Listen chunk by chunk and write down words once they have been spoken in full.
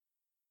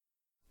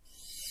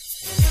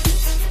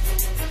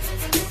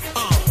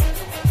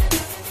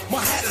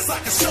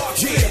a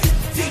shark's fin.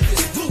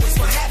 Deepest blue is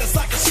my hat is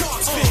like a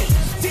shark's fin.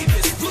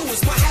 Deepest blue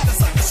is my hat is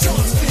like a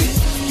shark's fin.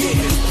 Yeah,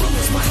 blue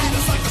is my hat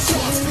is like a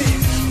shark's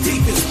fin.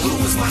 Deepest blue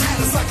is my hat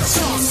is like a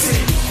shark's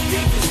fin.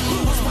 Deepest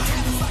blue is my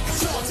hat is like a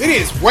shark's fin. It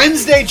is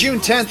Wednesday, June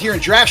 10th here in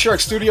Draft Shark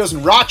Studios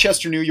in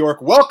Rochester, New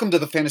York. Welcome to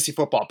the Fantasy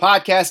Football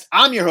Podcast.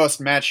 I'm your host,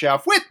 Matt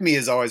Schauf. With me,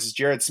 as always, is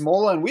Jared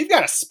Smola, and we've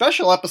got a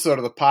special episode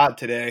of the pod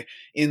today.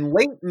 In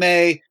late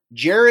May,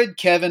 Jared,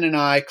 Kevin, and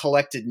I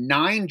collected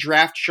 9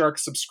 Draft Shark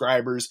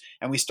subscribers,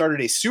 and we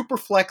started a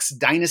Superflex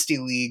Dynasty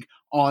League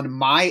on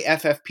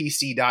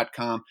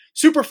myffpc.com.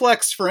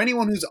 Superflex, for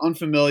anyone who's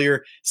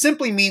unfamiliar,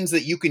 simply means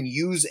that you can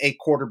use a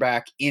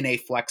quarterback in a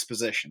flex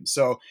position.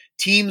 So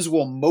teams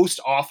will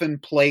most often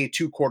play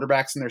 2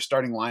 quarterbacks in their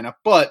starting lineup,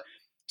 but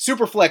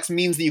Superflex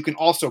means that you can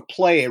also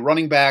play a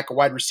running back, a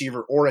wide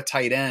receiver, or a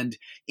tight end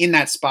in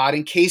that spot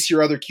in case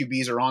your other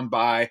QBs are on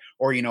bye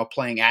or,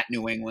 playing at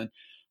New England.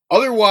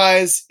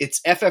 Otherwise,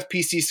 it's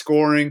FFPC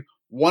scoring,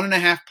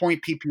 1.5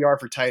 point PPR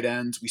for tight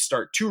ends. We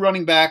start 2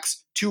 running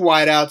backs, 2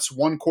 wideouts,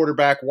 1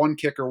 quarterback, 1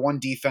 kicker, 1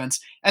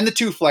 defense, and the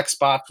 2 flex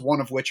spots, one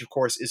of which, of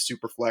course, is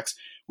Superflex.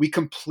 We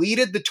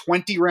completed the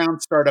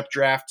 20-round startup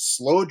draft,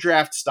 slow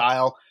draft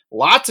style,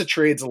 lots of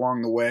trades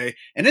along the way.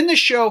 And in this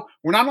show,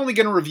 we're not only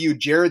going to review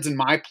Jared's and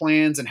my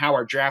plans and how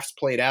our drafts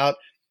played out,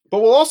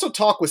 but we'll also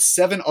talk with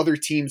 7 other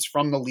teams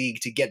from the league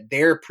to get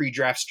their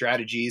pre-draft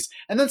strategies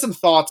and then some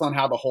thoughts on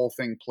how the whole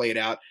thing played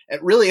out.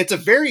 It's a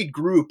varied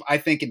group, I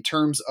think, in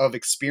terms of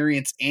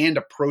experience and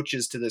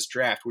approaches to this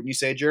draft. Wouldn't you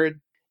say,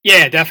 Jared?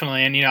 Yeah,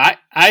 definitely. And,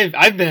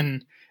 I've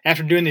been,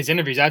 after doing these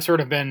interviews, I've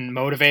sort of been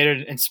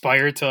motivated,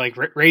 inspired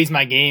to raise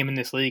my game in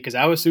this league because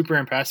I was super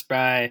impressed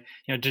by,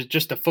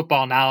 just the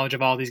football knowledge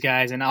of all these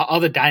guys and all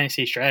the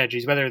dynasty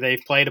strategies, whether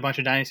they've played a bunch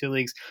of dynasty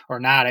leagues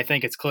or not. I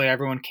think it's clear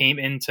everyone came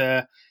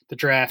into the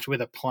draft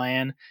with a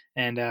plan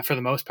and for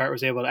the most part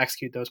was able to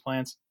execute those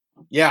plans.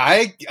 Yeah,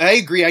 I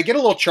agree. I get a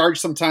little charged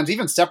sometimes,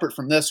 even separate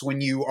from this,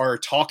 when you are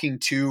talking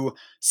to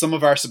some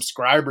of our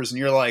subscribers and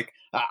you're like,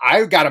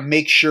 I've got to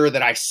make sure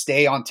that I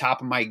stay on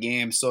top of my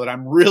game so that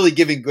I'm really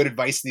giving good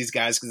advice to these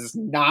guys, because it's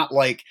not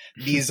like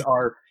these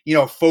are,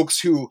 folks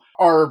who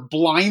are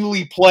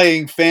blindly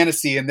playing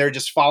fantasy and they're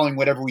just following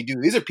whatever we do.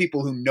 These are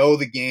people who know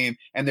the game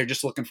and they're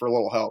just looking for a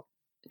little help.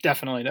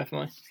 Definitely.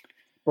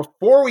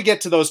 Before we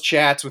get to those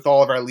chats with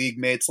all of our league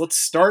mates, let's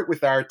start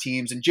with our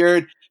teams. And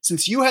Jared,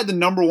 since you had the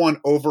number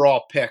 1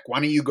 overall pick, why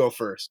don't you go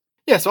first?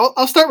 Yeah, so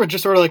I'll start with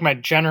just sort of my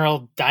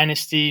general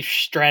dynasty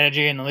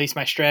strategy and at least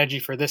my strategy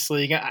for this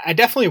league. I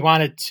definitely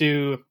wanted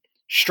to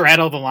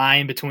straddle the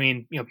line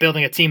between,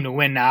 building a team to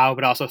win now,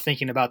 but also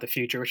thinking about the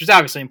future, which is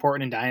obviously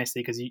important in dynasty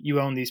because you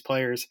own these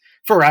players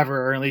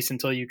forever, or at least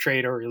until you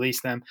trade or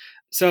release them.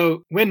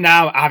 So win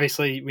now,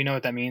 obviously, we know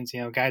what that means.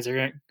 Guys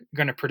are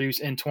going to produce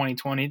in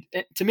 2020.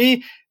 To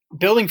me,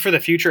 building for the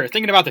future,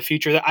 thinking about the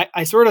future,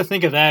 I sort of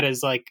think of that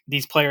as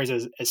these players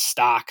as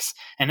stocks.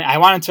 And I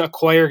wanted to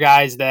acquire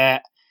guys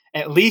that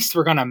at least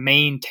we're going to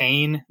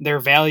maintain their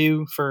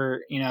value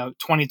for,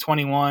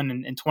 2021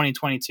 and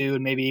 2022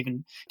 and maybe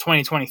even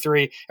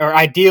 2023, or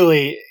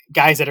ideally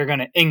guys that are going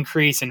to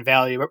increase in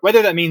value, but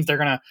whether that means they're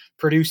going to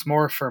produce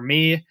more for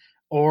me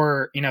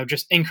or,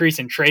 just increase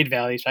in trade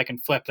value so I can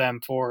flip them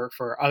for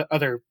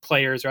other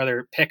players or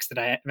other picks that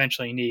I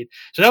eventually need.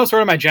 So that was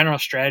sort of my general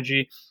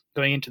strategy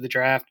going into the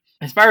draft.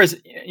 As far as,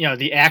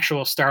 the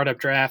actual startup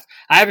draft,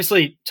 I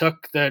obviously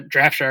took the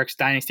Draft Sharks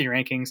Dynasty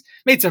rankings,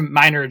 made some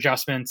minor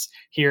adjustments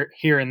here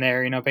and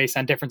there, based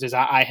on differences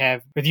I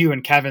have with you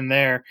and Kevin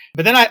there.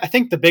 But then I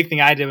think the big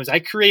thing I did was I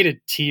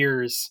created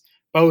tiers,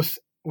 both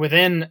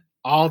within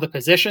all the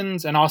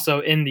positions and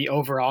also in the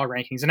overall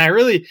rankings. And I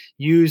really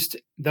used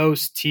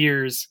those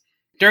tiers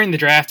during the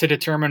draft to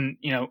determine,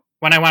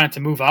 when I wanted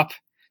to move up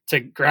to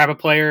grab a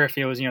player, if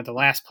it was, the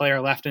last player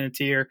left in a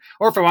tier,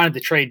 or if I wanted to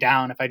trade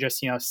down, if I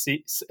just,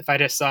 if I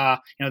just saw,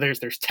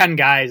 there's 10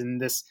 guys in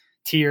this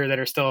tier that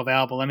are still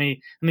available, let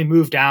me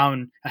move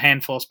down a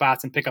handful of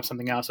spots and pick up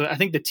something else. So I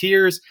think the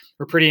tiers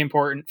were pretty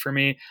important for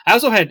me. I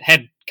also had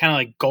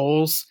kind of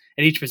goals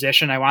at each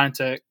position I wanted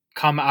to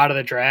come out of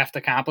the draft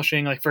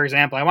accomplishing. For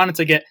example, I wanted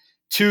to get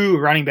 2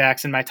 running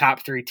backs in my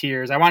top 3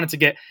 tiers. I wanted to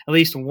get at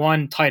least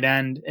 1 tight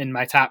end in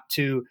my top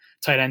 2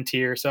 tight end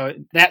tier. So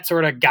that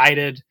sort of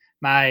guided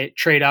my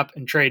trade up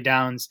and trade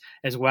downs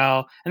as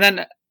well. And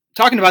then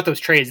talking about those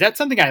trades, that's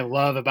something I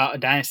love about a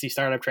dynasty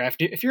startup draft.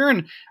 If you're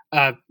in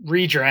a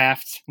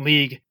redraft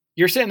league,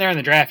 you're sitting there in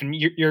the draft and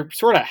you're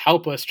sort of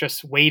helpless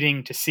just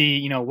waiting to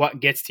see,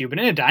 what gets to you. But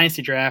in a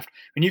dynasty draft,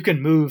 when you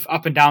can move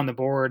up and down the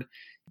board,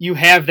 you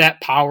have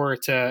that power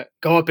to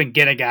go up and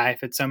get a guy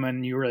if it's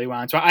someone you really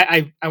want. So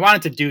I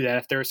wanted to do that.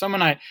 If there was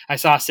someone I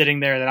saw sitting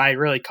there that I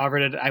really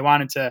coveted, I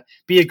wanted to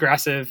be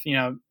aggressive,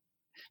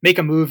 make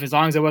a move as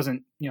long as it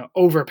wasn't,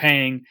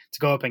 overpaying to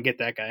go up and get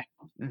that guy.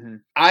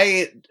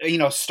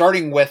 Mm-hmm.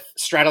 Starting with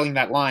straddling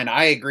that line,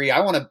 I agree.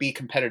 I want to be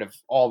competitive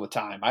all the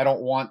time. I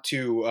don't want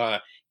to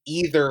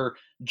either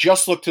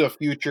just look to the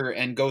future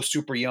and go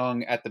super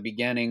young at the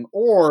beginning,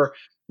 or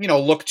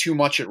look too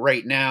much at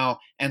right now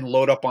and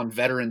load up on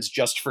veterans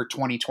just for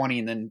 2020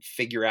 and then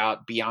figure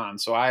out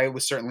beyond. So I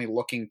was certainly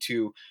looking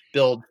to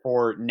build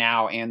for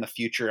now and the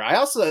future.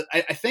 I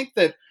think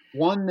that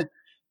one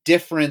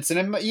difference,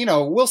 and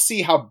we'll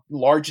see how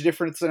large a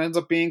difference it ends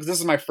up being, because this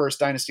is my first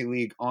Dynasty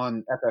League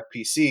on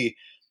FFPC.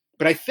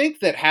 But I think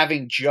that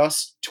having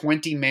just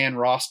 20-man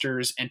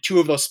rosters and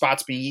 2 of those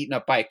spots being eaten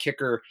up by a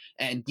kicker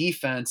and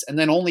defense, and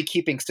then only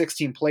keeping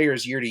 16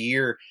 players year to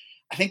year,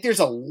 I think there's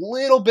a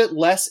little bit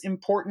less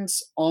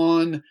importance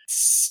on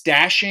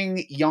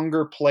stashing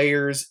younger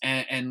players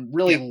and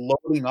really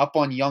loading up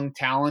on young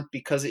talent,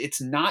 because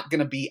it's not going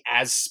to be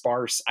as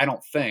sparse, I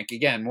don't think.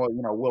 Again,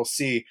 we'll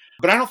see.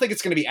 But I don't think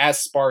it's going to be as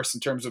sparse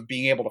in terms of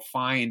being able to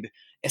find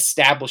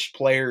established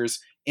players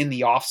in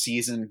the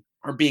offseason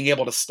or being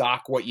able to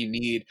stock what you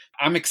need.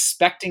 I'm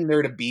expecting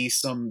there to be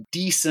some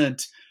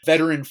decent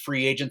veteran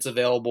free agents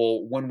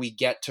available when we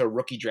get to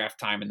rookie draft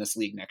time in this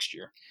league next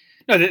year.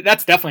 No,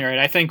 that's definitely right.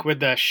 I think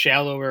with the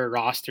shallower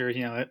roster,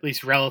 at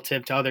least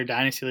relative to other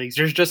dynasty leagues,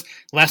 there's just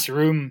less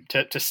room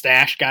to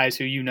stash guys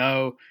who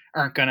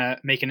aren't going to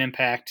make an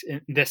impact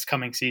in this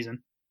coming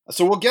season.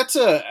 So we'll get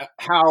to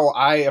how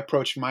I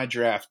approached my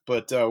draft,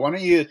 but why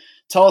don't you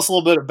tell us a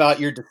little bit about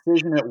your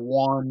decision at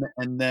 1,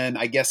 and then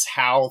I guess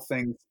how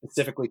things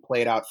specifically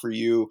played out for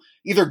you,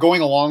 either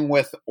going along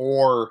with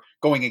or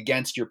going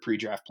against your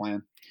pre-draft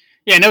plan.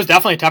 Yeah, and it was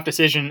definitely a tough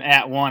decision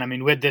at 1. I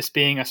mean, with this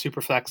being a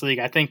super flex league,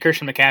 I think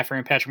Christian McCaffrey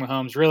and Patrick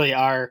Mahomes really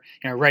are,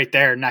 right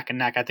there neck and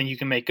neck. I think you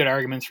can make good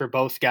arguments for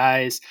both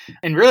guys.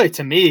 And really,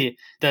 to me,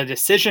 the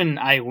decision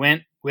I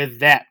went with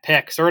that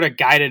pick sort of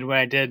guided what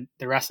I did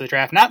the rest of the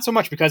draft. Not so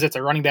much because it's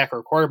a running back or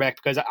a quarterback,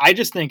 because I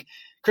just think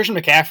Christian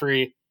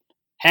McCaffrey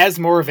has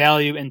more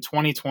value in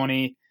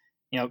 2020.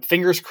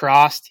 Fingers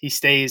crossed he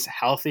stays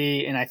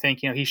healthy. And I think,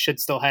 he should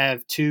still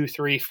have 2,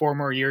 3, 4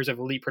 more years of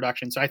elite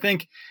production. So I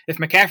think if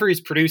McCaffrey is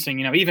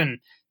producing, even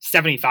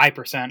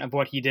 75% of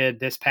what he did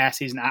this past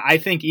season, I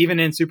think even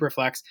in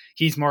Superflex,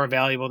 he's more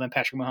valuable than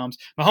Patrick Mahomes.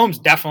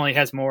 Mahomes definitely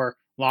has more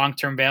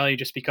long-term value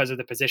just because of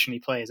the position he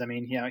plays. I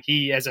mean,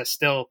 he as a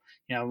still,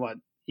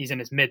 he's in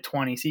his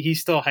mid-20s. He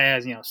still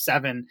has,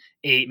 7,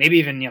 8, maybe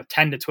even,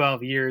 10 to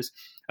 12 years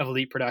of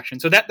elite production.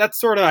 So that's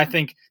sort of, I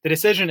think the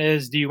decision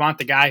is, do you want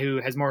the guy who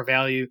has more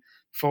value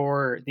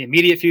for the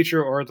immediate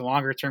future or the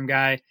longer-term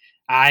guy?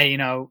 I,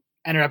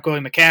 ended up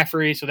going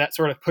McCaffrey. So that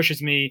sort of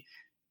pushes me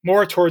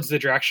more towards the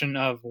direction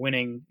of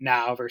winning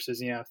now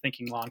versus,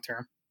 thinking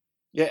long-term.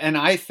 Yeah, and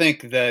I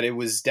think that it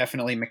was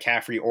definitely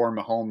McCaffrey or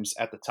Mahomes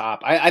at the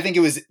top. I think it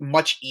was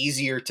much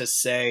easier to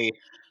say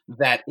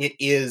that it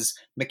is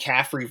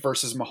McCaffrey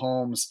versus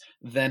Mahomes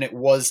than it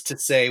was to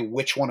say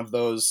which one of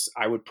those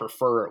I would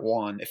prefer at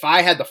 1. If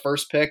I had the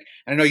first pick,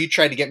 and I know you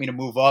tried to get me to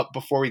move up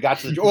before we got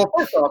to the well,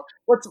 first off,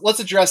 let's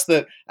address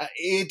that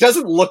it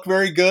doesn't look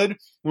very good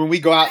when we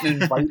go out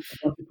and invite a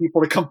bunch of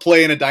people to come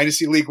play in a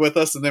dynasty league with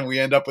us, and then we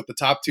end up with the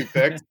top 2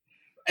 picks.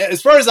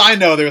 As far as I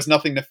know, there was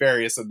nothing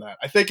nefarious in that.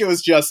 I think it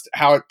was just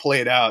how it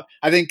played out.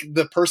 I think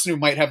the person who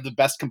might have the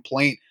best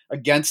complaint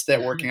against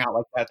it working out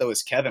like that, though,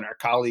 is Kevin, our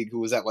colleague, who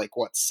was at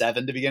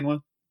 7 to begin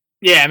with.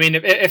 Yeah, I mean,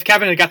 if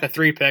Kevin had got the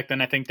 3 pick, then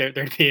I think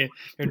there'd be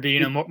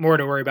more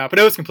to worry about. But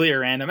it was completely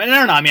random, and I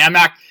don't know. I mean, I'm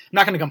not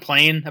going to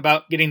complain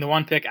about getting the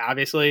 1 pick.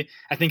 Obviously,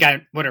 I think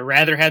I would have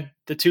rather had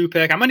the 2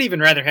 pick. I might even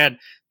rather had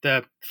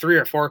the 3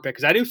 or 4 pick,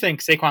 because I do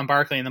think Saquon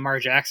Barkley and Lamar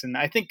Jackson.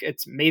 I think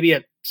it's maybe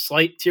a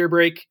slight tier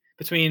break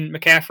between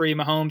McCaffrey,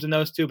 Mahomes, and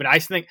those 2. But I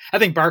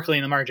think Barkley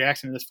and Lamar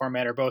Jackson in this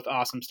format are both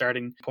awesome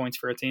starting points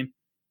for a team.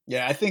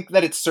 Yeah, I think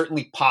that it's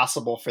certainly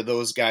possible for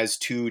those guys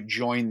to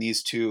join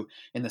these 2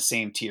 in the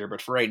same tier.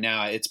 But for right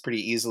now, it's pretty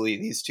easily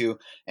these 2.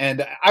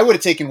 And I would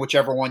have taken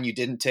whichever one you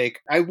didn't take.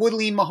 I would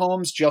lean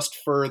Mahomes just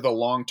for the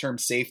long-term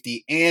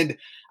safety. And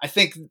I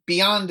think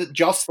beyond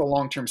just the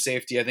long-term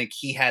safety, I think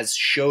he has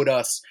showed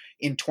us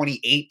in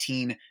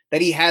 2018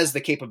 that he has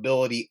the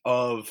capability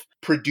of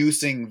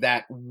producing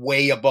that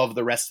way above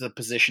the rest of the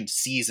position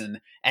season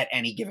at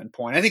any given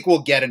point. I think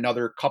we'll get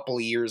another couple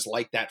of years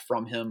like that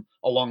from him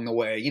along the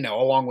way,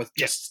 along with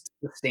just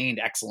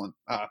sustained excellent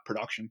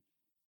production.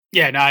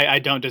 Yeah, no, I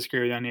don't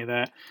disagree with any of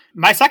that.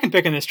 My second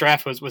pick in this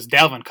draft was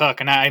Dalvin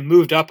Cook, and I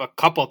moved up a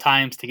couple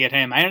times to get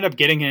him. I ended up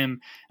getting him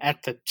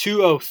at the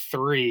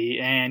 203,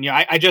 and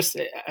I just,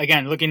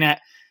 again, looking at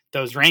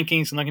those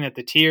rankings and looking at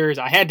the tiers,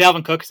 I had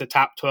Dalvin Cook as a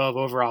top 12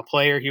 overall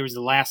player. He was the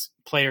last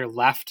player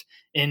left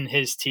in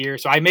his tier.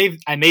 So I made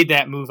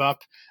that move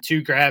up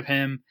to grab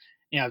him.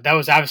 That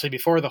was obviously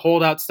before the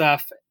holdout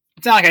stuff.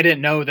 It's not like I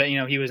didn't know that,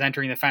 he was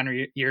entering the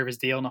final year of his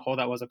deal and the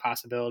holdout was a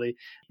possibility.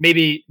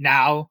 Maybe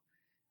now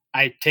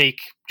I take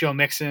Joe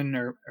Mixon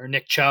or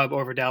Nick Chubb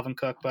over Dalvin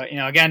Cook. But,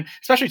 again,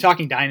 especially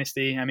talking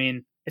dynasty, I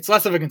mean, it's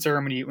less of a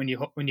concern when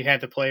you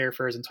have the player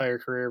for his entire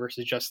career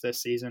versus just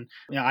this season.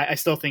 I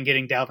still think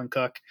getting Dalvin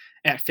Cook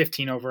at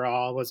 15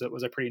 overall was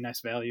a pretty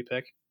nice value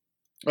pick.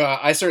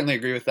 I certainly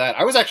agree with that.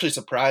 I was actually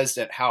surprised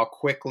at how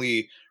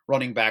quickly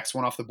running backs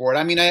went off the board.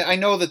 I mean, I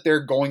know that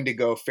they're going to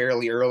go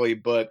fairly early,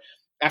 but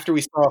after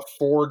we saw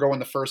 4 go in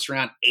the first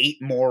round, 8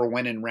 more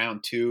went in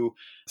round 2.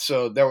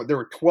 So there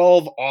were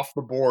 12 off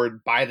the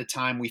board by the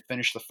time we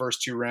finished the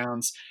first 2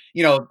 rounds.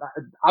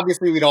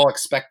 Obviously we'd all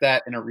expect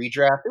that in a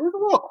redraft. It was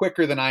a little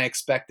quicker than I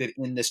expected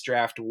in this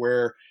draft,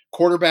 where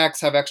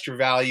quarterbacks have extra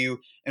value,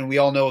 and we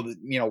all know that,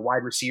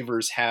 wide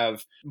receivers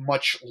have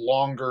much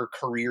longer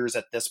careers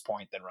at this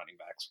point than running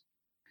backs.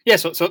 Yeah,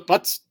 so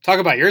let's talk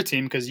about your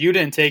team, because you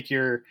didn't take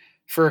your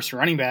first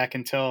running back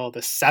until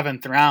the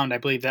 7th round. I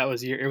believe it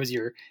was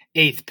your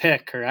 8th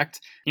pick, correct?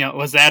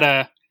 Was that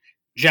a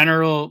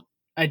general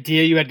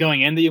idea you had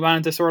going in that you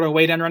wanted to sort of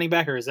wait on running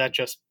back, or is that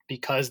just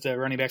because the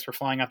running backs were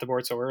flying off the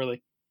board so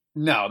early?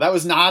 No, that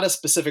was not a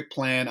specific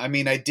plan. I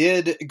mean,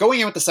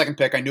 going in with the 2nd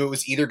pick, I knew it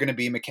was either going to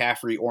be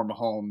McCaffrey or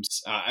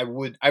Mahomes.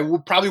 I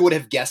probably would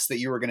have guessed that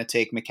you were going to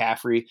take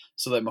McCaffrey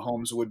so that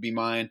Mahomes would be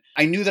mine.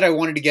 I knew that I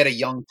wanted to get a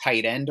young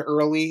tight end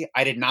early.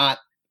 I did not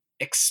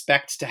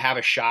expect to have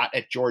a shot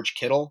at George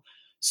Kittle.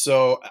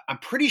 So I'm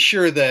pretty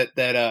sure that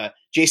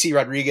JC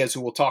Rodriguez,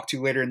 who we'll talk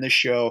to later in this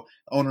show,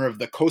 owner of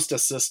the Costa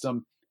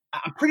system,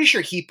 I'm pretty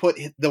sure he put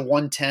the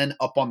 110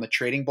 up on the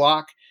trading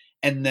block.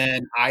 And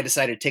then I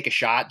decided to take a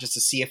shot just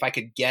to see if I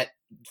could get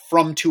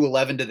from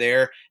 211 to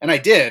there. And I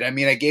did. I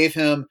mean, I gave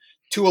him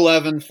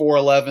 211,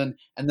 411,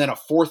 and then a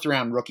 4th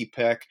round rookie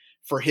pick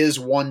for his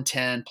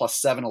 110 plus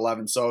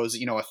 711. So it was, a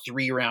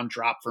 3-round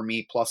drop for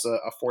me plus a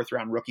 4th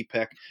round rookie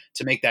pick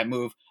to make that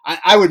move.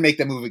 I would make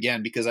that move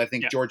again, because I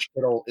think George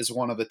Kittle is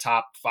one of the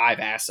top 5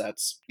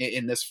 assets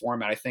in this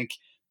format. I think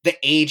the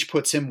age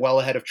puts him well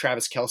ahead of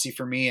Travis Kelce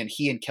for me, and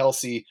he and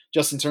Kelce,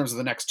 just in terms of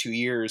the next 2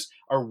 years,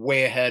 are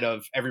way ahead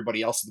of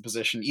everybody else in the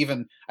position.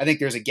 Even I think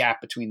there's a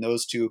gap between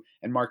those two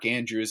and Mark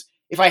Andrews.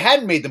 If I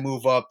hadn't made the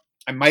move up,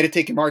 I might have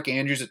taken Mark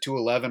Andrews at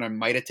 211. I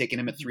might have taken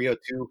him at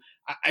 302.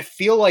 I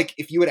feel like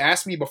if you had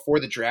asked me before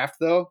the draft,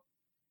 though,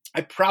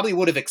 I probably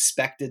would have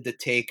expected to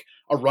take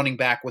a running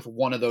back with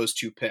one of those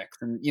 2 picks.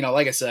 And,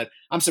 like I said,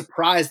 I'm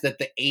surprised that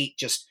the 8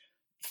 just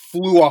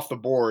flew off the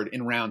board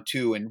in round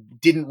 2 and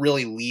didn't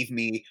really leave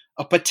me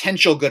a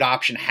potential good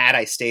option had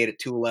I stayed at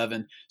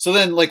 211. So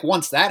then,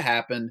 once that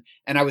happened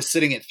and I was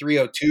sitting at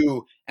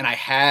 302 and I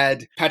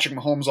had Patrick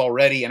Mahomes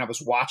already and I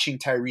was watching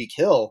Tyreek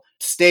Hill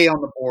stay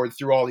on the board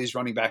through all these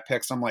running back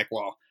picks, I'm like,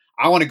 well,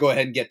 I want to go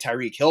ahead and get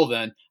Tyreek Hill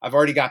then. I've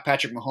already got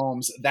Patrick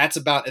Mahomes. That's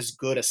about as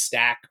good a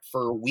stack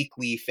for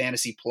weekly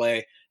fantasy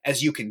play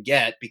as you can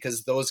get,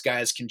 because those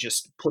guys can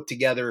just put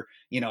together,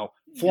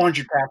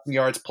 400 passing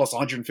yards plus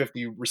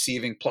 150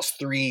 receiving plus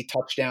 3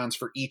 touchdowns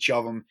for each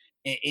of them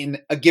in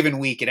a given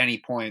week at any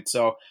point.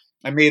 So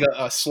I made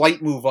a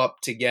slight move up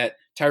to get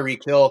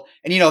Tyreek Hill,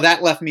 and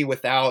that left me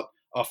without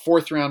a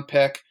 4th round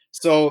pick.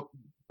 So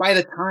by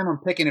the time I'm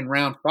picking in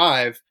round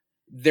 5,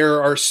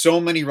 there are so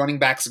many running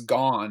backs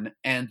gone,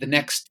 and the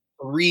next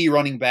 3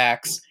 running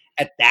backs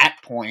at that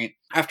point,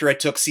 after I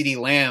took CeeDee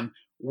Lamb,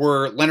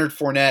 were Leonard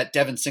Fournette,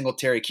 Devin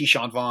Singletary,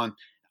 Keyshawn Vaughn.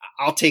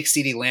 I'll take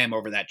CeeDee Lamb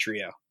over that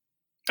trio.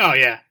 Oh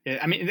yeah.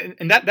 I mean,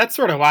 and that's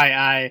sort of why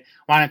I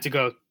wanted to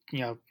go,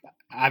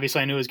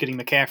 obviously I knew I was getting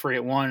McCaffrey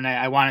at 1, and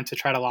I wanted to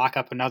try to lock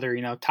up another,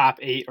 top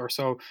 8 or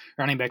so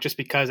running back, just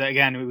because,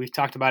 again, we've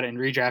talked about it in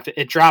redraft.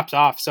 It drops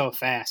off so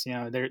fast.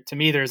 To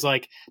me, there's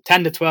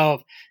 10 to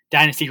 12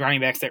 dynasty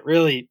running backs that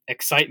really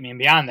excite me. And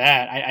beyond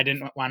that, I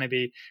didn't want to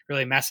be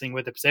really messing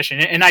with the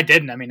position. And I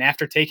didn't. I mean,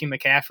 after taking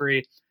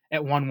McCaffrey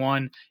at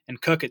 1-1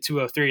 and Cook at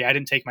 203, I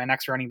didn't take my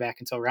next running back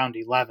until round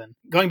 11.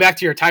 Going back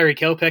to your Tyreek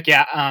Hill pick,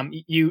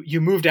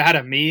 you moved ahead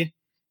of me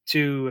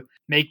to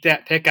make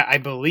that pick, I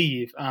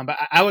believe. But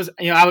I was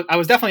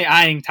definitely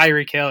eyeing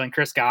Tyreek Hill and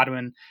Chris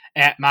Godwin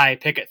at my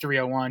pick at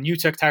 301. You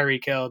took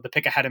Tyreek Hill, the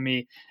pick ahead of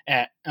me,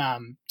 at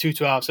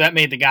 212. So that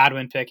made the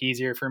Godwin pick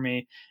easier for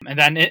me. And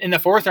then in the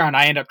 4th round,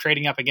 I ended up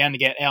trading up again to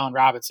get Allen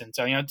Robinson.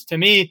 So, to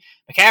me,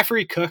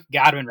 McCaffrey, Cook,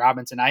 Godwin,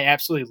 Robinson, I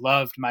absolutely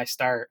loved my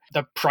start.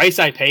 The price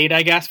I paid,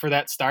 I guess, for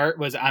that start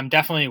was I'm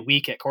definitely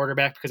weak at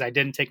quarterback, because I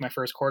didn't take my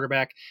first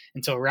quarterback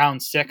until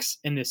round 6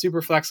 in the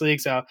Superflex League.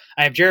 So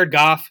I have Jared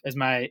Goff as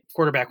my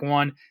quarterback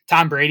 1.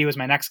 Tom Brady was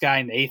my next guy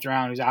in the 8th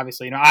round, who's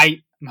obviously,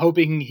 I'm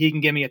hoping he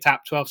can give me a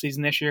top 12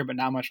 season this year, but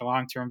not much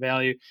long-term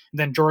value. And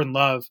then Jordan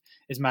Love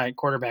is my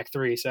quarterback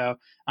 3. So,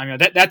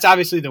 that's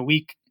obviously the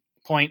weak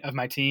point of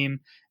my team.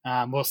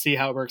 We'll see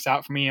how it works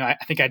out for me. I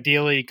think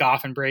ideally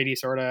Goff and Brady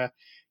sort of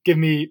give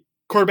me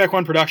quarterback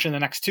 1 production in the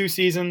next 2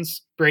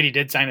 seasons. Brady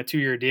did sign a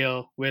 2-year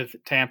deal with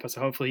Tampa,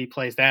 so hopefully he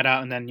plays that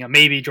out. And then,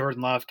 maybe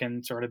Jordan Love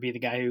can sort of be the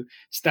guy who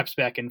steps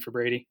back in for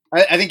Brady.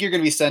 I think you're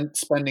going to be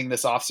spending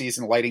this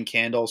offseason lighting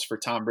candles for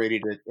Tom Brady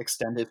to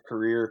extend his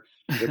career,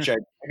 which I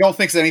don't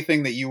think is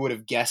anything that you would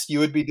have guessed you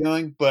would be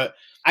doing. But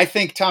I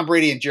think Tom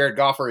Brady and Jared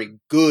Goff are a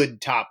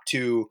good top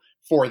 2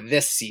 for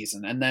this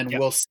season. And then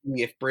we'll see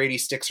if Brady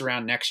sticks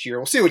around next year.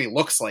 We'll see what he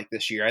looks like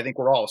this year. I think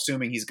we're all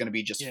assuming he's going to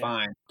be just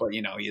fine, but he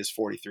is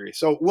 43.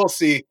 So we'll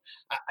see.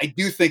 I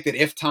do think that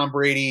if Tom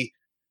Brady,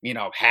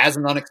 has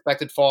an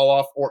unexpected fall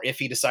off, or if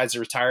he decides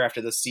to retire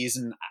after this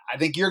season, I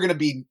think you're going to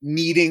be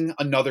needing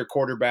another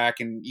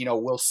quarterback, and,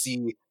 we'll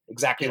see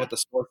exactly what the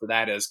source of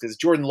that is. Because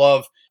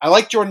I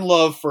like Jordan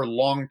Love for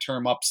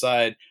long-term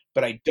upside,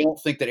 but I don't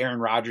think that Aaron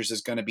Rodgers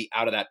is going to be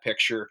out of that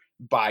picture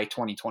by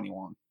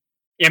 2021.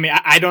 Yeah, I mean,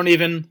 I don't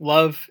even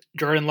love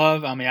Jordan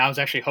Love. I mean, I was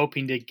actually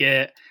hoping to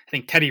get, I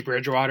think Teddy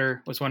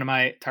Bridgewater was one of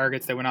my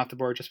targets that went off the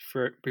board just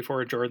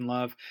before Jordan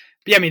Love.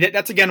 But yeah, I mean,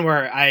 that's again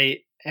where I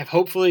have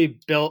hopefully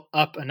built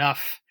up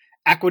enough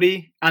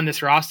equity on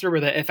this roster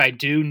where that if I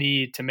do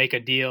need to make a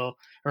deal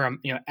or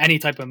any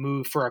type of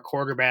move for a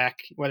quarterback,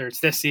 whether it's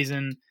this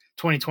season,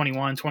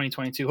 2021,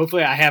 2022,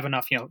 hopefully I have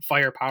enough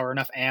firepower,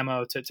 enough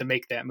ammo to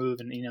make that move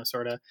and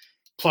sort of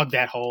plug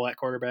that hole at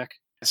quarterback.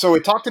 So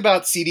we talked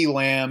about CeeDee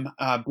Lamb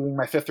being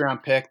my 5th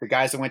round pick, the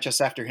guys that went just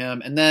after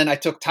him. And then I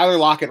took Tyler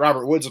Lockett,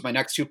 Robert Woods with my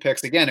next 2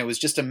 picks. Again, it was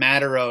just a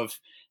matter of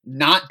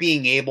not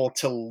being able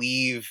to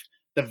leave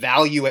the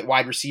value at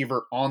wide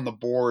receiver on the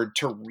board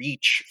to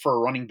reach for a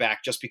running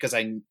back just because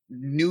I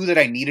knew that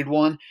I needed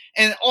one.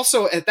 And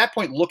also at that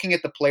point, looking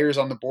at the players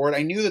on the board,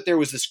 I knew that there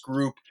was this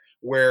group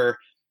where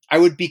I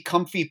would be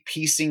comfy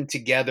piecing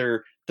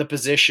together the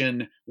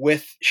position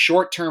with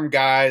short-term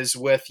guys,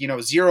 with,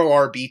 zero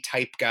RB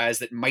type guys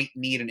that might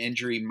need an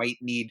injury, might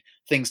need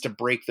things to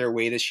break their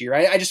way this year.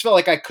 I just felt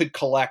like I could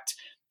collect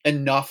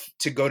enough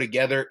to go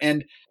together.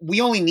 And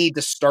we only need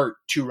to start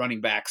 2 running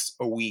backs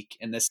a week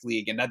in this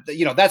league. And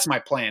that's my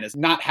plan, is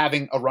not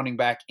having a running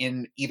back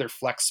in either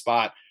flex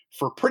spot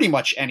for pretty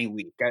much any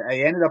week. I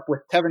ended up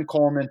with Tevin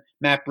Coleman,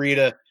 Matt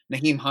Breida,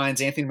 Nyheim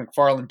Hines, Anthony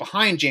McFarland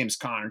behind James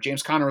Conner.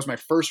 James Conner was my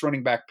first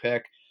running back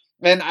pick.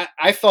 And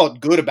I felt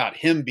good about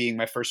him being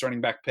my first running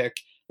back pick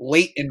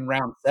late in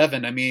round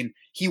 7. I mean,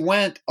 he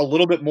went a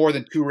little bit more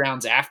than 2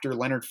 rounds after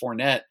Leonard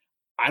Fournette.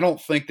 I don't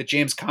think that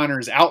James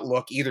Conner's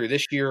outlook either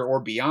this year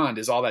or beyond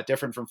is all that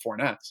different from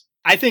Fournette's.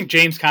 I think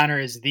James Conner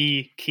is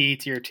the key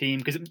to your team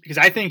because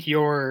I think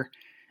you're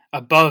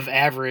above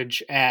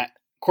average at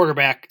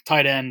quarterback,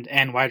 tight end,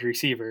 and wide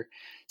receiver.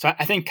 So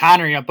I think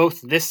Conner,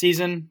 both this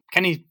season,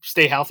 can he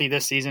stay healthy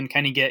this season?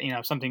 Can he get,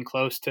 something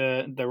close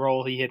to the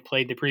role he had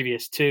played the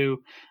previous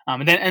 2?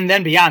 And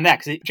then beyond that,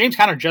 because James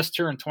Conner just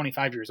turned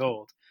 25 years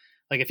old.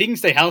 Like if he can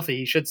stay healthy,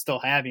 he should still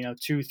have,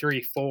 2,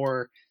 3,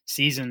 4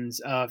 seasons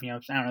of,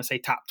 say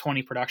top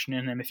 20 production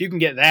in him. If you can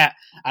get that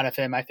out of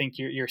him, I think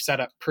you're set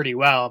up pretty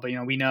well. But,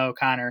 we know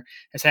Conner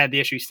has had the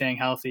issue staying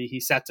healthy.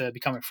 He's set to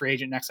become a free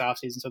agent next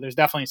offseason. So there's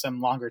definitely some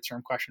longer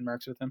term question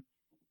marks with him.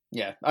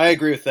 Yeah, I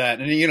agree with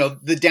that. And,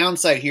 the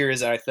downside here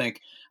is that I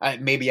think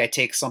maybe I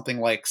take something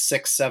like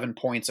 6-7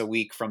 points a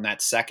week from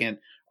that second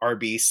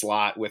RB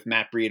slot with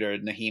Matt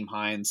Breida, Nyheim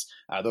Hines,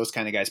 those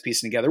kind of guys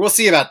piecing together. We'll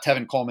see about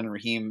Tevin Coleman and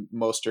Raheem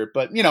Mostert,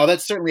 but,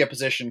 that's certainly a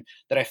position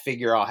that I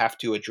figure I'll have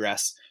to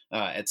address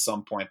at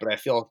some point. But I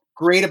feel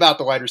great about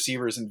the wide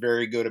receivers and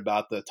very good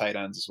about the tight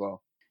ends as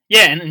well.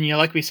 Yeah, and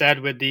like we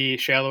said, with the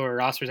shallower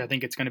rosters, I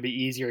think it's going to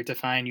be easier to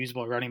find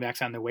usable running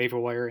backs on the waiver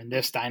wire in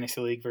this dynasty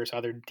league versus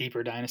other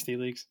deeper dynasty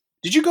leagues.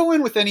 Did you go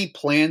in with any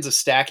plans of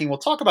stacking? We'll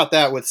talk about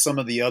that with some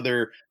of the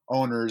other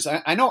owners.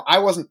 I know I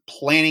wasn't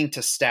planning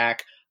to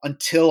stack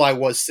until I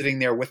was sitting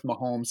there with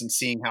Mahomes and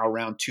seeing how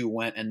round 2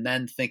 went, and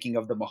then thinking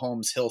of the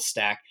Mahomes Hill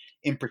stack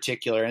in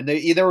particular. And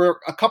there were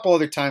a couple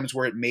other times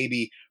where it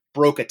maybe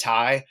broke a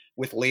tie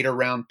with later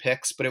round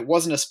picks, but it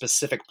wasn't a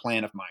specific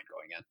plan of mine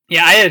going in.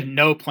 Yeah, I had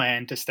no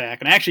plan to stack,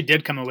 and I actually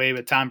did come away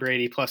with Tom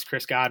Brady plus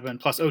Chris Godwin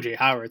plus OJ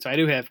Howard, so I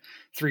do have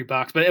 $3,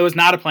 but it was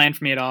not a plan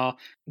for me at all.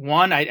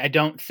 One, I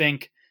don't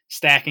think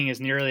stacking is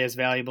nearly as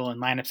valuable in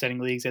lineup setting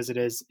leagues as it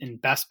is in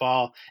best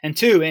ball. And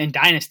 2, in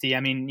dynasty,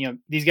 I mean,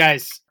 these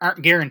guys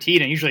aren't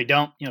guaranteed and usually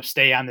don't,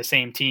 stay on the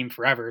same team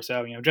forever.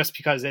 So, just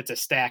because it's a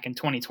stack in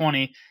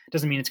 2020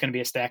 doesn't mean it's going to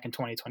be a stack in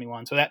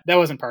 2021. So that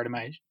wasn't part of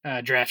my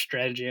draft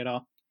strategy at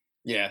all.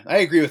 Yeah, I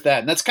agree with that.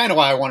 And that's kind of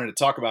why I wanted to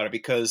talk about it,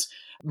 because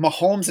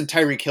Mahomes and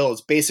Tyreek Hill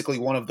is basically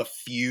one of the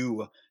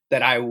few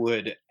that I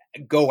would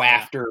go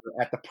after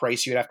at the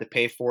price you'd have to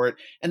pay for it.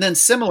 And then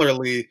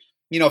similarly,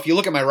 if you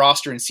look at my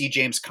roster and see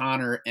James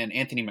Conner and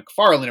Anthony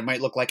McFarland, it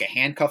might look like a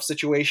handcuff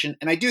situation.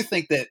 And I do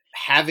think that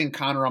having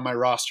Conner on my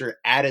roster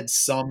added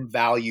some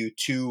value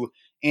to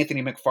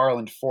Anthony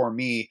McFarland for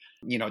me,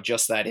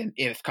 just that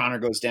if Conner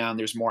goes down,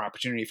 there's more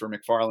opportunity for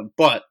McFarland.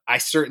 But I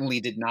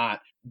certainly did not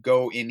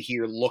go in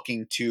here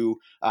looking to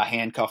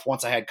handcuff.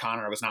 Once I had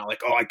Conner, I was not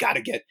like, I got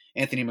to get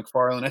Anthony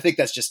McFarland. I think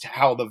that's just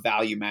how the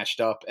value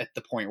matched up at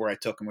the point where I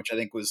took him, which I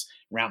think was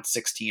round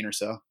 16 or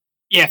so.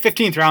 Yeah,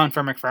 15th round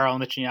for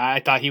McFarland, which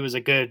I thought he was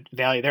a good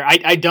value there.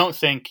 I don't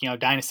think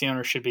dynasty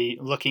owners should be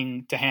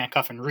looking to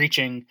handcuff and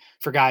reaching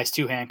for guys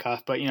to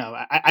handcuff, but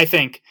I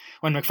think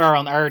when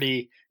McFarland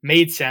already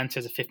made sense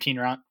as a 15th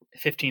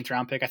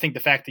round pick, I think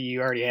the fact that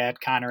you already had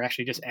Conner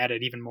actually just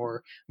added even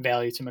more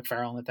value to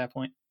McFarland at that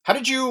point. How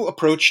did you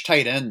approach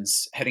tight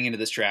ends heading into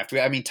this draft?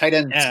 I mean, tight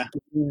ends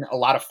getting a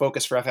lot of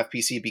focus for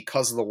FFPC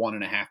because of the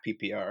 1.5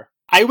 PPR.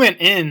 I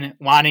went in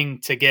wanting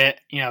to get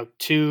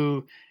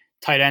 2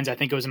 tight ends. I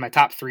think it was in my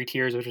top 3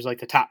 tiers, which was like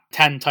the top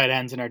 10 tight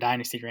ends in our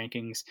dynasty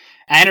rankings.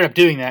 I ended up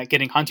doing that,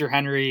 getting Hunter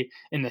Henry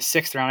in the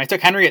 6th round. I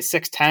took Henry at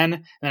 6'10",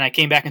 and then I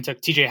came back and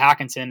took TJ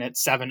Hockenson at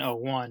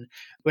 7'01",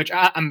 which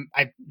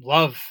I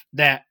love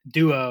that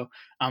duo.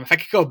 If I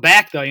could go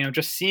back though,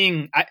 just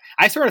seeing,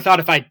 I sort of thought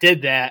if I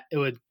did that, it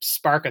would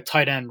spark a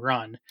tight end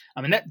run.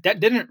 I mean, that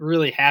didn't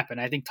really happen.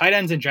 I think tight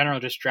ends in general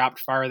just dropped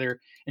farther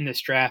in this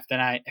draft than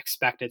I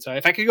expected. So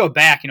if I could go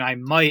back, I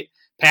might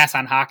pass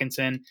on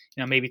Hockenson,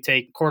 maybe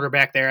take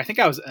quarterback there. I think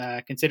I was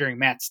considering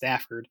Matt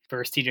Stafford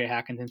versus TJ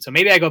Hockenson. So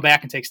maybe I go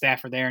back and take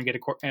Stafford there and get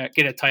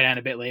a tight end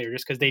a bit later,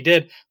 just because they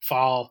did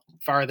fall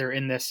farther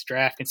in this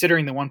draft,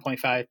 considering the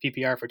 1.5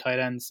 PPR for tight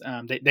ends.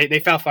 They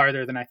fell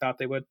farther than I thought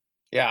they would.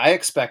 Yeah, I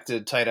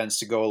expected tight ends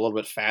to go a little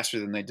bit faster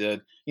than they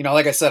did.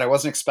 Like I said, I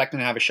wasn't expecting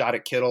to have a shot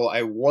at Kittle.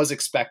 I was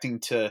expecting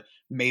to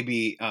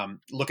maybe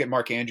look at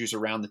Mark Andrews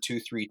around the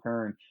 2-3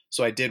 turn.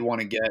 So I did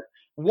want to get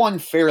one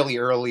fairly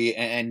early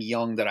and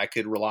young that I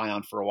could rely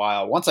on for a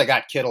while. Once I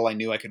got Kittle, I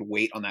knew I could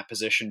wait on that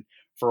position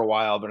for a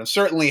while, but I'm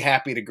certainly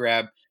happy to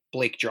grab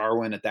Blake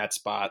Jarwin at that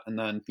spot. And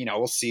then,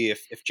 we'll see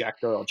if Jack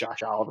Doyle,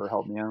 Josh Oliver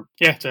help me out.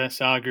 Yeah, it's a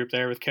solid group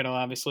there with Kittle,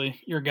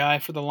 obviously your guy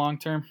for the long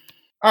term.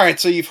 All right,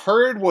 so you've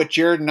heard what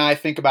Jared and I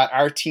think about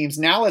our teams.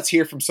 Now let's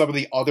hear from some of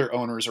the other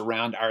owners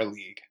around our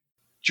league.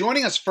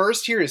 Joining us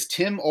first here is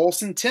Tim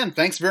Olson. Tim,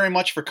 thanks very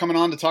much for coming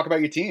on to talk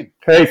about your team.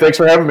 Hey, thanks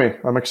for having me.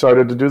 I'm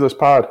excited to do this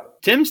pod.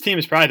 Tim's team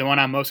is probably the one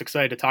I'm most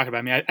excited to talk about.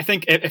 I mean, I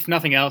think if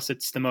nothing else,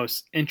 it's the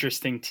most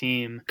interesting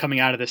team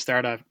coming out of the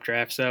startup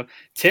draft. So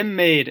Tim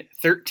made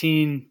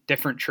 13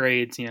 different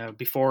trades,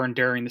 before and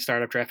during the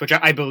startup draft, which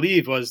I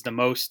believe was the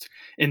most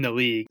in the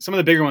league. Some of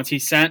the bigger ones, he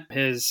sent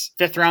his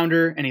 5th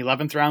rounder and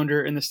 11th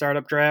rounder in the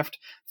startup draft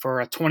for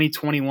a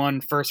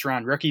 2021 first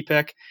round rookie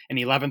pick, an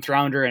 11th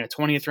rounder and a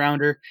 20th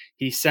rounder.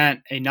 He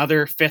sent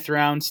another 5th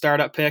round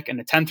startup pick and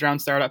a 10th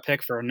round startup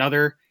pick for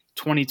another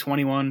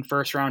 2021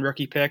 first round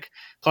rookie pick,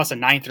 plus a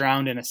 9th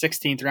round and a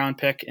 16th round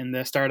pick in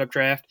the startup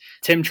draft.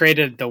 Tim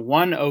traded the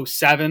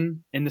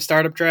 107 in the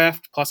startup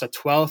draft, plus a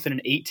 12th and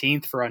an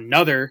 18th for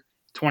another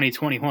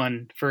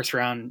 2021 first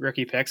round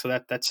rookie pick. So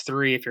that's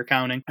 3 if you're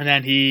counting. And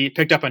then he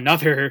picked up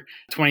another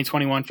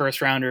 2021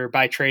 first rounder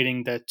by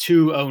trading the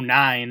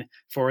 209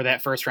 for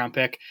that first round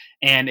pick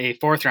and a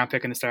 4th round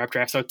pick in the startup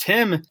draft. So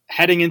Tim,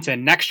 heading into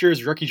next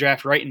year's rookie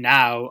draft right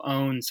now,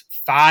 owns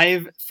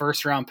 5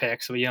 first round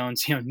picks. So he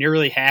owns,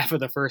 nearly half of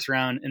the first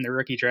round in the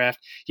rookie draft.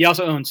 He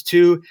also owns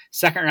 2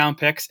 second round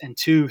picks and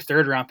 2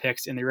 third round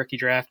picks in the rookie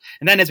draft.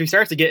 And then as we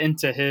start to get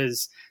into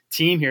his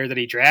team here that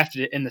he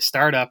drafted in the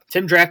startup,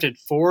 Tim drafted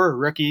 4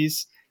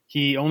 rookies.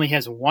 He only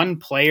has 1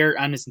 player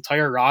on his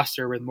entire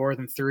roster with more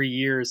than 3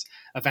 years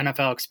of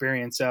NFL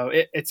experience. So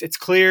it's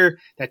clear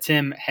that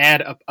Tim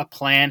had a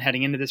plan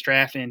heading into this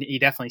draft, and he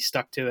definitely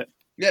stuck to it.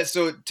 Yeah,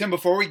 so Tim,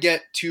 before we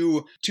get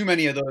to too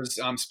many of those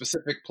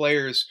specific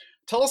players,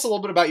 tell us a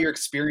little bit about your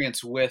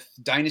experience with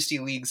Dynasty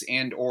Leagues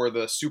and or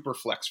the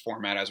Superflex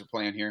format as we're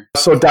playing here.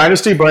 So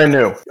Dynasty, brand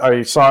new.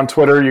 I saw on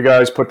Twitter you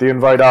guys put the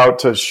invite out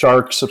to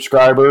Shark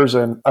subscribers,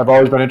 and I've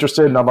always been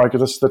interested, and I'm like,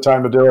 this is the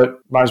time to do it.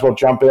 Might as well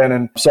jump in.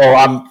 And so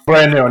I'm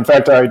brand new. In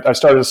fact, I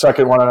started a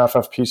second one on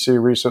FFPC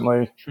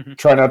recently.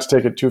 Try not to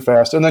take it too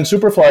fast. And then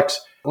Superflex,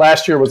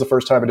 last year was the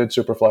first time I did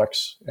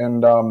Superflex.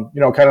 And,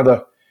 kind of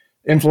the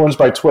influenced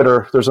by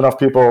Twitter, there's enough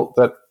people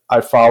that I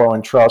follow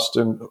and trust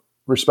and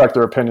respect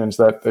their opinions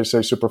that they say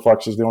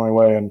Superflex is the only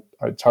way, and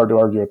it's hard to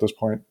argue at this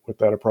point with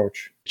that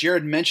approach.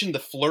 Jared mentioned the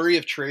flurry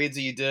of trades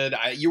that you did.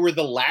 You were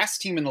the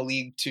last team in the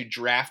league to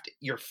draft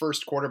your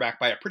first quarterback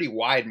by a pretty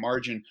wide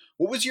margin.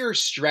 What was your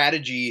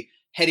strategy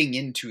heading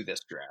into this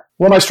draft?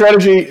 Well, my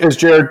strategy, as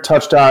Jared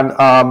touched on,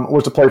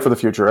 was to play for the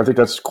future. I think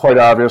that's quite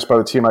obvious by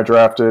the team I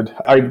drafted.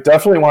 I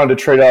definitely wanted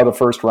to trade out of the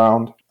first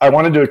round. I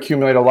wanted to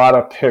accumulate a lot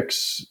of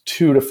picks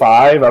 2 to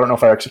 5. I don't know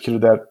if I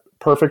executed that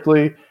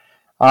perfectly.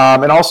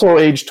 And also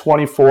age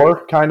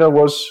 24 kind of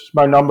was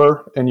my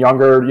number, and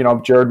younger,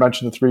 Jared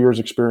mentioned the 3 years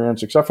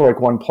experience, except for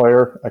like 1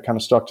 player. I kind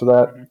of stuck to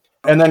that. Mm-hmm.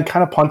 And then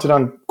kind of punted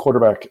on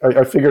quarterback.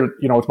 I figured,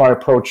 with my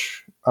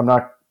approach, I'm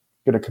not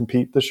going to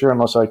compete this year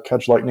unless I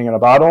catch lightning in a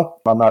bottle.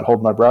 I'm not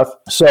holding my breath.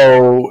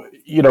 So,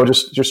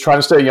 just trying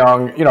to stay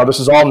young. This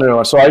is all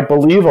new. So I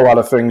believe a lot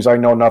of things. I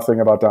know nothing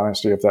about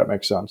Dynasty, if that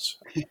makes sense.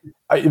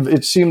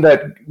 It seemed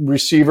that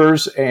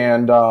receivers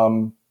and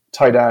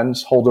tight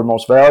ends hold their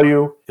most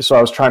value. So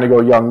I was trying to go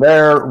young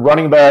there.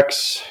 Running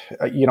backs,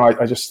 I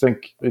just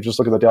think, you just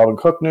look at the Dalvin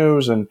Cook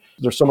news, and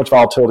there's so much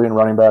volatility in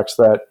running backs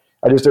that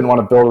I just didn't want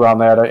to build around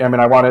that.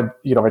 I wanted,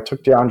 I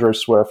took DeAndre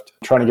Swift,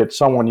 trying to get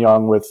someone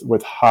young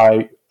with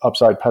high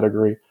upside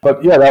pedigree.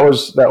 But yeah, that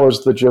was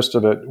the gist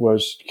of it,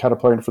 was kind of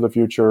playing for the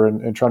future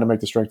and trying to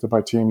make the strength of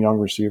my team young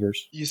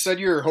receivers. You said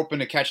you were hoping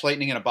to catch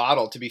lightning in a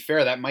bottle. To be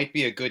fair, that might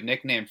be a good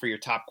nickname for your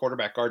top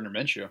quarterback, Gardner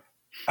Minshew.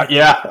 He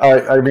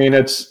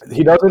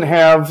doesn't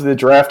have the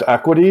draft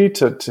equity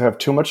to have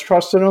too much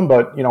trust in him,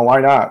 but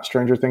why not?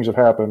 Stranger things have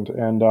happened,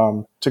 and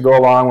to go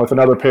along with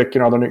another pick,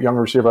 the young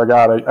receiver I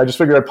got, I just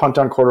figured I'd punt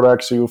on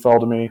quarterback, see who fell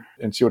to me,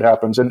 and see what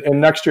happens. And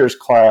in next year's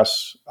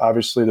class,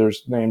 obviously,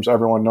 there's names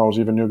everyone knows,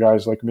 even new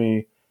guys like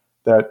me,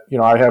 that,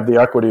 I have the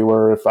equity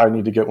where if I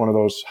need to get one of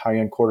those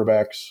high-end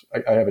quarterbacks,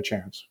 I have a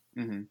chance.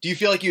 Mm-hmm. Do you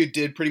feel like you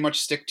did pretty much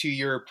stick to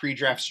your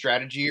pre-draft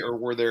strategy, or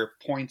were there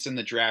points in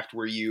the draft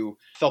where you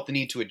felt the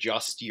need to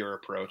adjust your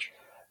approach?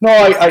 No,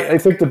 I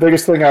think the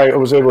biggest thing I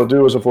was able to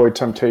do was avoid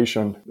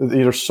temptation.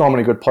 There's so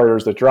many good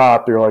players that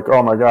drop. You're like,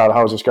 oh my God,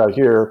 how is this guy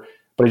here?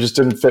 But he just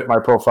didn't fit my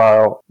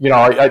profile.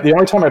 The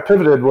only time I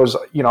pivoted was,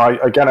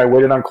 I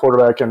waited on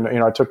quarterback, and,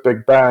 I took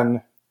Big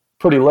Ben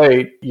pretty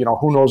late.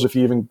 Who knows if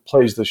he even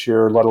plays this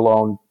year, let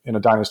alone in a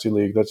dynasty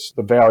league. That's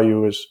the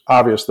value is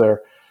obvious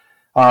there.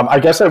 I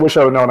guess I wish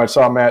I would known. I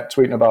saw Matt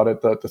tweeting about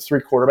it, the 3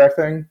 quarterback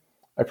thing.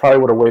 I probably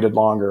would have waited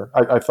longer.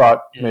 I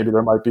thought maybe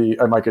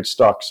I might get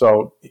stuck.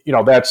 So,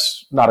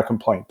 that's not a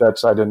complaint.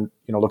 I didn't,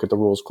 look at the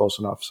rules close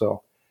enough.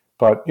 So,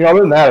 but,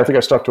 other than that, I think I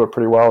stuck to it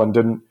pretty well and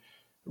didn't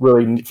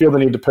really feel the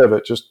need to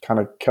pivot, just kind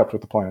of kept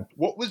with the plan.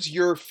 What was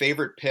your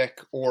favorite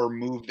pick or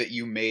move that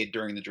you made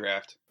during the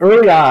draft?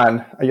 Early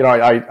on,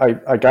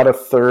 I got a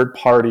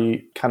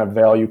third-party kind of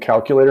value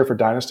calculator for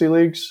dynasty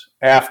leagues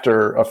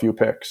after a few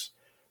picks.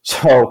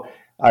 So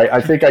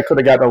I think I could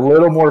have gotten a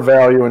little more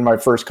value in my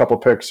first couple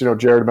picks.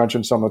 Jared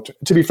mentioned some.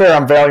 To be fair,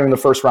 I'm valuing the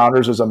first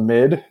rounders as a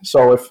mid.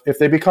 So if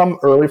they become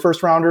early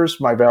first rounders,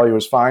 my value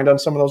is fine on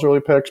some of those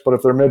early picks. But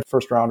if they're mid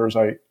first rounders,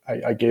 I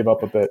gave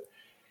up a bit.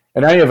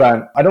 In any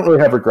event, I don't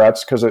really have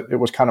regrets because it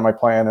was kind of my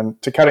plan.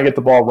 And to kind of get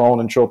the ball rolling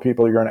and show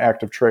people you're an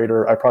active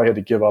trader, I probably had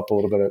to give up a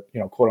little bit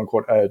of, quote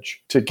unquote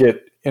edge to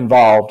get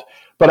involved.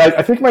 But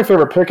I think my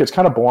favorite pick, it's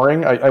kind of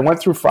boring. I went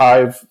through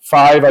 5.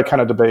 5 I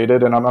kind of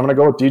debated, and I'm going to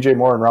go with DJ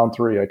Moore in round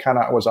 3. I kind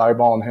of was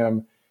eyeballing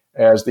him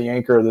as the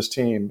anchor of this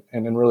team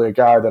and really a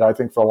guy that I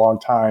think for a long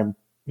time,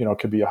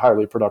 could be a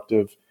highly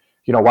productive,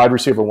 wide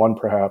receiver 1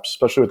 perhaps,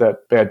 especially with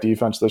that bad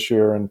defense this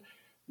year and,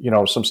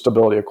 some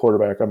stability at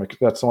quarterback.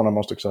 That's the one I'm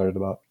most excited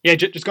about. Yeah,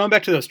 just going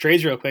back to those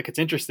trades real quick, it's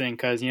interesting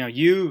because,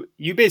 you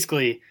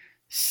basically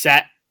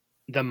set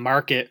the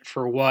market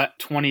for what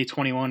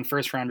 2021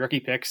 first round rookie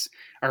picks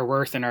are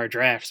worth in our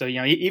draft. So,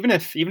 even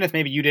if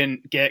maybe you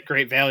didn't get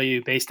great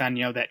value based on,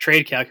 that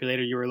trade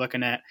calculator you were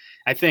looking at,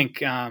 I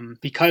think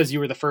because you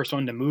were the first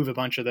one to move a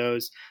bunch of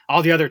those,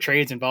 all the other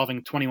trades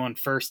involving 21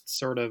 firsts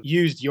sort of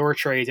used your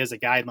trades as a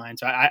guideline.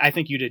 So I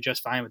think you did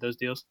just fine with those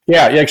deals.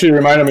 Yeah, you actually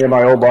reminded me of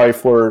my old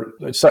life where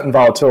setting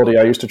volatility,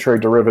 I used to trade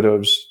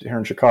derivatives here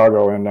in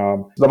Chicago, and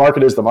the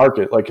market is the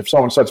market. Like if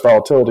someone sets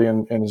volatility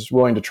and is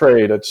willing to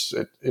trade,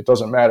 it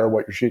doesn't matter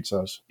what your sheet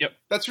says. Yep.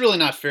 That's really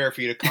not fair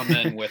for you to come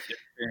in with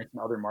experience in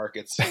other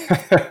markets.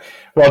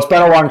 Well, it's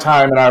been a long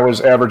time, and I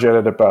was average at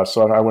it at best,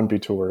 so I wouldn't be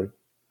too worried.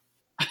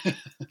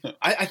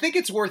 I think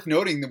it's worth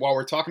noting that while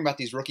we're talking about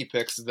these rookie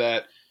picks,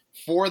 that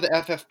for the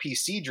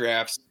FFPC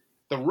drafts,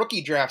 the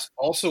rookie drafts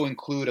also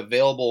include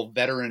available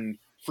veteran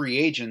free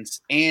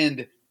agents,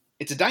 and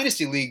it's a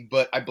dynasty league,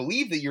 but I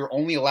believe that you're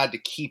only allowed to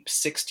keep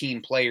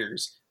 16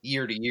 players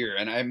year to year.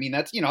 And I mean,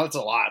 that's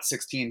a lot,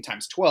 16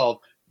 times 12,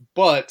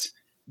 but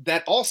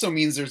that also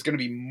means there's going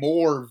to be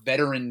more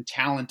veteran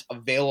talent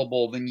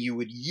available than you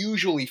would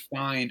usually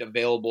find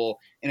available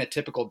in a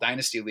typical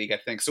dynasty league, I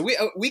think. So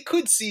we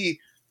could see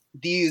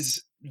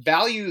these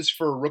values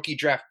for rookie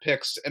draft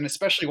picks, and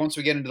especially once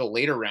we get into the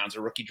later rounds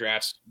of rookie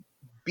drafts,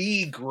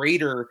 be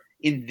greater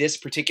in this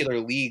particular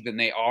league than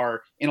they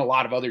are in a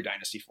lot of other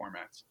dynasty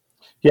formats.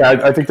 Yeah,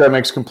 I think that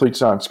makes complete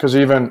sense because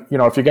even,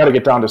 if you got to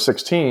get down to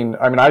 16,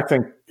 I mean, I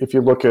think if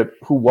you look at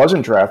who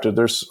wasn't drafted,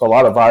 there's a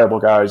lot of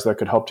viable guys that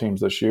could help teams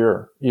this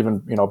year, even,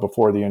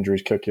 before the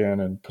injuries kick in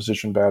and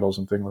position battles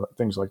and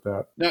things like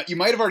that. Now, you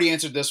might have already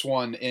answered this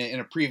one in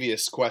a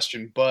previous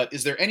question, but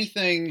is there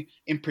anything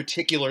in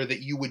particular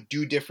that you would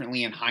do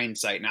differently in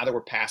hindsight now that we're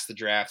past the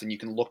draft and you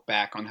can look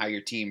back on how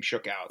your team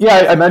shook out?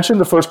 Yeah, I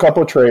mentioned the first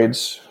couple of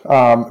trades,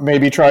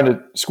 maybe trying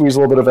to squeeze a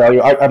little bit of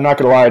value. I'm not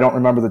going to lie, I don't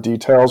remember the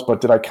details,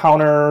 but did I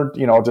counter?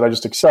 Did I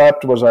just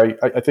accept?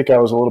 I think I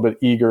was a little bit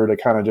eager to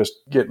kind of just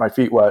get my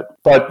feet wet.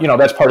 But,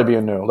 that's part of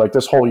being new. Like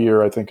this whole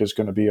year, I think is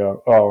going to be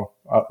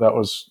that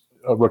was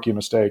a rookie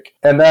mistake.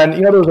 And then,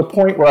 there was a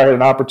point where I had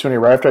an opportunity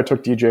right after I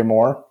took DJ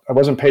Moore. I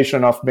wasn't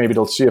patient enough maybe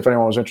to see if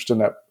anyone was interested in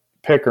that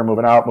pick or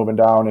moving out, moving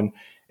down.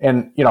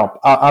 And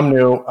I'm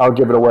new. I'll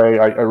give it away.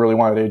 I really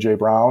wanted A.J.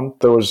 Brown.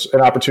 There was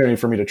an opportunity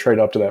for me to trade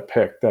up to that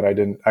pick that I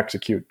didn't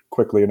execute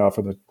quickly enough.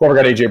 And whoever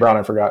got A.J. Brown,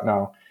 I forgot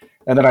now.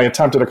 And then I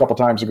attempted a couple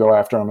times to go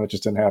after him, and it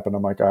just didn't happen.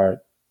 I'm like, all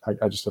right,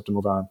 I just have to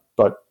move on.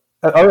 But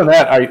other than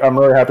that, I'm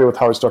really happy with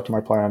how I stuck to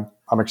my plan.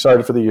 I'm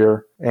excited for the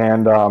year.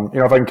 And,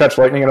 if I can catch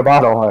lightning in a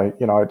bottle,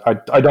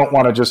 I don't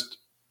want to just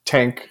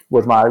tank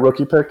with my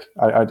rookie pick.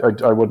 I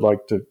would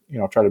like to,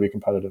 try to be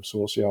competitive. So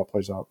we'll see how it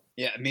plays out.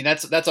 Yeah, I mean,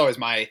 that's always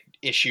my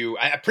issue.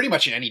 I pretty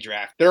much in any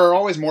draft, there are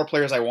always more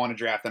players I want to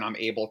draft than I'm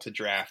able to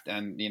draft.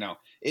 And,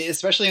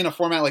 especially in a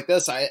format like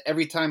this,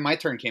 every time my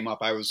turn came up,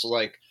 I was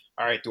like,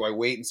 all right, do I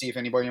wait and see if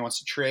anybody wants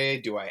to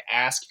trade? Do I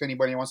ask if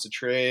anybody wants to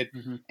trade?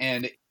 Mm-hmm.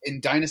 And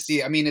in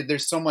Dynasty, I mean,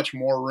 there's so much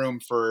more room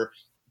for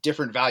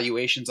different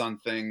valuations on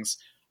things.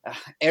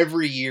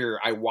 Every year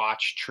I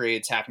watch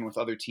trades happen with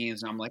other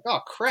teams, and I'm like, oh,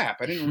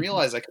 crap, I didn't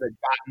realize I could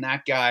have gotten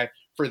that guy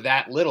for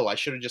that little. I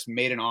should have just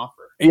made an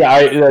offer.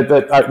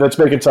 That's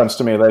making sense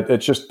to me. That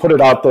it's just put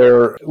it out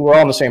there. We're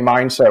all in the same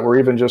mindset. We're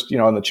even just,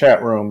 in the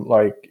chat room,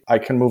 like I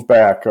can move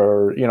back,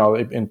 or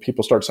and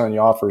people start sending you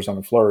offers on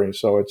the flurry.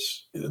 So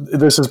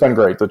this has been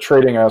great. The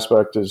trading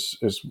aspect is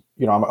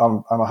I'm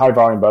a high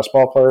volume best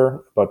ball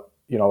player, but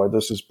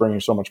this is bringing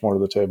so much more to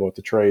the table with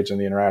the trades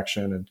and the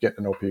interaction and getting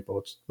to know people.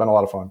 It's been a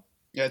lot of fun.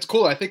 Yeah, it's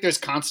cool. I think there's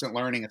constant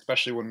learning,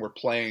 especially when we're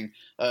playing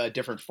a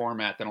different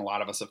format than a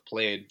lot of us have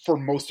played for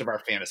most of our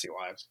fantasy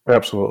lives.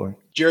 Absolutely.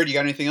 Jared, you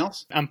got anything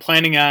else? I'm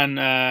planning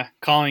on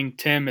calling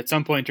Tim at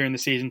some point during the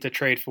season to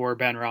trade for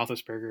Ben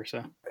Roethlisberger.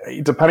 So,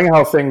 depending on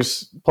how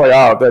things play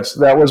out,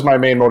 that was my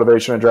main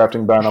motivation in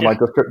drafting Ben. I'm like,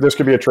 this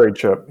could be a trade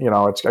chip.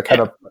 I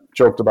kind of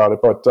joked about it,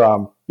 but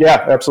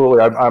yeah,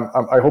 absolutely.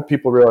 I hope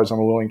people realize I'm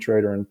a willing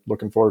trader and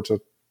looking forward to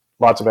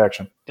lots of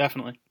action.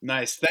 Definitely.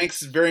 Nice.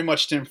 Thanks very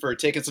much, Tim, for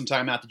taking some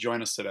time out to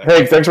join us today.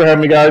 Hey, thanks for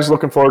having me, guys.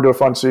 Looking forward to a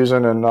fun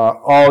season and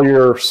all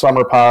your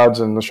summer pods,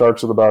 and the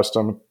Sharks are the best.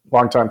 I'm a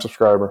longtime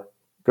subscriber.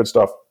 Good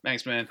stuff.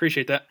 Thanks, man.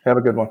 Appreciate that. Have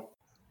a good one.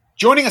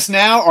 Joining us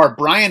now are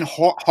Brian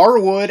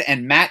Harwood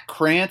and Matt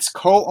Krantz,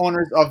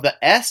 co-owners of the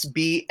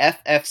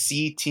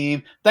SBFFC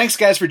team. Thanks,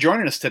 guys, for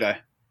joining us today.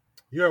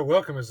 You're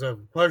welcome. It's a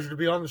pleasure to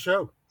be on the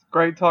show.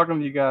 Great talking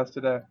to you guys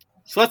today.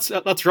 So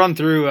let's run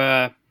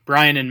through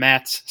Brian and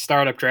Matt's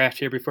startup draft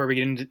here before we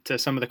get into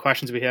some of the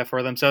questions we have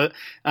for them. So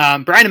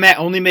Brian and Matt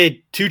only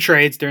made 2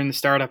 trades during the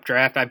startup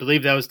draft. I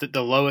believe that was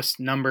the lowest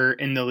number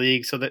in the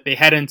league, so that they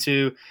head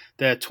into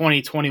the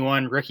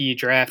 2021 rookie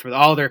draft with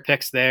all their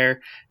picks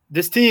there.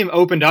 This team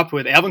opened up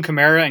with Alvin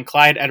Kamara and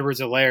Clyde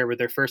Edwards-Helaire with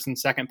their first and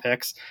second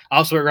picks.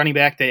 Also at running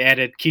back, they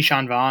added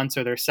Keyshawn Vaughn,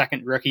 so their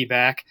second rookie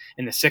back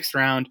in the 6th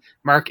round,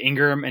 Mark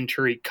Ingram and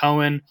Tariq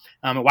Cohen.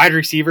 A wide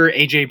receiver,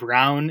 A.J.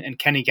 Brown and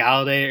Kenny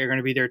Galladay are going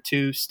to be their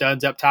 2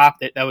 studs up top.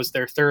 That was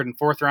their 3rd and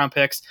 4th round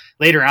picks.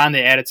 Later on,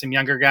 they added some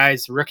younger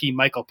guys, rookie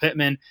Michael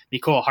Pittman,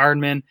 Mecole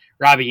Hardman,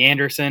 Robbie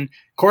Anderson.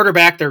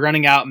 Quarterback, they're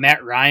running out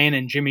Matt Ryan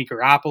and Jimmy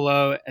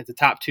Garoppolo at the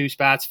top 2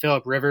 spots.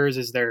 Phillip Rivers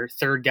is their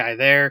 3rd guy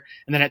there.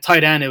 And then at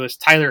tight end, it was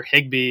Tyler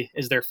Higbee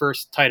is their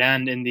first tight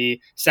end in the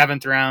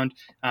 7th round.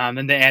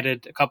 Then they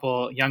added a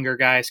couple younger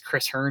guys,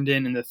 Chris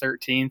Herndon in the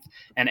 13th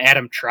and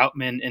Adam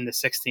Troutman in the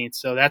 16th.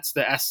 So that's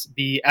the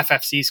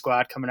SBFFC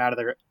squad coming out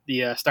of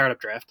the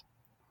startup draft.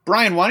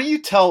 Brian, why don't you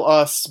tell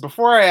us,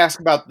 before I ask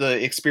about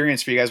the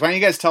experience for you guys, why don't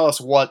you guys tell us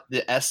what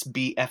the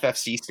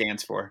SBFFC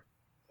stands for?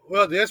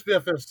 Well, the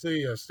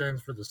SBFFC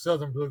stands for the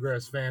Southern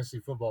Bluegrass Fantasy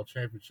Football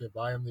Championship.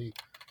 I am the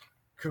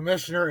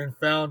commissioner and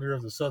founder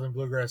of the Southern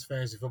Bluegrass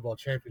Fantasy Football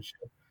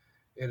Championship.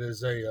 It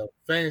is a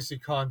fantasy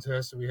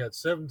contest. We had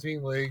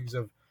 17 leagues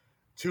of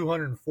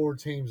 204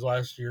 teams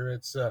last year.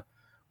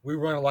 We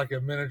run it like a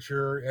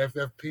miniature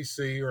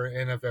FFPC or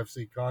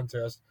NFFC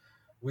contest.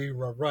 We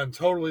run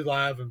totally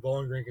live in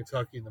Bowling Green,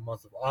 Kentucky in the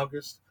month of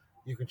August.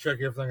 You can check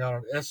everything out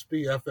on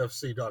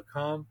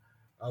SBFFC.com.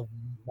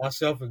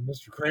 Myself and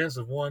Mr. Krantz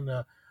have won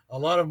a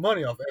lot of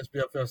money off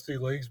SBFFC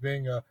leagues,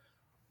 being a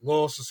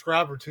loyal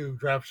subscriber to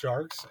Draft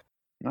Sharks.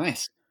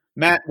 Nice.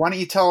 Matt, why don't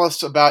you tell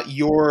us about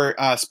your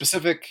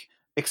specific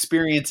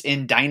experience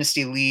in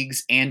dynasty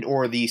leagues and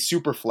or the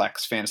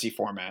Superflex fantasy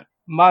format?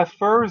 My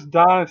first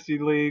dynasty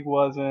league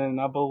was in,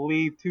 I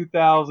believe,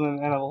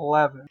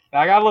 2011.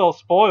 I got a little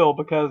spoiled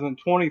because in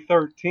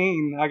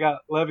 2013, I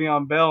got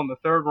Le'Veon Bell in the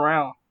 3rd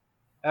round.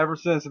 Ever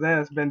since then,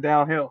 it's been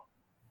downhill.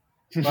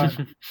 But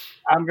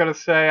I'm going to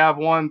say I've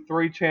won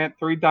 3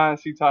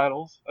 dynasty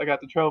titles. I got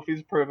the trophies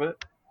to prove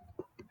it.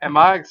 And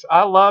I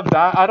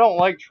don't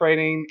like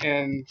trading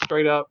in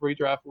straight up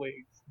redraft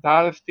leagues.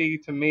 Dynasty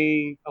to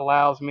me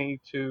allows me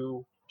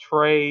to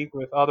trade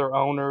with other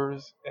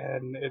owners,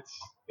 and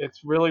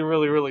it's really,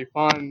 really, really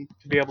fun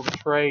to be able to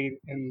trade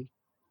in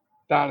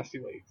dynasty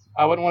leagues.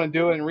 I wouldn't want to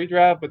do it in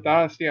redraft, but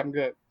dynasty I'm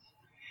good.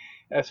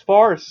 As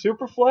far as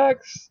Superflex,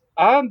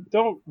 I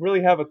don't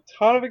really have a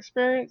ton of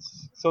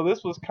experience, so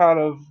this was kind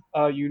of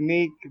a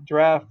unique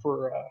draft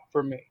for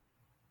me.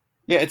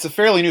 Yeah, it's a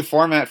fairly new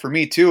format for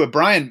me too.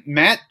 Brian,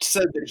 Matt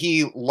said that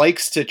he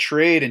likes to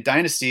trade in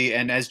Dynasty,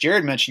 and as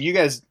Jared mentioned, you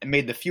guys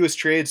made the fewest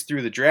trades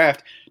through the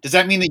draft. Does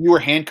that mean that you were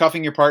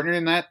handcuffing your partner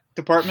in that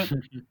department?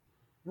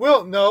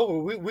 Well, no,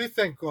 we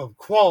think of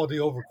quality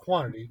over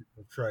quantity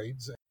of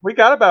trades. We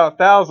got about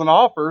 1,000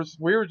 offers.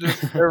 We were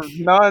just there was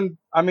none.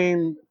 I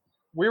mean,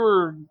 we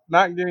were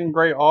not getting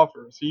great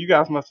offers, so you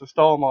guys must have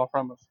stolen them all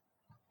from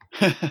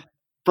us.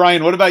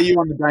 Brian, what about you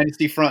on the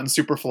Dynasty front and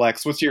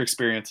Superflex? What's your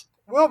experience?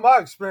 Well, my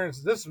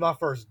experience, this is my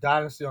first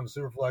Dynasty on the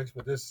Superflex,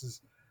 but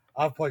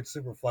I've played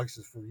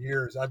Superflexes for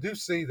years. I do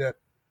see that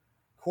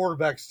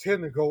quarterbacks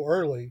tend to go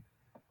early,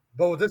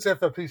 but with this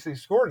FFPC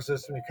scoring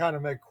system, it kind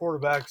of makes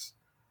quarterbacks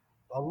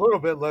a little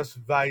bit less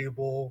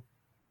valuable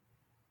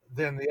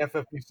than the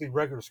FFPC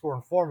regular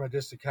scoring format,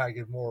 just to kind of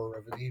get more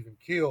of an even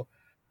keel.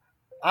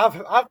 I've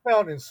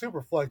found in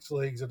Superflex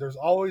leagues that there's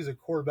always a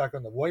quarterback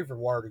on the waiver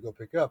wire to go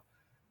pick up.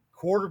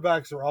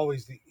 Quarterbacks are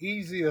always the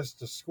easiest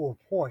to score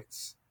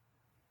points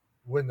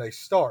when they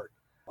start.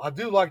 I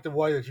do like the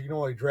way that you can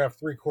only draft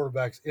 3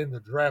 quarterbacks in the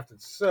draft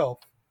itself.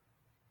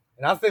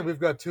 And I think we've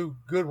got 2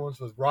 good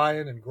ones with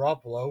Ryan and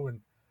Garoppolo.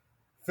 And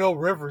Phil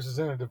Rivers is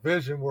in a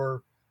division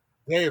where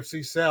the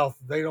AFC South,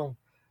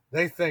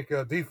 they think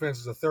defense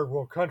is a third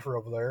world country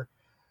over there.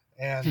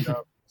 And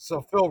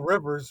so Phil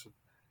Rivers,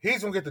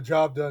 he's going to get the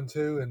job done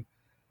too. And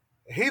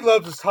he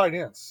loves his tight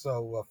ends.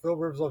 So Phil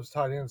Rivers loves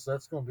tight ends. So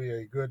that's going to be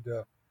a good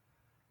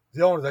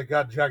the owner that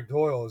got Jack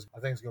Doyle I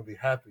think is going to be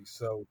happy.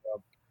 So,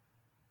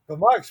 but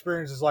my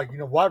experience is like,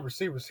 wide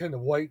receivers tend to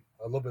wait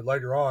a little bit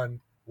later on.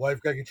 Well,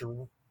 you've got to get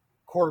your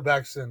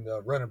quarterbacks and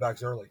running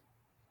backs early.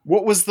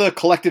 What was the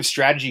collective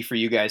strategy for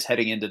you guys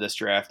heading into this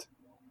draft?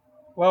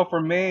 Well,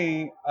 for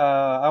me,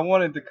 I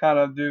wanted to kind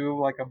of do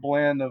like a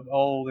blend of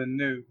old and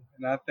new.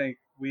 And I think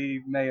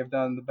we may have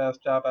done the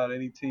best job out of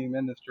any team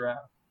in this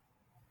draft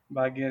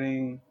by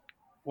getting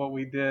what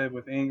we did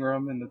with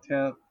Ingram in the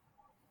 10th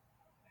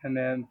and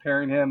then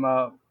pairing him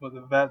up with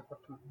the vet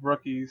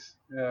rookies,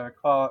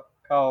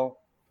 Kyle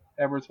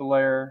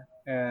Edwards-Helaire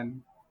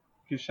and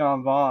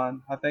Keyshawn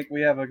Vaughn. I think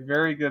we have a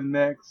very good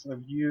mix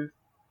of youth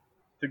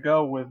to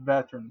go with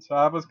veterans. So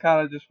I was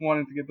kind of just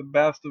wanting to get the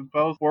best of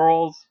both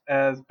worlds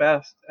as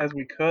best as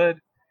we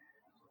could.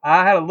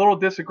 I had a little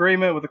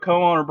disagreement with the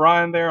co-owner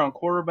Brian there on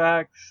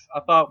quarterbacks. I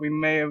thought we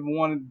may have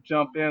wanted to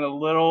jump in a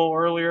little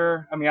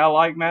earlier. I mean, I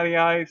like Matty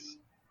Ice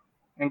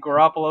and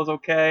Garoppolo's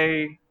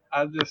okay.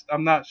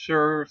 I'm not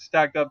sure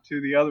stacked up to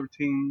the other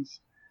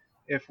teams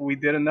if we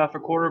did enough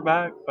at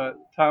quarterback, but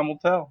time will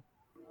tell.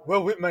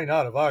 Well, we may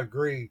not have. I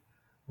agree.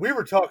 We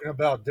were talking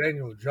about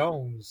Daniel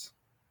Jones,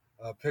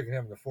 picking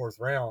him in the 4th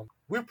round.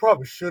 We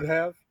probably should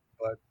have,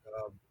 but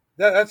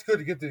that's good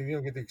to get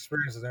the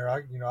experience in there.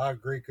 I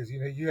agree because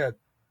you had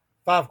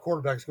 5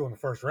 quarterbacks go in the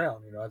 1st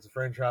round. As a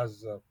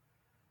franchise,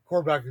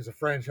 quarterback is a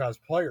franchise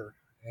player,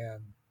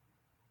 and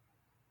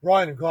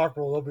Ryan and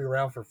Garoppolo will be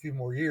around for a few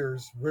more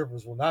years.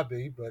 Rivers will not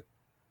be, but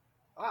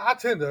I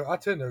tend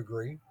to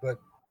agree. But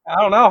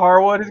I don't know,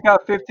 Harwood. Rivers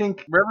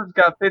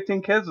got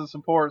 15 kids to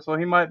support, so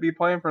he might be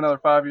playing for another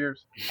 5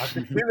 years. I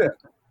could see that.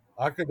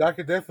 I could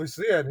definitely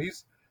see it. And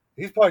he's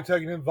probably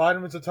taking in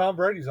vitamins that Tom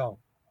Brady's on.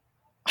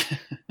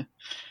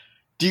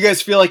 Do you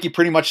guys feel like you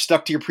pretty much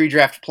stuck to your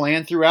pre-draft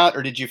plan throughout,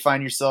 or did you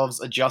find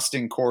yourselves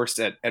adjusting course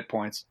at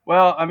points?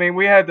 Well, I mean,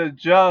 we had to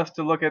adjust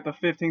to look at the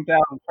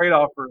 15,000 trade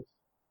offers.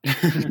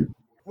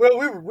 Well,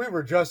 we were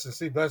adjusting to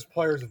see best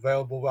players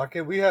available.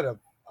 We had an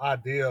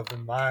idea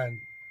in mind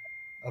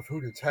of who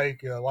to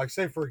take. Like,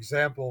 say, for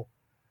example,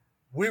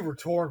 we were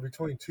torn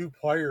between 2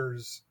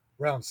 players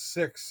around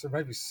 6 or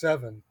maybe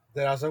 7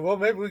 that I was like, well,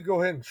 maybe we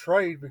go ahead and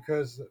trade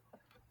because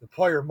the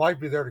player might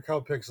be there to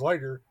couple picks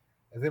later,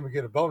 and then we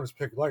get a bonus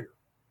pick later,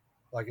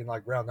 like in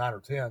round 9 or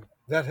 10.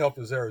 That helped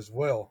us there as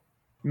well.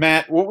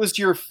 Matt, what was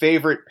your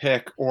favorite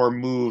pick or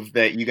move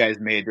that you guys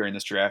made during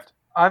this draft?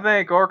 I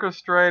think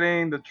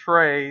orchestrating the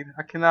trade,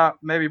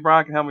 maybe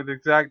Brian can help me with the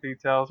exact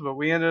details, but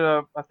we ended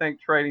up, I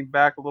think, trading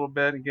back a little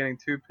bit and getting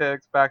 2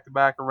 picks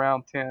back-to-back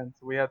around 10.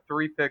 So we had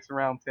 3 picks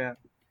around 10.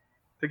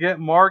 To get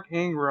Mark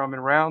Ingram in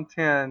round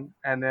 10,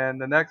 and then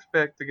the next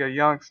pick to get a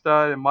young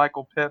stud and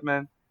Michael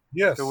Pittman,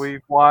 Yes. who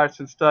we've watched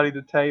and studied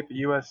the tape at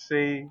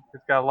USC.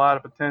 He's got a lot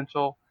of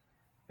potential.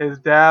 His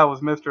dad was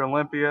Mr.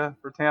 Olympia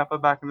for Tampa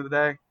back in the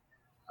day.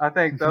 I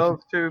think those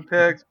 2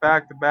 picks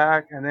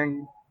back-to-back, and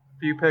then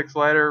few picks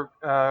later,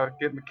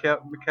 get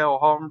Mecole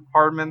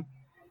Hardman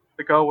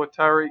to go with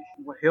Tyreek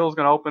Hill's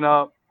going to open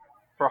up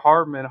for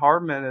Hardman.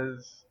 Hardman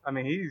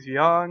he's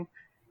young,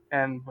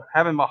 and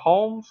having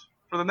Mahomes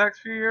for the next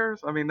few years,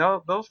 I mean,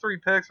 those 3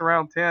 picks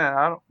around 10,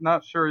 I'm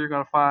not sure you're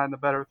going to find a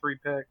better 3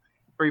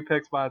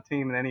 picks by a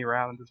team in any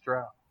round in this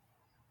draft.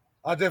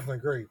 I definitely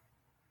agree,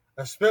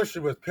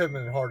 especially with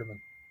Pittman and Hardman.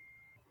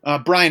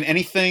 Brian,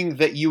 anything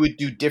that you would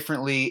do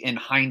differently in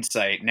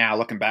hindsight now,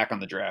 looking back on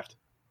the draft?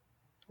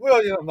 Well,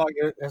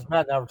 as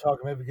Matt and I were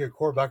talking, maybe get a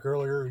quarterback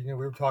earlier. We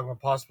were talking about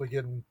possibly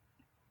getting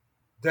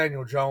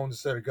Daniel Jones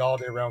instead of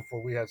Galladay around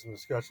 4. We had some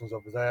discussions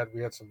over that.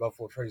 We had some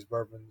Buffalo Trace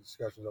Bourbon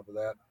discussions over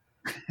that.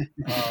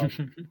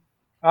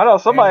 I know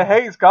somebody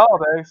hates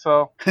Galladay,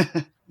 so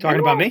Talking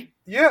about me?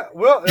 Yeah,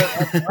 well,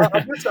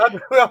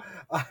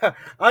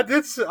 I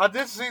did see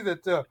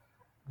that.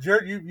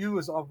 Jared, you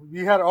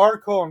had an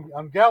article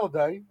on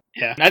Galladay.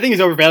 Yeah, I think he's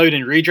overvalued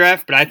in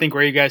redraft, but I think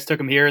where you guys took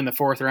him here in the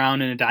 4th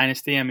round in a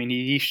dynasty, I mean,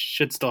 he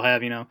should still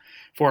have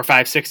 4,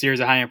 5, 6 years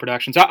of high end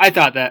production. So I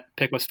thought that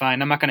pick was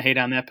fine. I'm not going to hate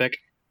on that pick.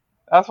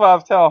 That's why I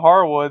was telling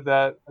Harwood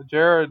that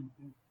Jared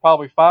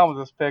probably fine with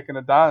this pick in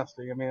a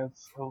dynasty. I mean,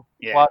 it's a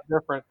lot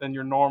different than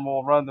your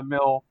normal run the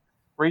mill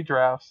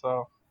redraft.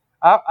 So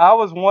I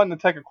was wanting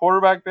to take a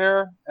quarterback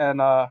there, and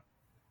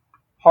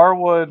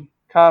Harwood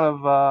kind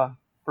of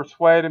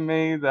persuaded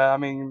me that, I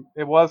mean,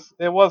 it was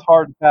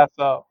hard to pass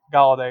up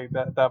Galladay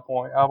at that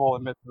point. I will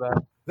admit to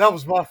that. That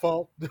was my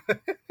fault.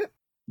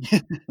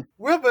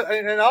 Well, but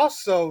and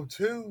also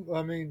too,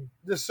 I mean,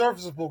 the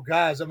serviceable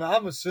guys. I mean,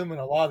 I'm assuming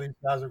a lot of these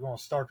guys are going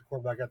to start the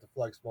quarterback at the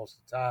flex most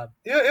of the time.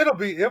 It'll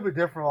be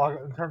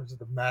different in terms of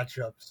the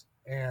matchups,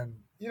 and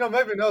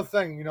maybe another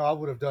thing I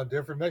would have done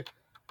different.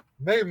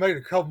 Maybe made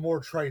a couple more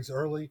trades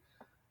early.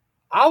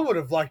 I would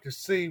have liked to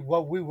see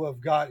what we would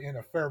have got in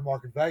a fair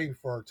market value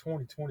for our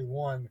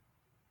 2021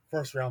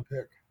 first round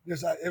pick.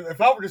 Because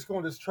if I were just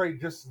going to trade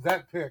just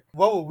that pick,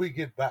 what would we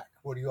get back?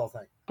 What do you all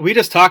think? We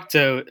just talked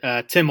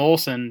to Tim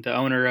Olson, the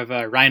owner of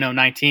Rhino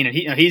 19,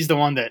 and he's the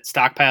one that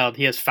stockpiled.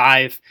 He has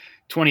 5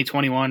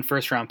 2021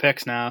 first-round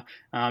picks now.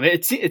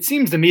 It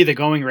seems to me the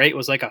going rate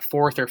was like a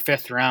 4th or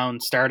 5th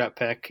round startup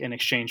pick in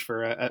exchange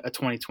for a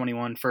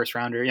 2021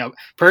 first-rounder. You know,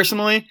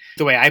 personally,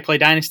 the way I play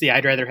Dynasty,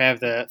 I'd rather have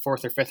the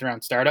 4th or 5th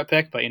round startup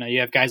pick. But, you know,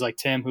 you have guys like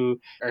Tim who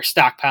are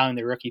stockpiling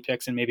their rookie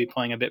picks and maybe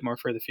playing a bit more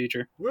for the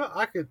future. Well,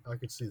 I could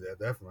see that,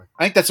 definitely.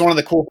 I think that's one of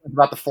the cool things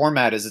about the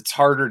format is it's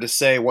harder to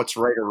say what's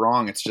right or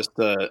wrong. It's just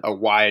a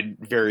wide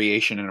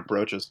variation in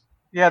approaches.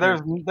 Yeah,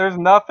 there's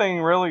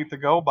nothing really to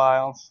go by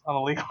on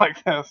a league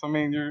like this. I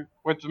mean,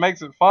 which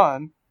makes it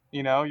fun.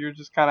 You know, you're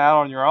just kind of out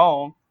on your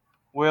own,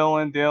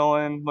 wheeling,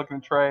 dealing, looking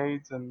at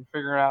trades, and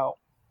figuring out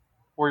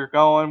where you're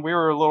going.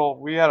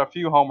 We had a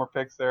few homer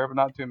picks there, but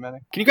not too many.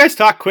 Can you guys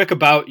talk quick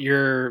about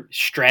your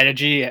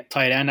strategy at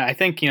tight end? I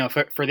think, you know,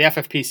 for the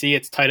FFPC,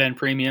 it's tight end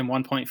premium,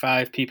 1.5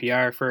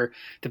 PPR for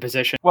the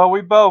position. Well,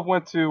 we both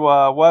went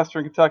to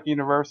Western Kentucky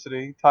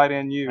University, tight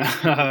end U. It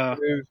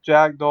was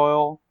Jack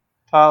Doyle,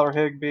 Tyler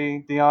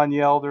Higbee, Deion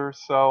Yelder.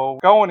 So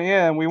going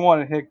in, we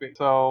wanted Higbee.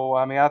 So,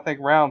 I mean, I think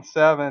round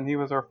 7, he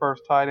was our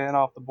first tight end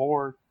off the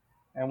board.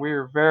 And we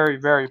were very,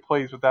 very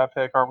pleased with that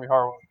pick, aren't we,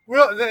 Harwood?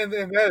 Well, and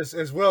that is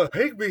as well.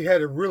 Higbee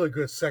had a really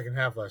good second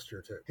half last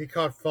year, too. He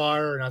caught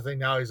fire, and I think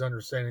now he's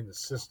understanding the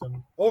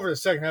system. Over the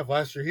second half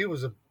last year, he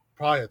was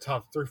probably a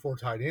top 3-4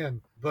 tight end.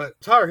 But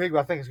Tyler Higbee,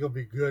 I think, is going to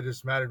be good.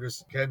 It's a matter of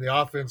just can the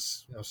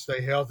offense stay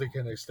healthy?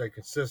 Can they stay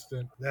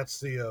consistent? That's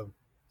the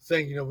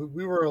thing. You know,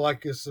 we were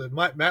like this.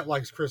 Matt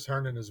likes Chris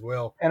Herndon as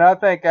well. And I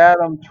think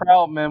Adam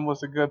Troutman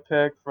was a good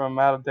pick from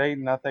out of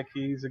Dayton. I think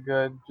he's a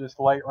good, just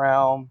late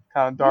round,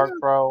 kind of dart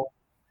throw.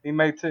 It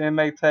may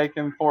take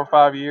him 4 or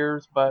 5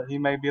 years, but he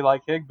may be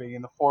like Higbee.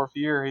 In the 4th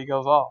year, he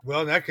goes off.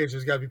 Well, in that case,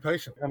 he's got to be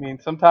patient. I mean,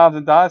 sometimes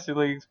in dynasty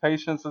leagues,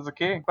 patience is a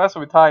key, especially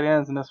with tight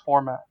ends in this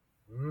format.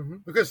 Mm-hmm.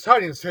 Because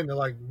tight ends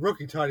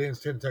rookie tight ends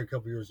tend to take a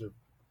couple years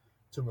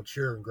to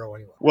mature and grow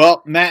anyway.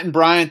 Well, Matt and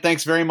Brian,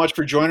 thanks very much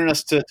for joining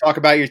us to talk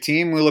about your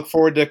team. We look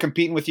forward to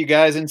competing with you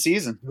guys in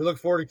season. We look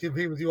forward to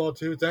competing with you all,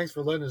 too. Thanks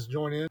for letting us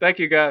join in. Thank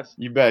you, guys.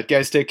 You bet.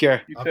 Guys, take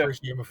care. You I too.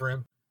 appreciate you, my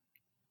friend.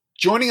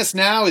 Joining us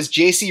now is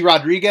JC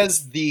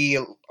Rodriguez, the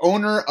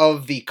owner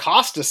of the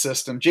Costa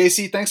system.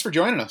 JC, thanks for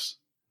joining us.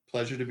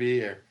 Pleasure to be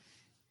here.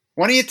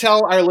 Why don't you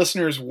tell our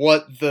listeners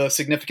what the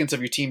significance of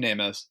your team name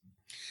is?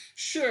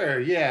 Sure,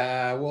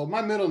 yeah. Well,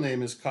 my middle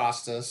name is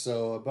Costa,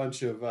 so a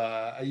bunch of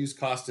I use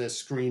Costa as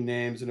screen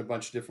names in a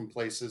bunch of different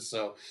places.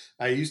 So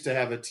I used to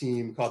have a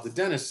team called the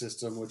Dennis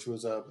System, which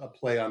was a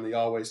play on the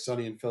Always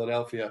Sunny in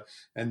Philadelphia,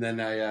 and then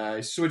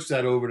I switched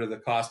that over to the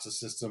Costa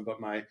System.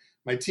 But my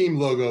team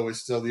logo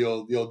is still the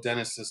old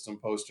Dennis System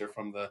poster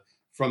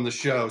from the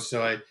show.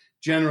 So I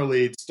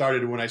generally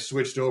started when I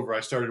switched over.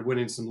 I started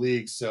winning some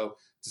leagues, so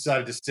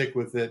decided to stick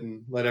with it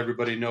and let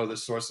everybody know the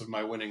source of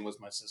my winning was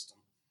my system.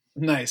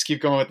 Nice.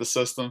 Keep going with the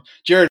system.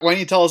 Jared, why don't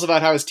you tell us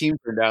about how his team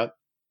turned out?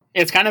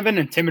 It's kind of an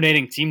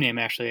intimidating team name,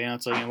 actually. You know,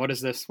 it's like, you know, what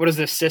is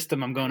this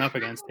system I'm going up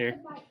against here?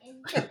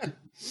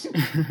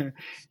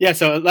 Yeah,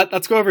 so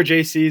let's go over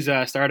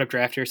JC's startup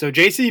draft here. So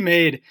JC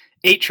made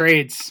 8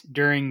 trades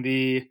during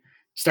the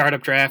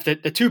startup draft.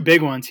 The 2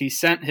 big ones, he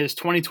sent his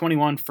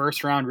 2021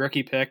 first round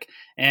rookie pick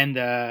and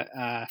the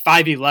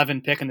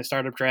 5'11" pick in the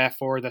startup draft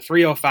for the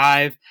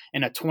 305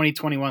 and a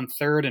 2021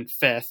 third and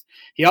 5th.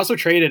 He also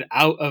traded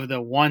out of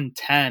the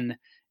 110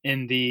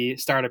 in the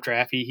startup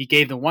draft. He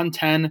gave the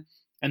 110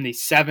 and the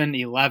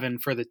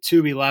 7-11 for the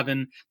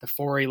 2-11, the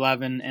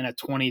 4-11, and a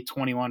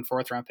 2021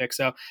 4th round pick.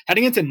 So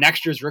heading into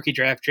next year's rookie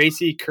draft,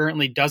 JC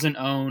currently doesn't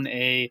own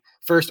a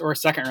 1st or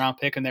 2nd round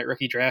pick in that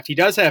rookie draft. He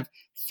does have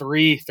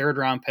 3 3rd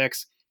round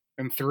picks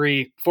and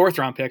 3 4th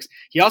round picks.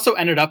 He also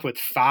ended up with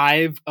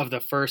 5 of the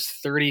first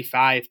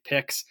 35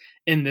 picks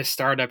in this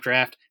startup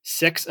draft,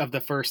 6 of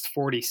the first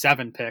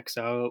 47 picks.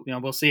 So, you know,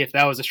 we'll see if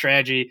that was a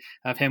strategy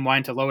of him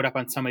wanting to load up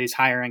on some of these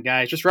higher end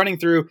guys. Just running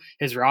through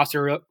his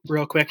roster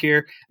real quick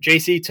here.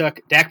 JC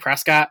took Dak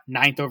Prescott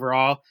 9th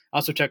overall.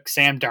 Also took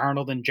Sam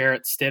Darnold and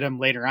Jarrett Stidham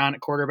later on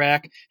at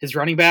quarterback. His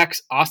running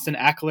backs, Austin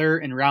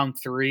Eckler in round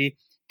 3,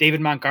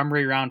 David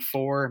Montgomery round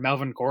 4,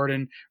 Melvin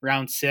Gordon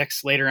round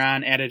 6. Later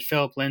on added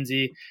Philip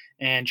Lindsay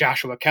and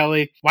Joshua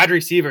Kelly. Wide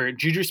receiver,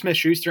 Juju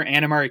Smith-Schuster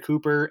and Amari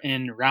Cooper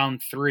in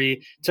round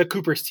 3. Took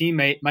Cooper's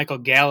teammate Michael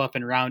Gallup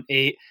in round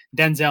 8,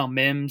 Denzel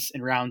Mims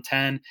in round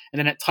 10. And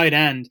then at tight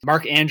end,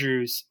 Mark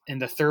Andrews in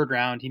the 3rd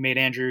round. He made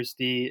Andrews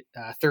the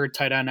 3rd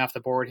tight end off the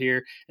board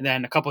here. And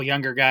then a couple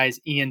younger guys,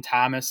 Ian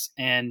Thomas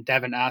and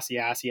Devin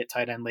Asiasi at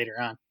tight end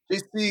later on.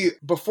 JC,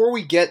 before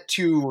we get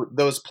to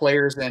those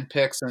players and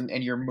picks and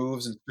your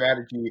moves and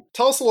strategy,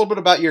 tell us a little bit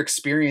about your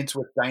experience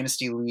with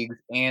Dynasty Leagues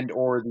and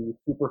or the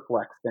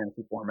Superflex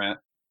fantasy format.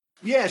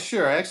 Yeah,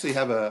 sure. I actually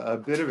have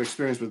a bit of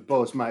experience with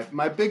both.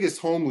 My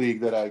biggest home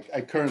league that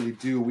I currently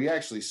do, we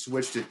actually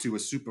switched it to a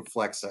super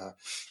flex.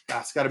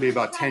 It's got to be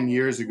about 10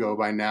 years ago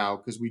by now,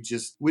 because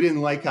we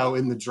didn't like how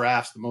in the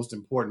drafts the most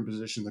important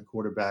position, the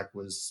quarterback,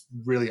 was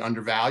really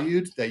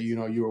undervalued. That you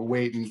were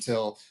waiting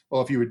until,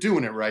 well, if you were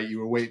doing it right, you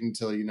were waiting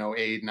until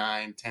 8,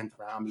 9, 10th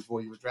round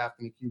before you were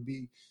drafting a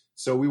QB.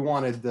 So we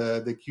wanted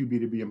the QB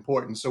to be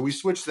important. So we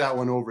switched that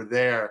one over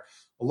there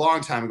a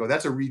long time ago.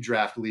 That's a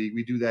redraft league.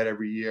 We do that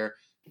every year.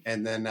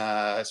 And then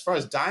as far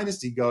as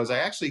Dynasty goes, I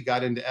actually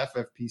got into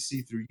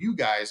FFPC through you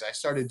guys. I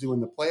started doing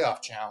the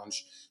playoff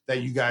challenge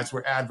that you guys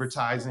were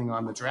advertising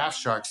on the Draft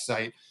Shark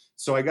site.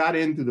 So I got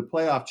in through the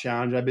playoff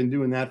challenge. I've been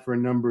doing that for a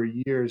number of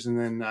years. And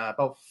then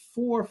about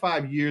 4 or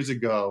 5 years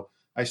ago,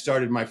 I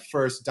started my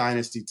first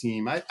Dynasty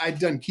team. I'd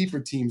done keeper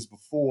teams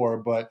before,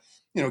 but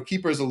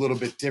keeper is a little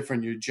bit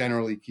different. You're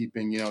generally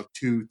keeping,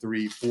 2,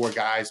 3, 4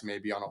 guys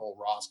maybe on a whole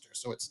roster.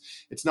 So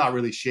it's not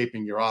really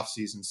shaping your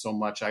offseason so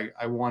much.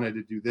 I wanted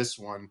to do this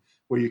one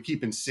where you're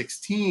keeping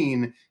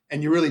 16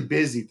 and you're really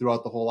busy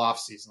throughout the whole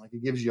offseason. Like,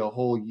 it gives you a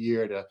whole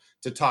year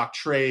to talk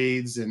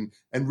trades and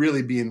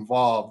really be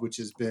involved, which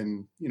has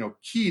been,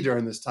 key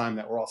during this time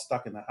that we're all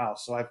stuck in the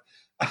house. So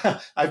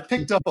I've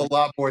picked up a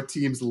lot more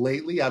teams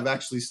lately. I've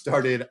actually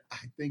started, I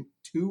think,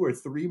 2 or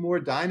 3 more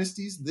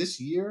dynasties this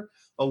year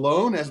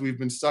alone, as we've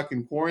been stuck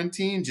in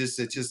quarantine.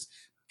 It just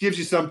gives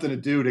you something to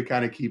do to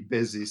kind of keep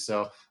busy.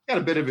 So I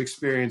got a bit of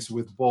experience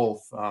with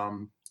both.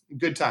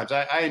 Good times.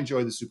 I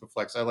enjoy the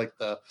Superflex. I like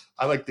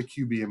the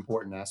QB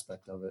important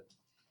aspect of it.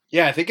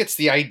 Yeah, I think it's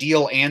the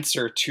ideal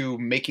answer to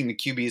making the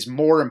QBs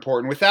more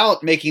important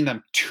without making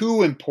them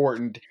too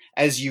important,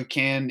 as you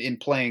can in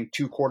playing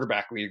 2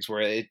 quarterback leagues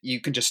where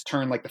you can just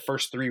turn like the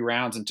first 3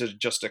 rounds into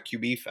just a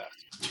QB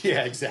fest.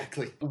 Yeah,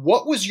 exactly.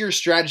 What was your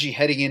strategy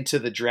heading into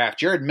the draft?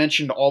 Jared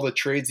mentioned all the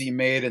trades that you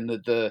made and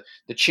the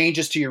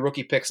changes to your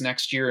rookie picks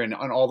next year and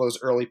on all those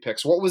early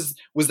picks. What was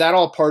that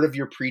all part of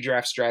your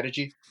pre-draft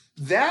strategy?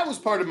 That was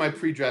part of my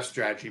pre-draft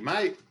strategy.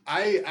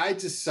 I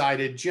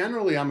decided,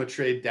 generally I'm a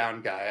trade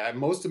down guy.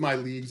 Most of my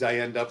leagues, I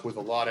end up with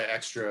a lot of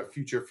extra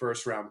future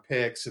first round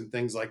picks and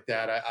things like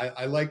that.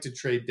 I like to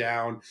trade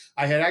down.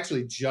 I had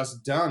actually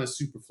just done a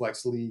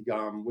Superflex league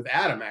with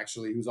Adam,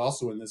 actually, who's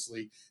also in this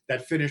league,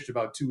 that finished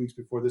about 2 weeks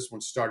before this one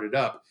started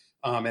up.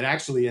 And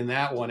actually in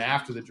that one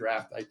after the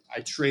draft, I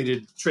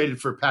traded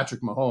for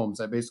Patrick Mahomes.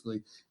 I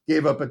basically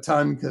gave up a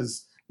ton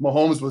because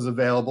Mahomes was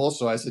available.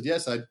 So I said,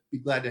 yes, I'd be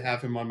glad to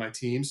have him on my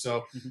team.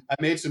 So I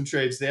made some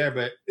trades there.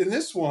 But in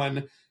this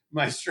one,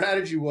 my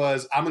strategy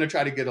was I'm going to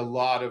try to get a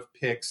lot of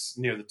picks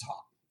near the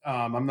top.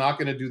 I'm not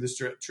going to do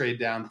this trade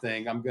down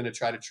thing. I'm going to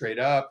try to trade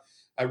up.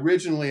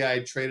 Originally, I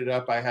traded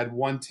up. I had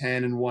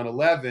 110 and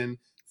 111,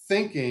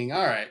 thinking,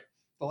 all right,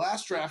 the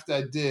last draft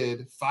I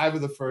did, 5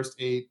 of the first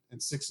 8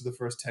 and 6 of the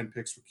first 10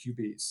 picks were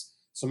QBs.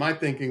 So my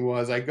thinking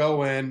was, I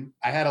go in,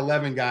 I had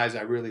 11 guys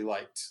I really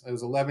liked. It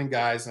was 11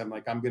 guys. I'm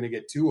like, I'm going to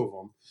get 2 of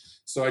them.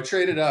 So I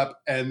traded up,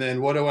 and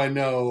then what do I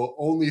know?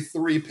 Only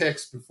 3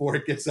 picks before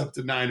it gets up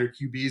to 9 are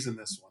QBs in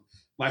this one.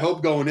 My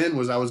hope going in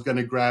was I was going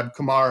to grab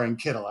Kamara and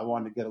Kittle. I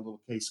wanted to get a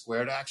little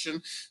K-squared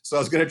action. So I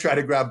was going to try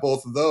to grab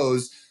both of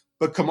those.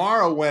 But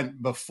Kamara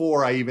went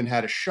before I even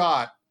had a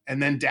shot,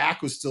 and then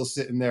Dak was still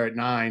sitting there at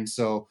 9.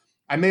 So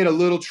I made a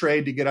little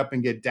trade to get up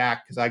and get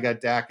Dak because I got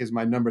Dak as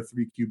my number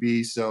 3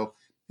 QB. So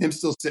him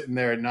still sitting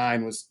there at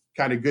 9 was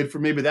kind of good for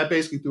me, but that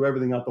basically threw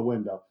everything out the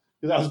window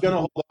because I was going to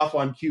hold off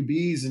on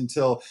QBs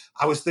until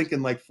I was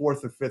thinking like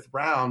 4th or 5th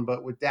round.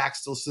 But with Dak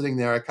still sitting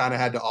there, I kind of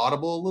had to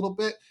audible a little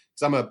bit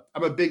because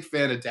I'm a big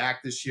fan of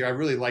Dak this year. I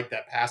really like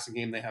that passing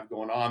game they have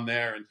going on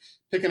there, and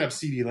picking up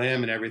CeeDee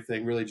Lamb and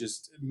everything really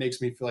just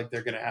makes me feel like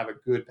they're going to have a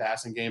good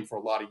passing game for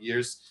a lot of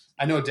years.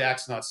 I know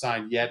Dak's not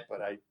signed yet, but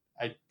I'm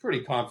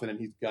pretty confident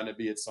he's going to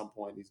be at some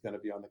point. He's going to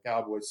be on the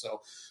Cowboys.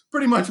 So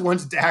pretty much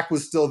once Dak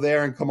was still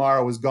there and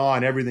Kamara was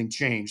gone, everything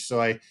changed.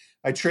 So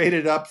I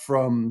traded up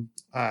from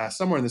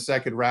somewhere in the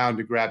 2nd round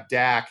to grab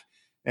Dak.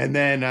 And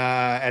then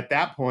at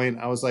that point,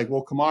 I was like,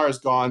 well, Kamara's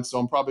gone. So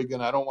I'm probably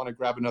I don't want to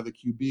grab another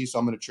QB. So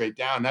I'm going to trade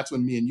down. That's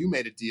when me and you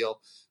made a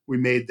deal. We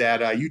made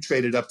that you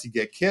traded up to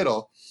get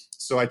Kittle.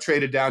 So I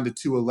traded down to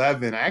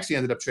 211. I actually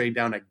ended up trading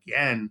down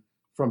again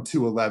from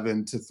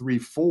 211 to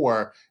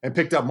 3-4 and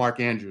picked up Mark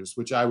Andrews,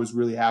 which I was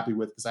really happy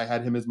with because I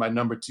had him as my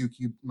number 2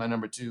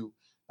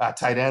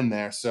 tight end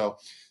there. So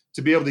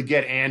to be able to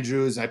get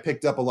Andrews, I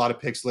picked up a lot of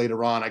picks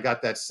later on. I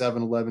got that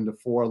 7-11 to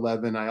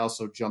 4-11. I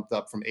also jumped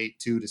up from 8-2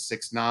 to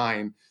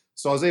 6-9.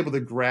 So I was able to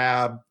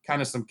grab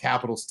kind of some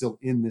capital still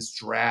in this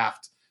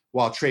draft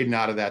while trading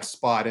out of that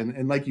spot.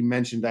 And like you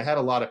mentioned, I had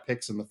a lot of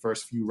picks in the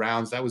first few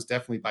rounds. That was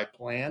definitely by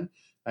plan.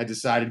 I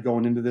decided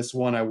going into this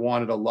one, I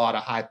wanted a lot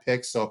of high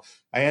picks. So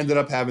I ended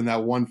up having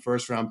that 1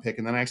 first-round pick,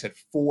 and then I actually had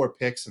 4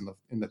 picks in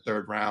the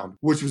 3rd round,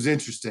 which was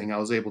interesting. I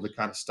was able to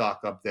kind of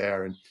stock up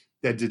there, and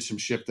that did some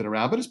shifting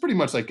around. But it's pretty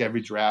much like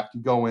every draft.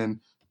 You go in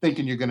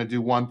thinking you're going to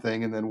do one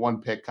thing, and then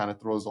one pick kind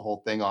of throws the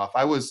whole thing off.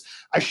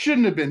 I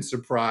shouldn't have been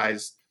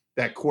surprised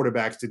that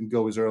quarterbacks didn't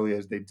go as early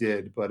as they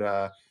did,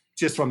 but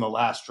just from the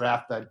last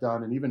draft I've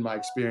done, and even my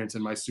experience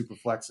in my super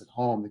flex at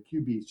home, the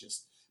QBs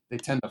just, they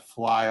tend to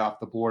fly off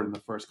the board in the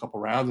first couple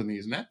rounds in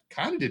these. And that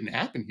kind of didn't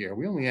happen here.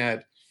 We only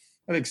had,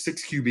 I think,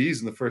 6 QBs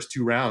in the first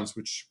 2 rounds,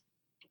 which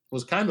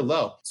was kind of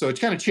low. So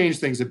it kind of changed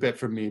things a bit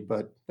for me,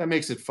 but that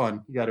makes it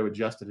fun. You got to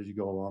adjust it as you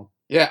go along.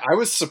 Yeah, I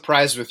was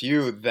surprised with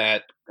you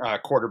that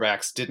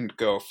quarterbacks didn't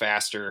go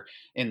faster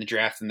in the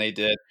draft than they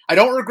did. I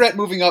don't regret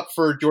moving up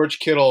for George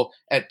Kittle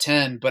at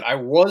 10, but I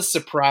was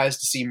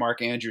surprised to see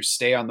Mark Andrews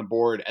stay on the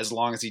board as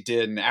long as he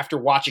did. And after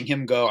watching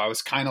him go, I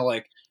was kind of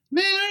like,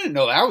 man, I didn't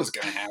know that was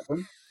going to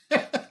happen.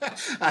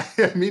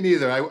 Me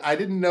neither. I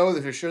didn't know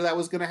that for sure that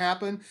was going to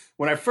happen.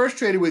 When I first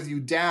traded with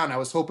you down, I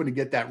was hoping to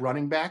get that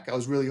running back. I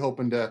was really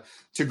hoping to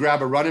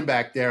grab a running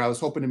back there. I was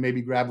hoping to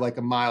maybe grab like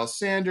a Miles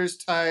Sanders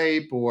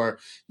type or,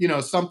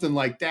 something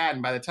like that.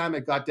 And by the time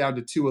it got down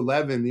to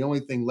 211, the only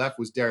thing left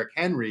was Derrick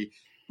Henry,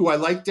 who I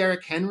like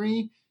Derrick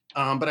Henry.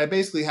 But I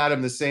basically had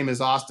him the same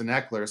as Austin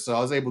Eckler. So I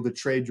was able to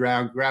trade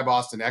down, grab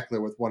Austin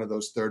Eckler with one of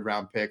those 3rd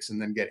round picks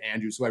and then get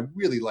Andrews, who I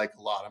really like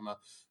a lot.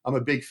 I'm a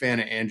big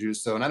fan of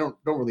Andrews. So, and I don't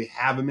really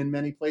have him in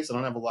many places. I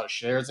don't have a lot of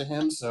shares of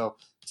him. So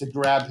to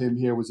grab him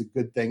here was a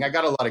good thing. I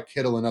got a lot of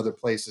Kittle in other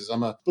places.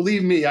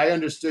 Believe me, I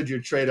understood your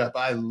trade up.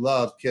 I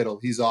love Kittle.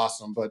 He's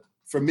awesome. But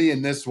for me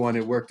in this one,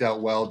 it worked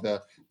out well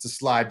to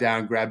slide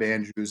down, grab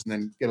Andrews, and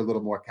then get a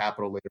little more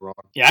capital later on.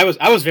 Yeah,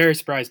 I was very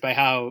surprised by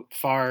how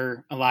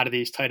far a lot of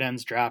these tight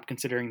ends dropped,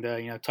 considering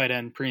the tight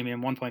end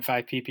premium 1.5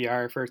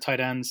 PPR for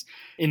tight ends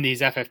in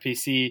these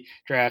FFPC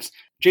drafts.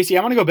 JC,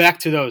 I want to go back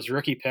to those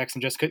rookie picks,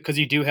 and just because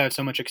you do have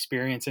so much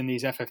experience in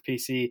these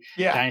FFPC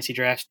dynasty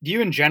drafts, do you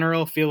in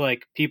general feel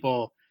like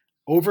people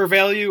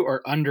overvalue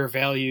or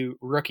undervalue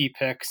rookie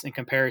picks in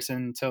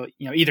comparison to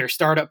either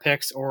startup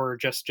picks or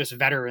just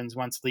veterans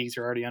once leagues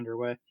are already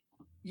underway?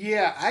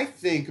 Yeah, I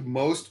think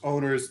most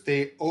owners,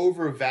 they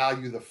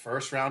overvalue the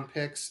 1st round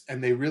picks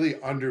and they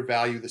really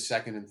undervalue the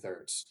 2nd and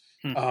 3rds.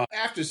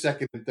 After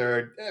 2nd and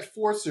 3rd,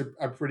 4ths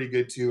are pretty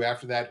good too.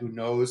 After that, who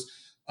knows?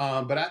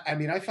 But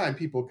I find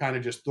people kind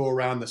of just throw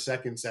around the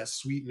 2nds as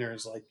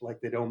sweeteners,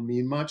 like they don't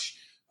mean much.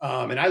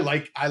 And I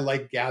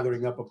like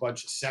gathering up a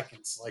bunch of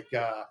 2nds. Like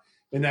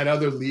in that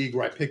other league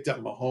where I picked up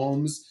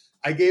Mahomes,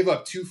 I gave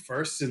up 2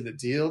 firsts in the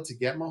deal to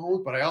get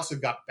Mahomes, but I also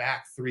got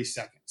back 3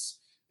 2nds.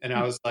 And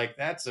I was like,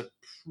 that's a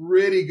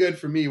pretty good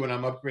for me when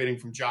I'm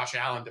upgrading from Josh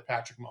Allen to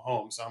Patrick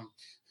Mahomes.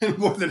 I'm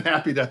more than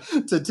happy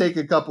to take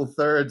a couple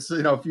 3rds,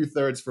 a few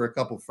 3rds for a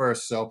couple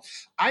firsts. So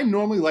I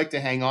normally like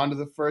to hang on to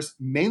the first,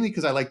 mainly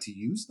because I like to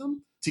use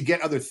them to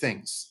get other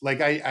things. Like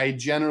I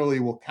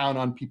generally will count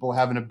on people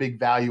having a big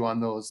value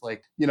on those.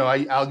 Like,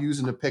 I'll use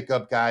them to pick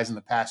up guys in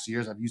the past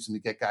years. I've used them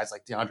to get guys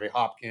like DeAndre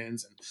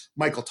Hopkins and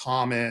Michael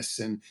Thomas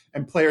and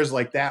players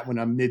like that when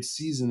I'm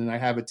mid-season and I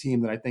have a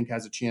team that I think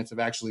has a chance of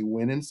actually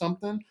winning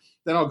something.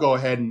 Then I'll go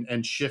ahead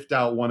and shift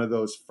out one of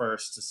those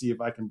first to see if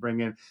I can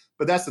bring in.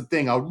 But that's the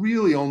thing. I'll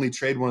really only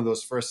trade one of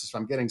those first if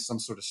I'm getting some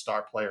sort of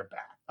star player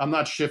back. I'm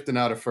not shifting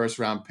out a 1st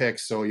round pick.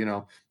 So,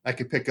 I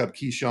could pick up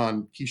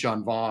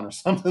Keyshawn Vaughn or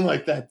something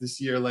like that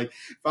this year. Like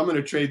if I'm going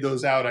to trade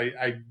those out,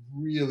 I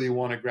really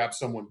want to grab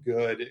someone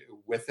good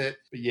with it.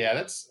 But yeah,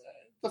 that's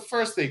the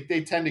first thing.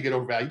 They tend to get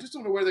overvalued. You just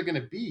don't know where they're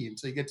going to be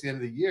until you get to the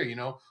end of the year.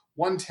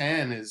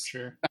 110 is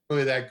not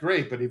really that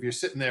great, but if you're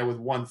sitting there with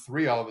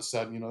 1-3 all of a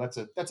sudden,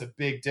 that's a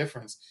big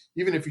difference.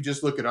 Even if you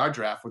just look at our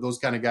draft where those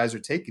kind of guys are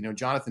taken,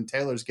 Jonathan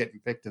Taylor's getting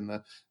picked in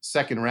the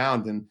 2nd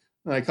round, and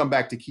then I come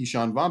back to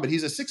Keyshawn Vaughn, but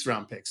he's a 6th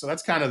round pick. So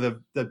that's kind of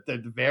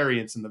the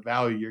variance in the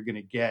value you're going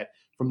to get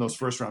from those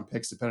 1st round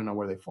picks, depending on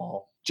where they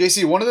fall.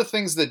 JC, one of the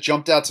things that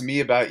jumped out to me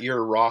about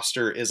your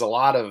roster is a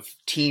lot of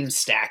team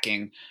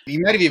stacking. You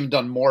might have even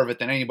done more of it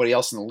than anybody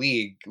else in the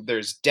league.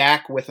 There's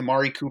Dak with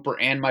Amari Cooper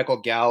and Michael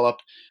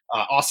Gallup,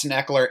 Austin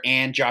Eckler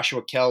and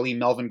Joshua Kelly,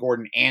 Melvin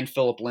Gordon and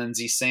Phillip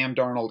Lindsay, Sam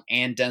Darnold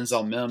and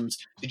Denzel Mims.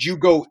 Did you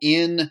go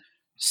in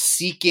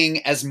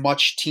seeking as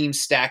much team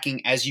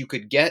stacking as you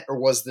could get, or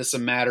was this a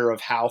matter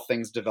of how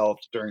things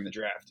developed during the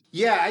draft?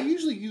 Yeah, I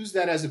usually use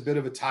that as a bit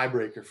of a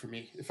tiebreaker for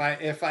me. If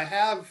I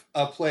have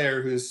a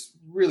player who's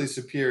really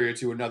superior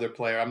to another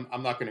player,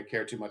 I'm not going to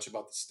care too much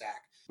about the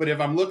stack. But if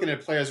I'm looking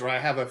at players where I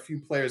have a few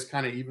players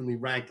kind of evenly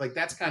ranked, like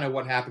that's kind of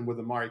what happened with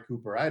Amari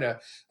Cooper. I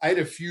had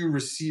a few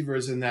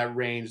receivers in that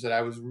range that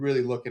I was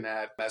really looking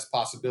at as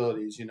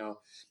possibilities.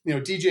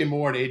 DJ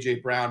Moore and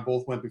AJ Brown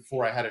both went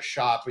before I had a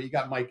shot, but you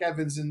got Mike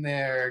Evans in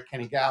there,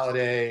 Kenny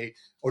Galladay,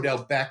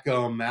 Odell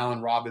Beckham,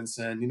 Allen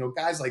Robinson,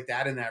 guys like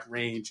that in that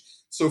range.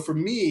 So for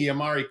me,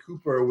 Amari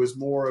Cooper was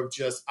more of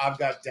just, I've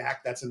got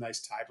Dak, that's a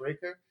nice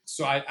tiebreaker.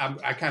 So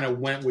I kind of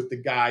went with the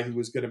guy who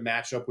was going to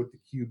match up with the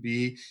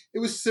QB. It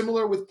was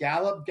similar with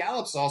Gallup.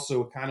 Gallup's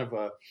also kind of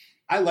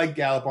I like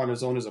Gallup on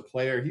his own as a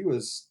player. He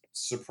was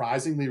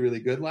surprisingly really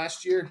good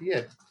last year. He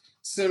had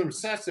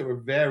stats that were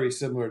very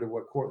similar to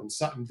what Courtland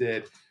Sutton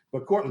did.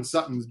 But Courtland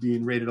Sutton's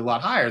being rated a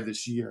lot higher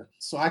this year.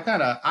 So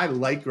I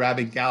like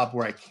grabbing Gallup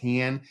where I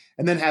can,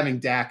 and then having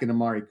Dak and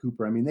Amari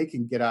Cooper. I mean, they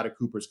can get out of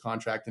Cooper's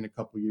contract in a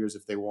couple of years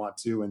if they want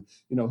to. And,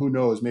 who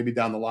knows, maybe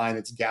down the line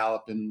it's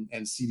Gallup and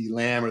CeeDee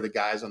Lamb are the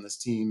guys on this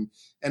team.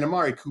 And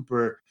Amari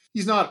Cooper,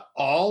 He's not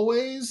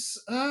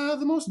always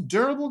the most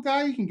durable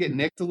guy. You can get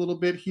nicked a little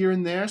bit here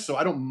and there. So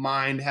I don't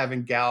mind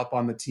having Gallup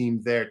on the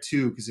team there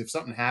too, because if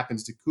something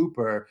happens to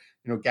Cooper,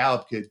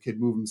 Gallup could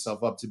move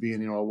himself up to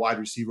being, a wide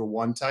receiver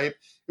one type.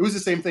 It was the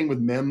same thing with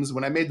Mims.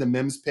 When I made the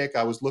Mims pick,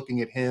 I was looking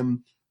at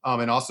him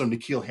and also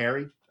N'Keal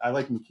Harry. I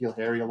like N'Keal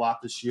Harry a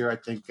lot this year. I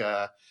think,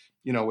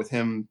 with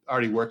him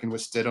already working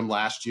with Stidham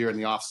last year in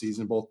the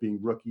offseason, both being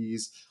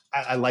rookies,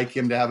 I like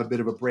him to have a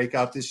bit of a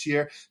breakout this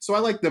year. So I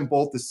like them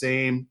both the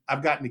same.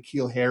 I've got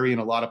N'Keal Harry in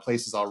a lot of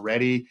places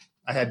already.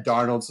 I had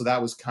Darnold, so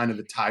that was kind of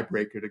the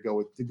tiebreaker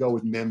to go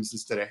with Mims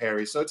instead of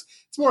Harry. So it's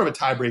more of a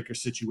tiebreaker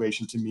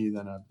situation to me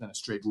than a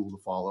straight rule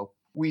to follow.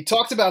 We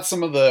talked about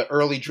some of the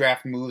early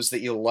draft moves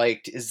that you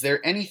liked. Is there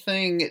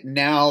anything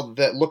now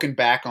that, looking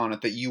back on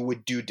it, that you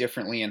would do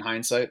differently in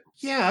hindsight?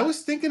 Yeah, I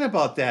was thinking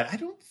about that. I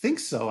don't think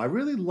so. I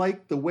really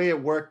liked the way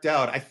it worked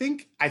out. I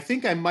think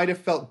I might have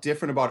felt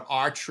different about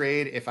our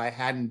trade if I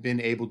hadn't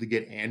been able to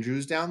get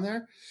Andrews down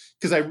there,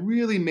 because I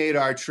really made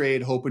our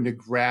trade hoping to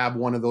grab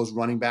one of those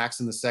running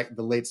backs in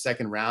the late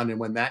second round. And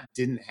when that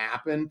didn't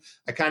happen,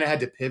 I kind of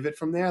had to pivot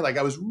from there. Like,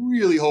 I was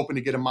really hoping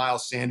to get a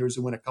Miles Sanders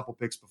who went a couple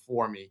picks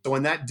before me. So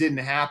when that didn't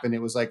happen,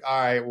 it was like, all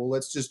right, well,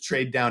 let's just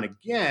trade down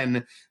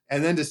again.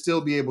 And then to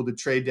still be able to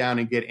trade down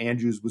and get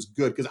Andrews was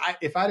good, because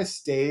if I'd have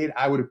stayed,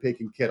 I would have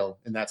picked Kittle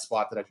in that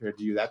spot that I traded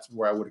to you. That's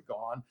where I would have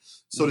gone.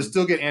 So to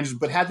still get Andrews,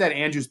 but had that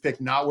Andrews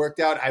pick not worked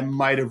out, I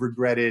might have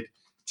regretted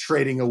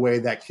trading away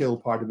that Kittle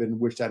part of it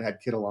and wished I'd had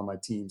Kittle on my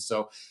team.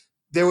 So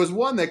there was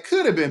one that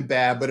could have been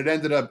bad, but it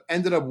ended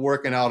up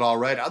working out all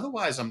right.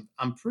 Otherwise,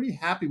 I'm pretty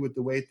happy with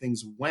the way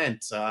things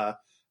went. I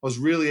was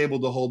really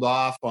able to hold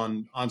off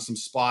on some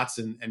spots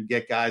and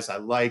get guys I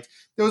liked.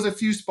 There was a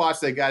few spots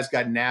that guys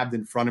got nabbed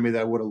in front of me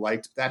that I would have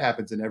liked. That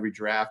happens in every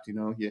draft.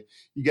 You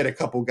get a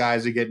couple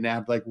guys that get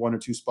nabbed like one or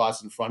two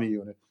spots in front of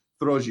you, and it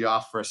throws you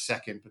off for a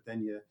second, but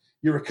then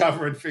you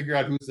recover and figure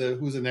out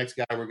who's the next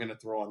guy we're going to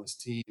throw on this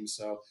team.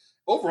 So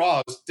overall,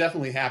 I was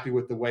definitely happy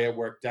with the way it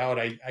worked out.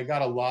 I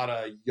got a lot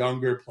of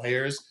younger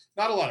players,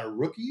 not a lot of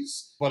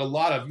rookies, but a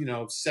lot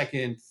of,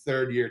 second,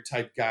 third year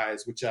type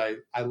guys, which I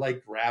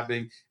like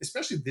grabbing,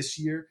 especially this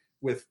year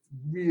with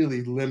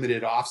really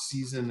limited off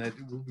season. It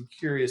will be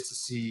curious to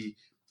see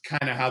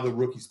kind of how the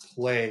rookies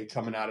play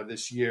coming out of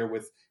this year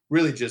with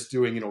really just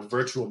doing,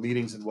 virtual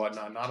meetings and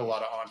whatnot, not a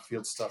lot of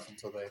on-field stuff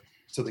until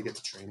they get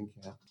to training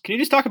camp. Can you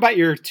just talk about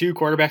your two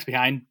quarterbacks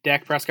behind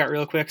Dak Prescott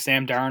real quick,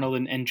 Sam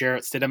Darnold and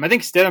Jarrett Stidham? I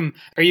think Stidham,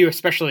 are you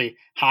especially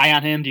high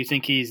on him? Do you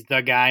think he's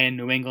the guy in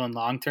New England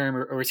long-term,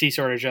 or is he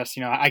sort of just,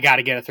 I got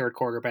to get a third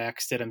quarterback,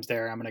 Stidham's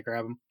there, I'm going to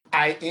grab him?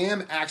 I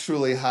am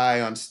actually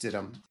high on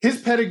Stidham. His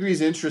pedigree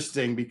is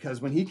interesting because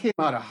when he came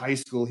out of high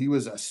school, he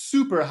was a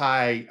super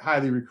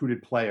highly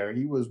recruited player.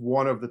 He was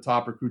one of the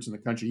top recruits in the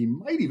country. He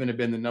might even have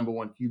been the number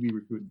one QB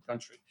recruit in the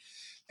country.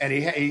 And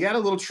he had a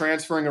little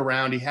transferring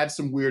around. He had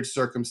some weird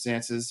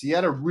circumstances. He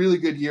had a really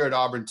good year at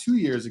Auburn 2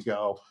 years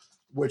ago,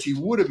 which he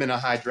would have been a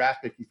high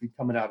draft pick if he'd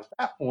coming out at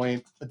that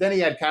point. But then he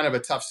had kind of a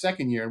tough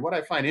second year. And what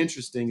I find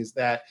interesting is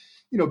that,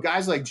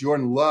 guys like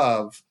Jordan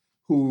Love,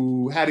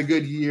 who had a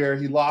good year,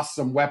 he lost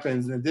some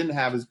weapons and didn't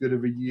have as good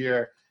of a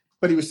year,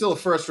 but he was still a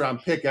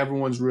first-round pick.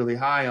 Everyone's really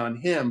high on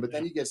him. But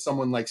then you get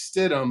someone like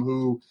Stidham,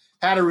 who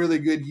had a really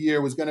good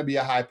year, was going to be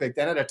a high pick,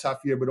 then had a tough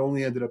year, but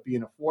only ended up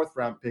being a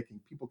fourth-round pick,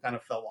 and people kind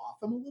of fell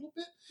off him a little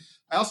bit.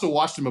 I also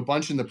watched him a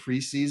bunch in the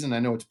preseason. I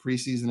know it's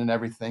preseason and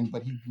everything,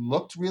 but he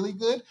looked really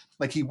good.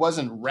 Like, he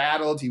wasn't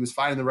rattled. He was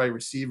finding the right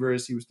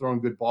receivers. He was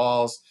throwing good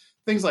balls,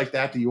 things like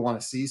that you want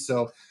to see.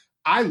 So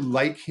I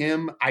like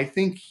him. I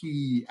think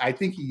he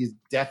is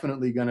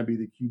definitely going to be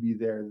the QB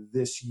there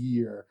this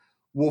year.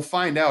 We'll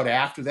find out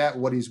after that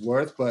what he's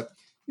worth. But,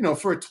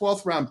 for a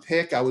 12th round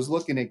pick, I was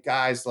looking at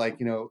guys like,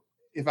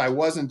 if I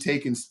wasn't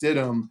taking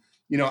Stidham,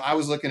 I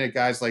was looking at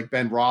guys like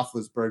Ben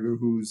Roethlisberger,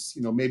 who's,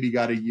 maybe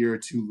got a year or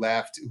two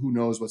left. Who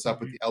knows what's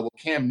up with the elbow?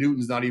 Cam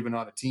Newton's not even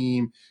on a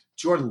team.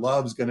 Jordan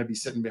Love's going to be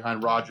sitting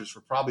behind Rodgers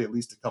for probably at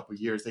least a couple of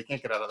years. They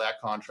can't get out of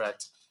that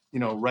contract,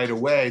 right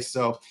away.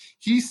 So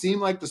he seemed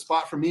like the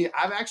spot for me.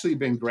 I've actually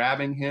been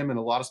grabbing him in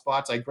a lot of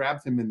spots. I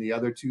grabbed him in the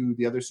other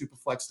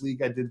Superflex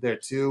league I did there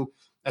too,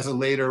 as a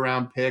later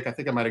round pick. I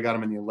think I might have got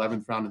him in the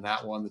 11th round in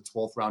that one, the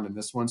 12th round in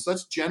this one. So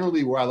that's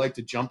generally where I like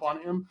to jump on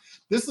him.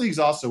 This league's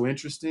also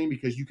interesting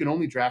because you can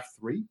only draft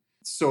 3.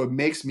 So it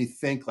makes me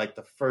think like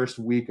the first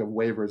week of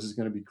waivers is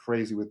going to be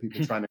crazy with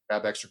people trying to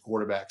grab extra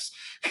quarterbacks,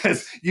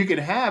 because you can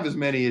have as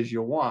many as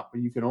you want,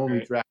 but you can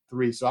only draft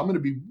 3. So I'm going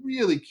to be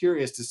really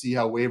curious to see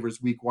how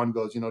waivers week 1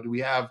 goes. Do we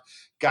have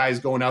guys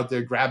going out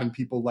there grabbing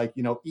people like,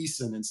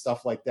 Eason and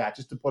stuff like that,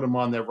 just to put them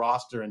on their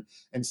roster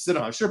and sit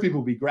on? I'm sure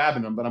people will be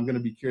grabbing them, but I'm going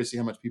to be curious to see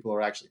how much people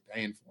are actually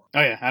paying for them.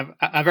 Oh yeah.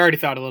 I've already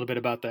thought a little bit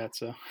about that.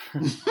 So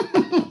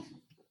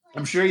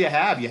I'm sure you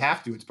have. You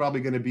have to. It's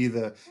probably going to be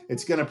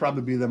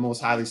the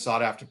most highly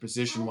sought after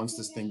position once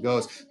this thing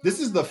goes. This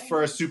is the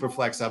first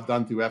Superflex I've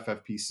done through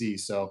FFPC.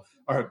 So,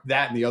 or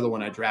that and the other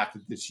one I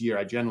drafted this year.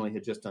 I generally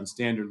had just done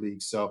standard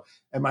leagues. So,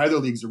 and my other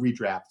leagues are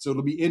redraft. So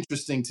it'll be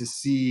interesting to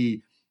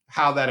see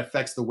how that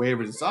affects the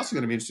waivers. It's also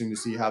going to be interesting to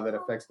see how that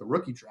affects the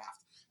rookie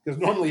draft. Because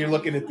normally you're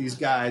looking at these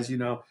guys,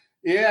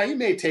 yeah, you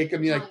may take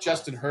him, like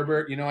Justin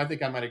Herbert. I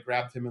think I might have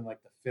grabbed him in like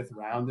the 5th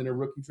round in a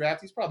rookie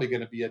draft. He's probably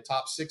going to be a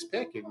top 6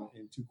 pick in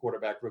 2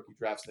 quarterback rookie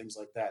drafts, things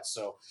like that.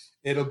 So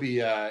it'll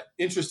be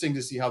interesting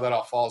to see how that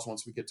all falls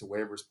once we get to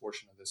waivers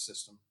portion of this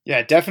system.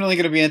 Yeah, definitely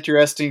going to be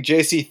interesting.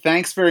 JC,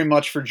 thanks very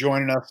much for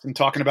joining us and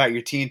talking about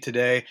your team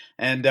today.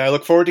 And I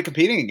look forward to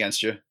competing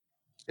against you.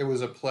 It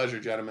was a pleasure,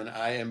 gentlemen.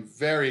 I am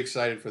very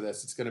excited for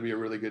this. It's going to be a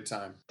really good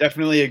time.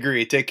 Definitely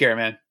agree. Take care,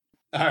 man.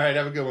 All right.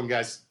 Have a good one,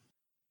 guys.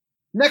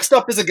 Next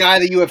up is a guy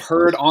that you have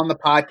heard on the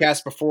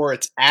podcast before.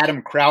 It's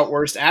Adam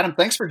Krautwurst. Adam,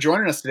 thanks for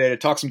joining us today to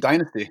talk some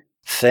Dynasty.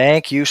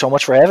 Thank you so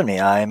much for having me.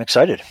 I'm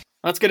excited.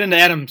 Let's get into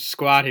Adam's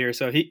squad here.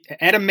 So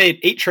Adam made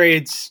 8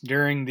 trades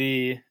during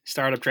the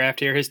startup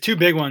draft here. His 2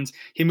 big ones,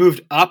 he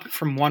moved up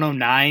from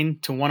 109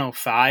 to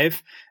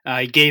 105.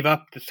 He gave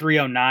up the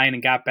 309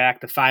 and got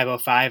back the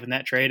 505 in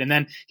that trade. And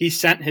then he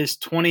sent his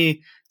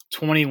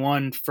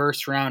 2021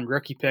 first-round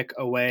rookie pick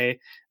away,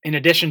 in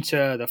addition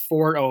to the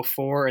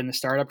 404 in the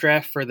startup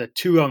draft for the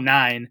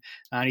 209.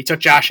 And he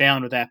took Josh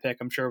Allen with that pick.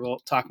 I'm sure we'll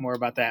talk more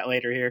about that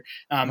later here.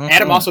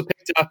 Adam also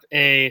picked up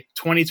a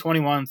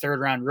 2021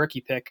 third-round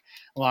rookie pick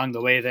along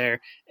the way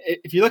there.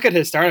 If you look at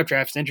his startup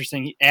draft, it's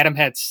interesting. Adam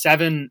had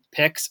 7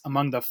 picks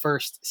among the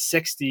first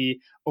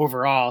 60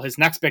 overall. His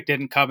next pick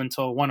didn't come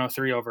until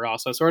 103 overall.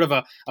 So sort of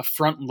a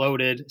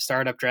front-loaded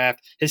startup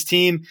draft. His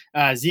team,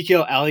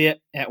 Ezekiel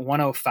Elliott at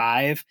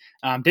 105,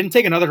 didn't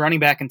take another running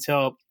back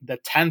until the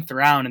 10th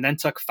round and then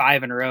took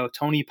 5 in a row.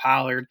 Tony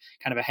Pollard,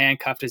 kind of a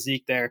handcuff to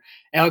Zeke there.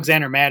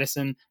 Alexander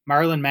Madison,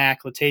 Marlon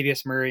Mack,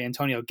 Latavius Murray,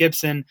 Antonio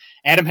Gibson.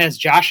 Adam has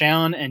Josh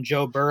Allen and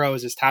Joe Burrow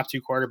as his top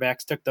 2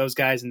 quarterbacks. Took those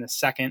guys in the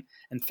 2nd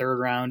and 3rd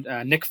round.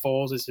 Nick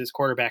Foles is his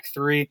quarterback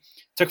 3.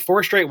 Took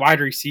 4 straight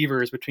wide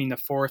receivers between the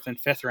 4th and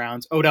 5th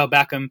rounds. Odell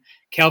Beckham,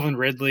 Calvin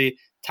Ridley,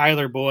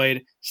 Tyler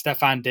Boyd,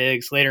 Stephon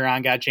Diggs. Later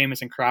on, got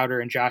Jamison Crowder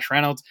and Josh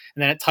Reynolds.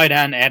 And then at tight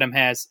end, Adam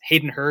has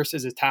Hayden Hurst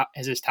as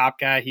his top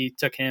guy. He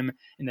took him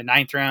in the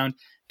 9th round.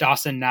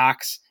 Dawson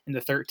Knox in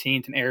the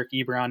 13th, and Eric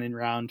Ebron in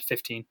round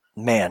 15.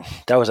 Man,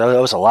 that was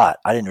a lot.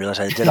 I didn't realize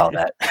I did all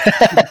that.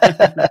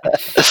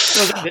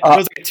 It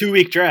was like a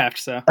 2-week draft,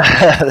 so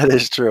that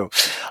is true.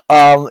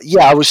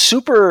 I was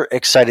super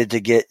excited to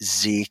get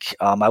Zeke.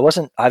 I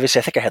wasn't obviously.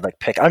 I think I had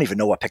I don't even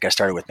know what pick I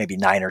started with, maybe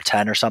 9 or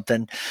 10 or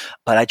something.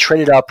 But I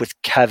traded up with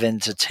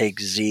Kevin to take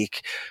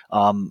Zeke.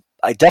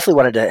 I definitely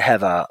wanted to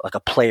have a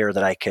player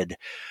that I could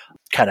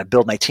kind of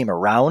build my team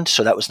around.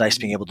 So that was nice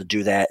being able to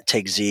do that,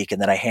 take Zeke, and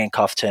then I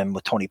handcuffed him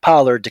with Tony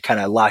Pollard to kind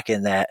of lock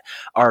in that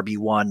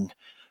RB1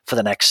 for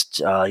the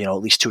next, at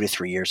least 2 to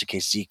 3 years in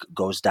case Zeke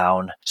goes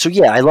down. So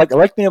yeah, I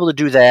like being able to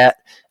do that.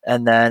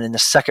 And then in the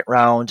 2nd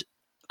round,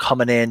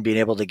 coming in, being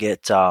able to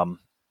get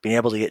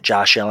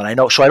Josh Allen. I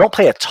don't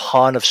play a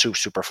ton of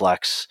super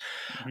flex.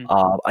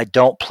 Mm-hmm. I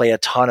don't play a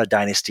ton of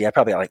dynasty. I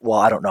probably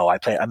I don't know.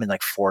 I'm in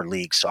 4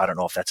 leagues, so I don't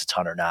know if that's a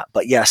ton or not.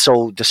 But yeah,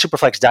 so the super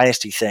flex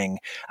dynasty thing,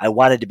 I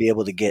wanted to be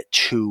able to get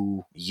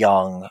 2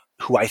 young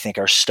who I think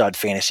are stud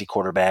fantasy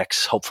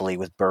quarterbacks, hopefully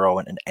with Burrow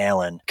and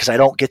Allen, because I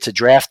don't get to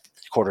draft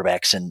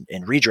quarterbacks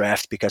in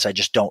redraft because I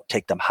just don't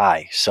take them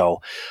high. So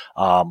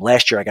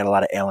last year I got a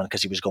lot of Allen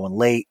because he was going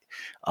late.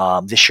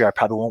 This year I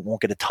probably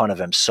won't get a ton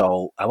of him.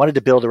 So I wanted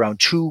to build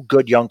around 2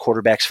 good young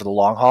quarterbacks for the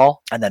long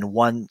haul, and then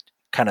 1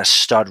 kind of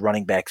stud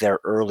running back there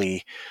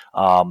early.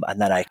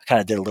 And then I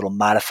kind of did a little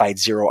modified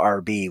 0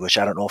 RB, which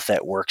I don't know if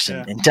that works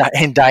in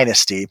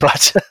Dynasty,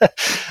 but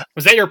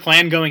was that your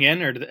plan going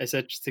in, or is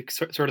that just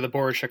sort of the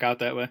board shook out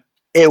that way?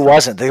 It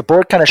wasn't. The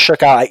board kind of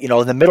shook out. In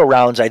the middle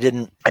rounds, I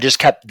just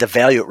kept the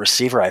value at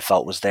receiver I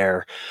felt was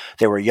there.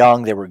 They were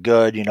young. They were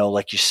good,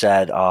 like you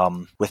said,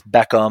 with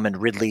Beckham and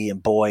Ridley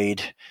and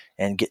Boyd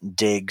and getting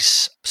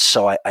Diggs.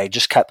 So I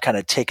just kept kind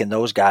of taking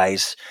those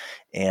guys.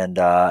 And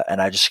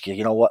I just,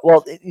 what?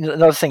 Well,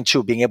 another thing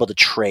too, being able to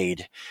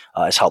trade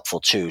is helpful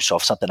too. So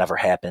if something ever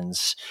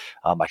happens,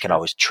 I can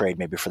always trade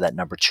maybe for that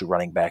number 2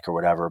 running back or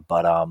whatever.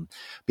 But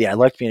yeah, I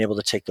liked being able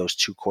to take those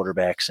 2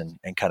 quarterbacks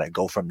and kind of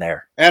go from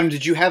there. Adam,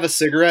 did you have a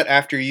cigarette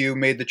after you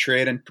made the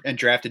trade and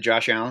drafted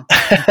Josh Allen?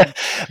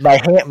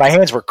 My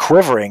hands were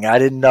quivering. I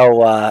didn't know,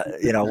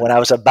 when I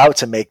was about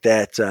to make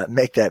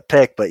that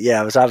pick. But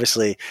yeah, I was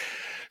obviously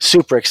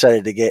super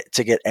excited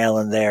to get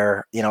Allen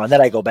there, and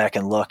then I go back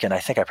and look, and I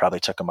think I probably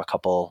took him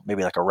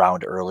maybe a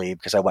round early,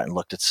 because I went and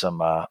looked at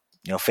some,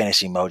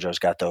 Fantasy Mojo's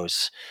got the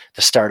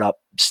startup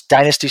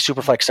Dynasty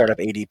Superflex startup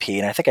ADP,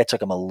 and I think I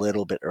took him a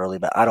little bit early,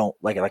 but I don't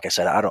like I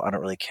said, I don't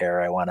really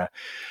care. I want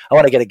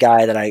to get a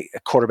guy a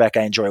quarterback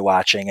I enjoy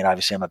watching, and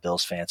obviously I'm a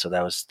Bills fan, so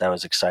that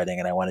was exciting,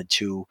 and I wanted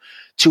 2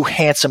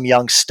 handsome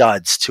young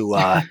studs to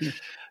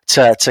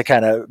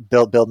kind of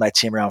build my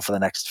team around for the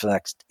next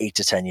 8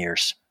 to 10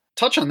 years.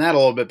 Touch on that a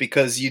little bit,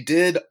 because you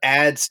did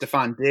add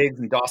Stephon Diggs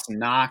and Dawson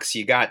Knox.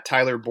 You got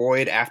Tyler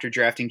Boyd after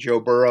drafting Joe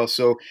Burrow.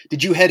 So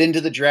did you head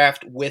into the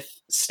draft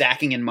with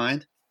stacking in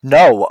mind?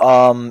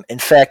 No. In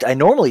fact, I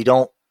normally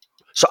don't.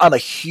 So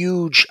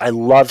I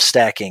love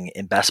stacking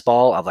in best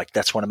ball.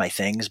 That's one of my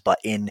things. But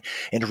in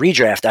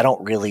redraft, I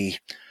don't really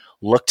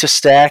look to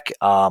stack.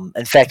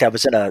 In fact, I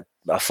was in a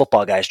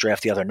football guys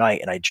draft the other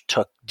night, and I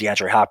took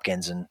DeAndre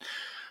Hopkins, and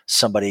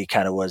somebody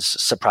kind of was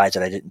surprised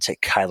that I didn't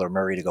take Kyler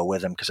Murray to go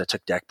with him because I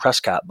took Dak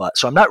Prescott. But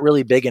so I'm not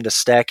really big into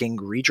stacking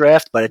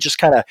redraft, but it just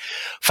kind of,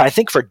 I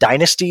think for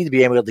Dynasty to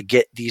be able to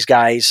get these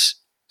guys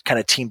kind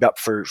of teamed up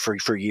for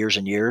years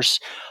and years,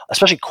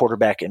 especially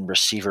quarterback and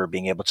receiver,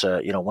 being able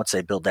to, once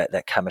they build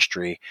that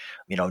chemistry,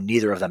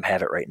 neither of them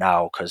have it right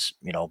now because,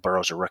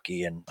 Burrow's a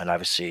rookie and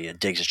obviously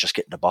Diggs is just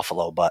getting to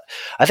Buffalo. But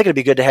I think it'd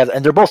be good to have,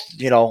 and they're both,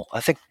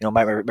 I think,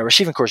 my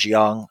receiving core is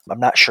young. I'm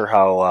not sure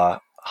how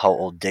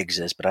old Diggs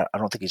is, but I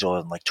don't think he's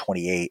older than like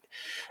 28.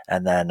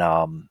 And then,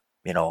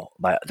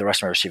 the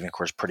rest of my receiving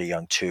core is pretty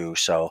young too.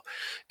 So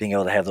being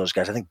able to have those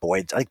guys, I think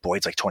Boyd's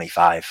like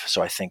 25.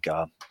 So I think,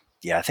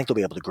 I think they'll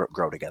be able to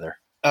grow together.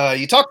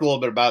 You talked a little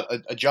bit about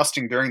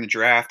adjusting during the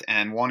draft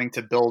and wanting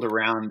to build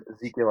around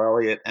Ezekiel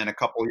Elliott and a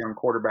couple of young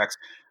quarterbacks.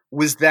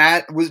 Was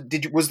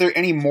there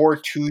any more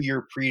to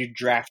your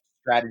pre-draft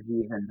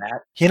strategy than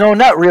that?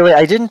 Not really.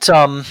 I didn't.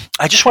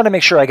 I just want to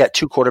make sure I got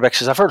two quarterbacks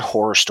because I've heard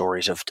horror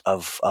stories of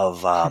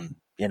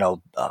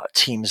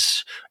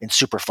teams in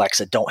Superflex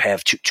that don't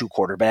have two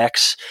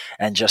quarterbacks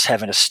and just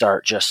having to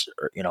start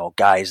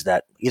guys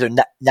that either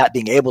not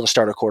being able to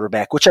start a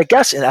quarterback, which I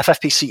guess in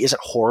FFPC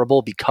isn't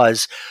horrible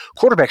because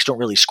quarterbacks don't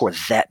really score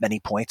that many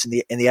points in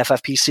the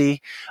FFPC.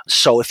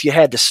 So if you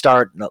had to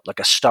start like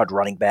a stud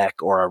running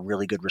back or a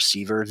really good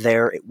receiver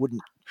there, it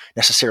wouldn't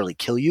necessarily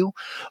kill you.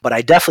 But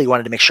I definitely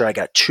wanted to make sure I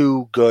got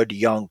two good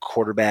young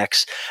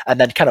quarterbacks, and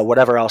then kind of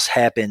whatever else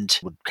happened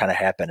would kind of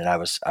happen, and I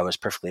was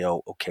perfectly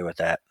okay with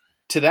that.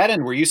 To that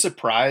end, were you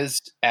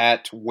surprised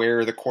at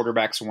where the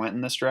quarterbacks went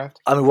in this draft?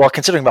 I mean, well,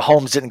 considering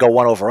Mahomes didn't go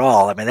 1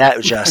 overall, I mean, that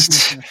was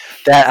just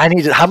that I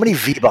needed. How many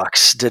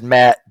V-Bucks did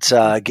Matt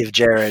give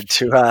Jared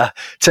to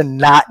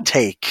not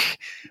take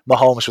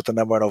Mahomes with the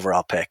number 1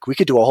 overall pick? We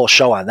could do a whole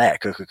show on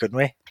that, couldn't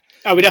we?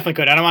 Oh, we definitely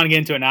could. I don't want to get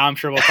into it now. I'm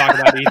sure we'll talk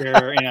about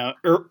either,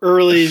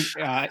 early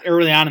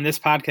on in this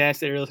podcast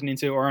that you're listening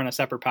to, or on a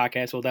separate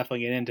podcast. We'll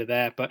definitely get into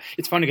that. But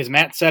it's funny because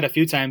Matt said a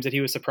few times that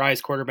he was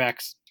surprised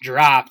quarterbacks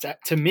dropped.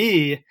 To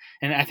me,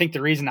 and I think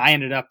the reason I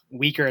ended up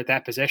weaker at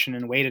that position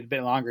and waited a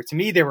bit longer, to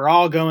me, they were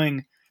all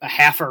going a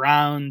half a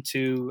round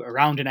to a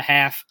round and a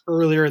half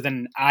earlier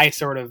than I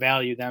sort of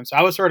value them. So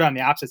I was sort of on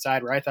the opposite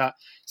side where I thought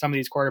some of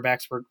these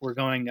quarterbacks were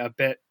going a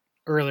bit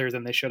earlier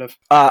than they should have.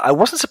 I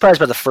wasn't surprised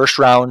by the first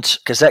round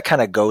because that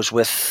kind of goes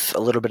with a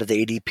little bit of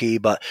the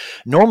ADP, but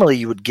normally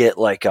you would get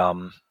like,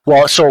 so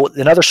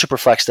another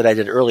Superflex that I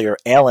did earlier,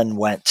 Allen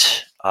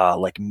went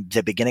like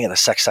the beginning of the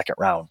second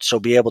round. So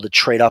be able to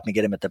trade up and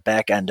get him at the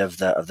back end of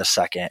the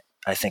second,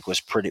 I think was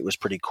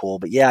pretty cool.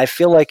 But yeah, I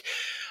feel like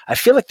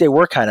they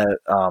were kind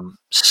of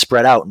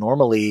spread out.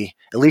 Normally,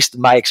 at least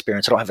in my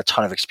experience, I don't have a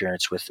ton of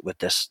experience with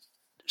this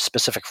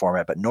specific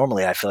format, but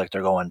normally I feel like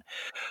they're going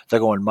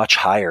much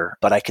higher.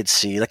 But I could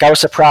see, like, I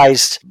was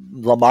surprised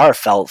Lamar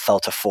fell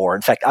to 4.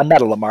 In fact, I'm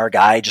not a Lamar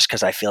guy just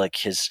because I feel like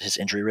his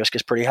injury risk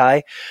is pretty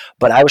high.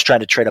 But I was trying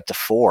to trade up to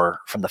 4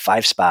 from the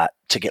 5 spot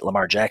to get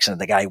Lamar Jackson.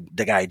 The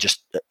guy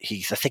just I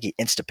think he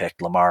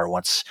insta-picked Lamar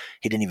once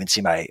he didn't even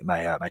see my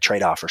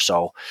trade offer.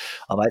 So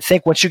I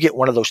think once you get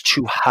one of those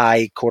 2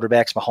 high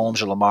quarterbacks,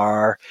 Mahomes or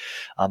Lamar,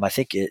 I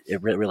think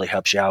it really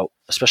helps you out,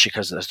 especially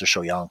because they're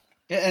so young.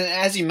 And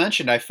as you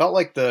mentioned, I felt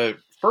like the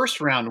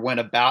first round went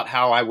about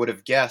how I would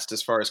have guessed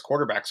as far as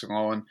quarterbacks are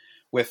going,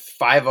 with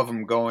 5 of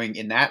them going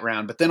in that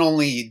round. But then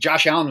only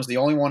Josh Allen was the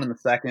only one in the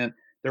second.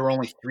 There were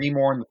only 3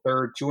 more in the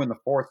third, 2 in the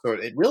fourth. So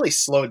it really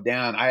slowed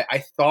down.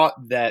 I thought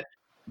that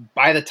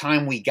by the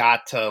time we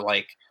got to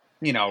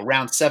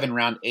round 7,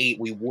 round 8,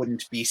 we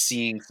wouldn't be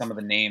seeing some of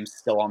the names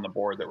still on the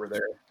board that were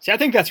there. See, I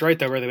think that's right,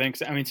 though, where they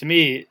went. I mean, to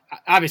me,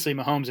 obviously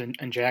Mahomes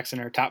and Jackson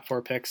are top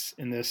 4 picks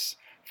in this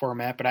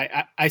format, but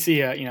I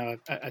see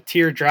a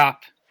tier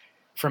drop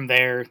from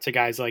there to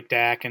guys like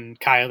Dak and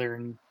Kyler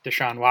and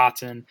Deshaun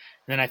Watson. And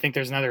then I think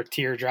there's another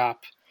tier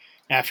drop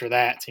after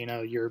that.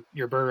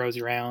 Your Burrows,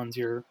 your Allens,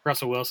 your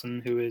Russell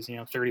Wilson, who is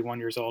 31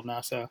 years old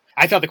now. So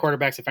I thought the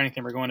quarterbacks, if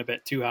anything, were going a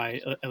bit too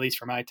high, at least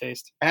for my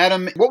taste.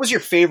 Adam, what was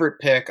your favorite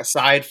pick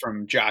aside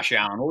from Josh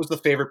Allen? What was the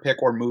favorite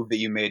pick or move that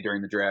you made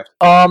during the draft?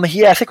 I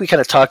think we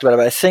kind of talked about it,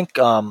 but I think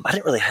I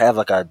didn't really have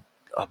like a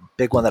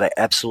big one that I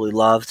absolutely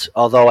loved,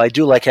 although I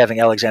do like having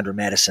Alexander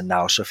Madison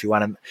now. So if you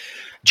want to,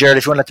 Jared,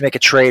 if you want to make a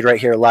trade right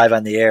here live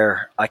on the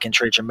air, I can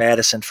trade you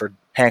Madison for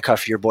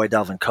handcuff your boy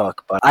Dalvin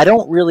Cook. But I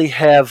don't really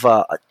have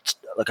a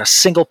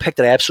single pick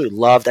that I absolutely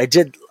loved. I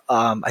did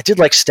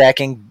like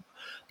stacking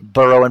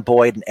Burrow and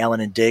Boyd and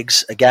Allen and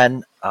Diggs.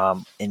 Again,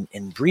 in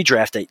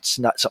redraft, it's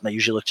not something I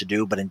usually look to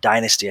do, but in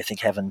Dynasty, I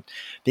think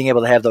being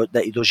able to have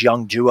those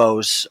young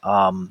duos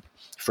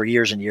for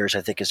years and years,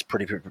 I think is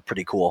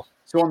pretty cool.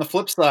 So on the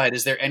flip side,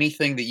 is there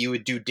anything that you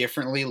would do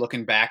differently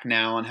looking back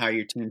now on how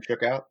your team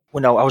shook out?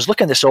 Well, no, I was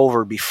looking this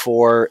over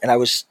before, and I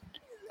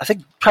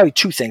think probably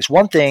 2 things.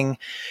 One thing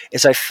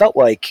is I felt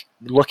like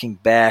looking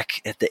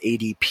back at the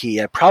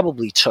ADP, I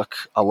probably took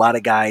a lot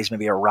of guys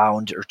maybe a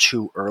round or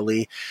 2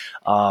 early.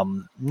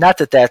 Not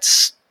that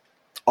that's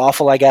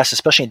awful, I guess,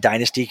 especially in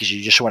Dynasty because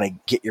you just want to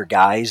get your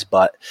guys.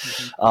 But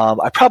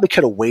I probably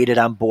could have waited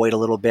on Boyd a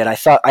little bit. I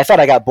thought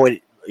I got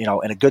Boyd,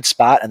 in a good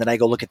spot, and then I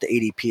go look at the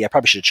ADP. I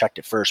probably should have checked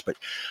it first, but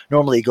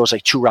normally it goes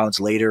like 2 rounds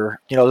later.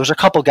 There's a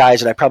couple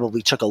guys that I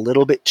probably took a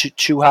little bit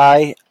too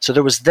high. So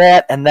there was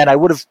that, and then I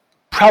would have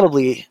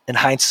probably, in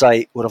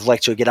hindsight, would have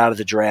liked to get out of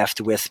the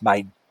draft with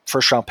my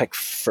first round pick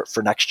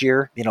for next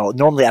year.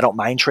 Normally I don't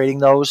mind trading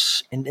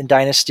those in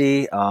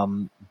Dynasty,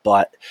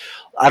 but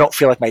I don't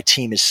feel like my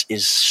team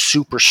is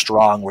super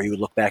strong where you would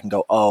look back and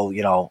go,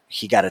 oh,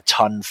 he got a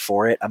ton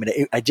for it. I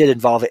mean, I did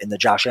involve it in the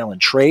Josh Allen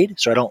trade,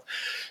 so I don't,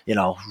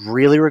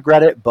 really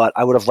regret it, but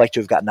I would have liked to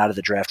have gotten out of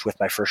the draft with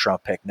my first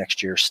round pick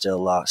next year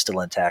still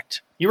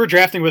intact. You were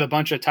drafting with a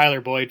bunch of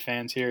Tyler Boyd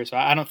fans here, so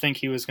I don't think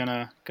he was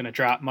gonna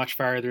drop much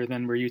farther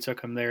than where you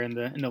took him there in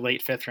the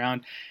late 5th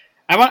round.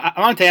 I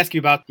wanted to ask you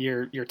about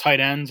your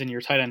tight ends and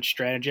your tight end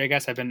strategy. I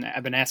guess I've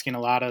been asking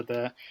a lot of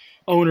the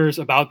owners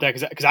about that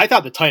because I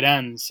thought the tight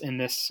ends in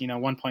this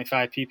 1.5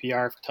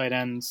 PPR for tight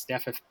ends, the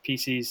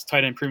FFPC's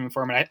tight end premium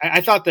format,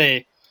 I thought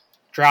they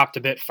dropped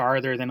a bit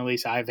farther than at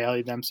least I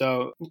valued them.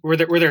 So were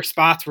there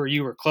spots where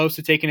you were close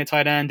to taking a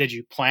tight end? Did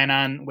you plan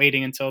on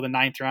waiting until the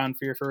 9th round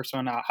for your first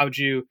one? How'd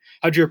you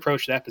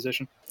approach that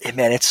position?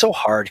 Man, it's so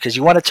hard because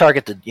you want to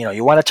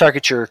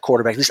target your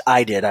quarterback. At least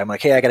I did. I'm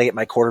like, hey, I got to get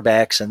my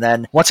quarterbacks. And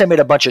then once I made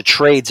a bunch of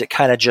trades, it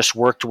kind of just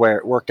worked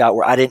out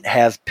where I didn't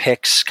have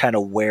picks kind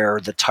of where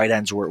the tight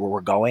ends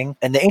were going.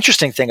 And the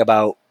interesting thing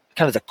about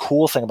kind of the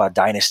cool thing about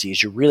Dynasty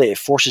is it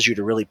forces you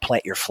to really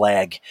plant your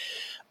flag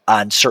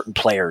on certain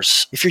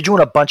players. If you're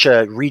doing a bunch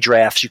of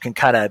redrafts, you can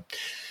kind of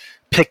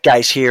pick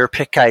guys here,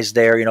 pick guys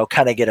there,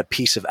 kind of get a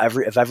piece of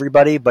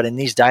everybody. But in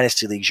these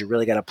dynasty leagues, you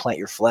really got to plant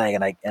your flag.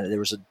 And there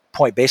was a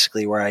point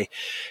basically where I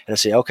had to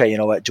say, okay, you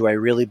know what? Do I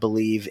really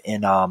believe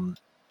in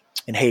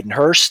Hayden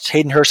Hurst?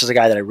 Hayden Hurst is a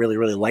guy that I really,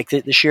 really liked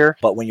it this year.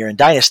 But when you're in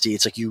dynasty,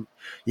 it's like you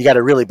got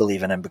to really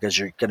believe in him because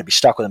you're going to be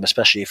stuck with him,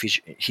 especially if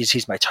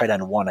he's my tight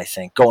end 1, I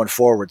think, going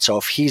forward. So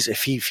if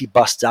he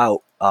busts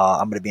out,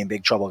 I'm going to be in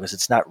big trouble because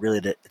it's not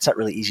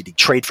really easy to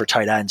trade for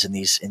tight ends in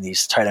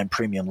these tight end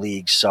premium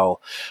leagues. So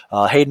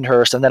Hayden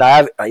Hurst, and then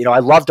I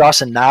love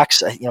Dawson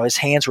Knox. His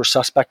hands were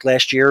suspect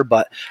last year,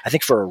 but I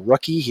think for a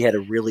rookie, he had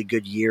a really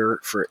good year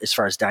for as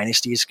far as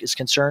dynasty is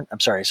concerned. I'm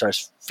sorry, as far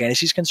as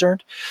fantasy is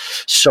concerned.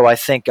 So I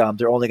think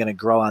they're only going to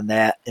grow on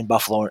that in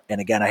Buffalo.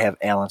 And again, I have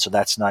Allen, so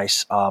that's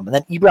nice. And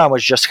then Ebron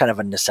was just kind of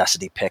a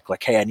necessity pick.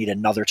 Like, hey, I need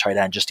another tight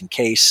end just in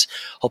case.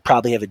 He'll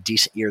probably have a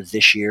decent year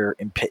this year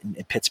in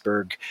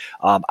Pittsburgh.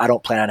 I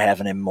don't plan on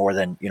having him more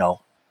than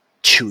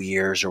 2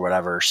 years or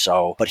whatever.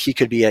 So, but he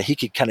could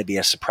kind of be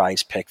a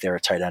surprise pick there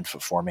at tight end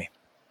for me.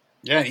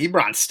 Yeah, and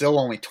Ebron's still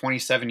only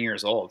 27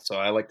 years old, so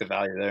I like the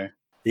value there.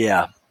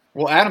 Yeah.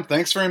 Well, Adam,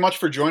 thanks very much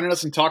for joining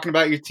us and talking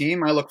about your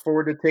team. I look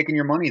forward to taking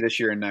your money this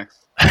year and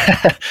next.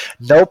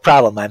 No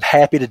problem. I'm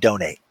happy to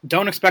donate.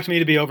 Don't expect me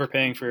to be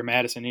overpaying for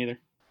Madison either.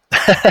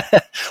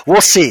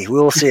 We'll see.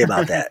 We will see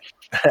about that.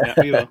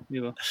 Yeah,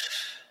 we will.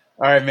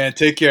 All right, man.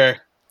 Take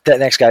care.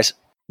 Thanks, guys.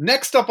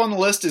 Next up on the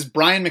list is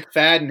Brian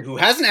McFadden, who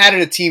hasn't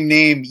added a team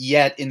name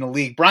yet in the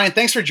league. Brian,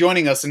 thanks for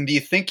joining us. And do you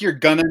think you're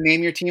gonna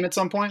name your team at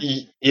some point?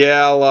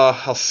 Yeah,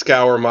 I'll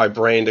scour my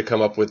brain to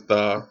come up with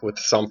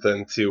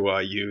something to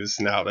use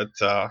now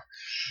that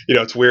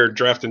it's weird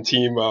drafting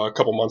team a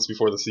couple months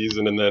before the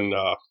season, and then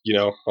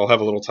I'll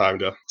have a little time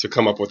to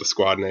come up with a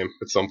squad name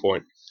at some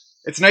point.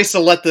 It's nice to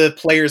let the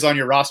players on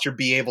your roster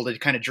be able to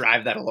kind of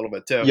drive that a little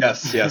bit too.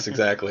 Yes,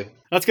 exactly.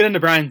 Let's get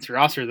into Brian's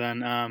roster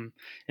then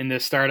in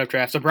this startup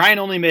draft. So Brian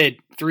only made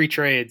 3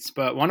 trades,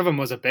 but one of them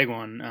was a big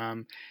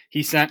one.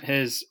 He sent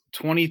his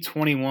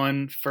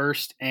 2021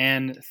 first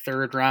and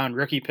third round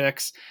rookie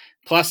picks,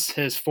 plus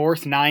his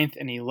 4th, 9th,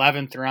 and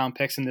 11th round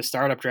picks in the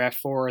startup draft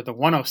for the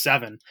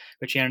 107,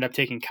 which he ended up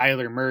taking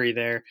Kyler Murray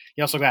there.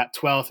 He also got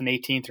 12th and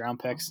 18th round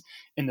picks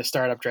in the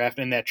startup draft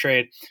in that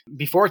trade.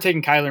 Before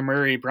taking Kyler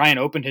Murray, Brian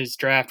opened his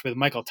draft with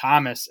Michael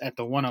Thomas at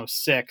the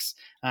 106,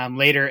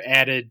 later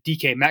added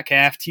DK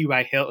Metcalf,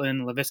 T.Y.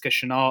 Hilton, Laviska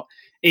Shenault,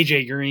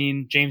 AJ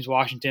Green, James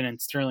Washington,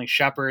 and Sterling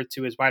Shepard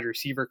to his wide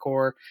receiver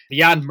core.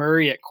 Beyond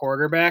Murray at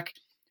quarterback,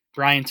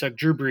 Brian took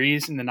Drew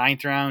Brees in the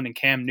 9th round and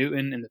Cam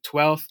Newton in the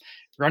 12th.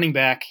 Running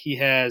back, he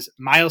has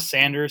Miles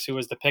Sanders, who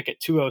was the pick at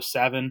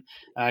 207,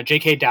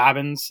 J.K.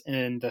 Dobbins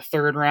in the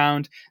 3rd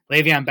round,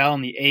 Le'Veon Bell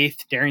in the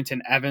 8th,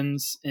 Darrington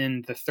Evans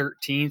in the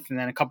 13th, and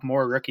then a couple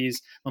more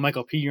rookies,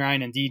 Michael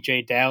Pirine and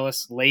DJ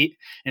Dallas late.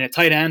 And at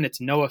tight end,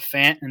 it's Noah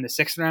Fant in the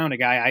 6th round, a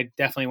guy I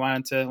definitely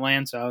wanted to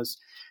land, so I was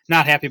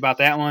not happy about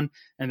that one.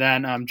 And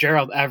then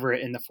Gerald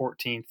Everett in the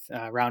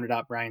 14th rounded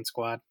out Brian's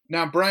squad.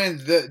 Now,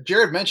 Brian,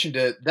 Jared mentioned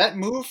it. That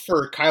move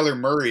for Kyler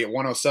Murray at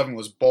 107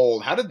 was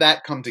bold. How did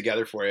that come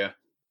together for you?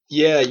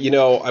 Yeah,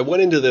 I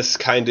went into this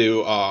kind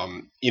of,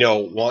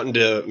 wanting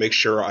to make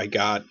sure I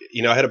got,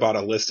 I had about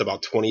a list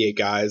about 28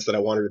 guys that I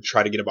wanted to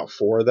try to get about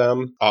 4 of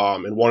them.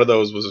 And one of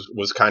those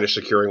was kind of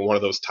securing one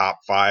of those top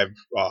 5,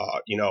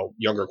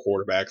 younger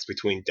quarterbacks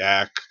between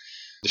Dak,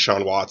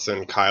 Deshaun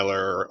Watson,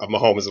 Kyler,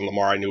 Mahomes, and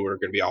Lamar. I knew were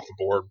going to be off the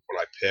board when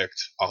I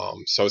picked.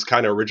 So I was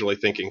kind of originally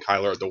thinking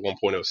Kyler at the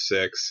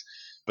 1.06.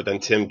 But then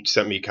Tim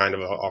sent me kind of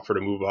an offer to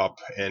move up,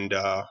 and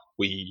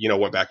we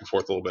went back and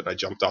forth a little bit. And I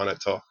jumped on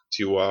it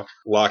to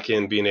lock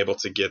in being able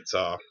to get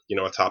a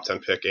top 10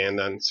 pick and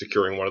then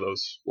securing one of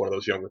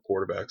those younger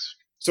quarterbacks.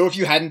 So if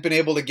you hadn't been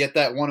able to get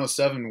that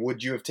 107,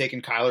 would you have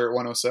taken Kyler at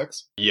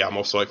 106? Yeah,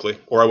 most likely.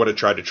 Or I would have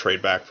tried to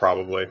trade back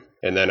probably.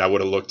 And then I would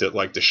have looked at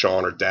like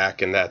Deshaun or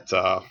Dak in that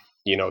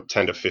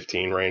 10 to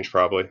 15 range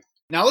probably.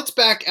 Now let's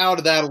back out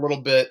of that a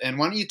little bit, and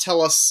why don't you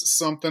tell us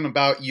something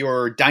about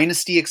your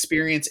dynasty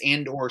experience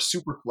and or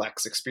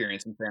Superflex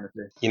experience in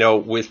fantasy?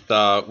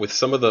 With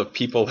some of the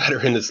people that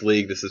are in this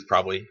league, this is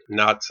probably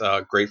not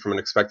great from an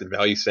expected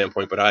value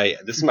standpoint, but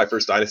this is my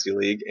first dynasty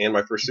league and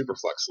my first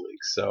Superflex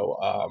league, so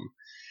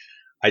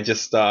I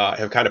just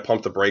have kind of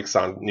pumped the brakes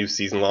on new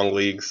season-long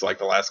leagues like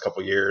the last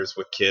couple of years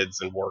with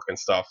kids and work and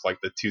stuff. Like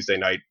the Tuesday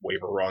night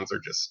waiver runs are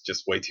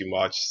just way too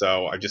much.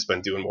 So I've just been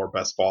doing more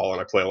best ball,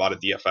 and I play a lot of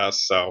DFS.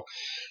 So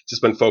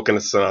just been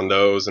focusing on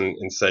those and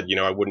said,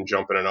 I wouldn't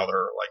jump in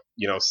another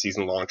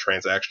season-long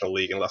transactional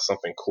league unless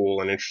something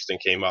cool and interesting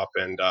came up.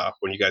 And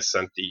when you guys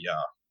sent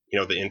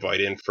the invite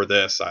in for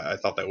this, I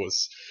thought that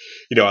was,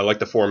 I like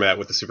the format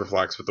with the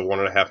Superflex with the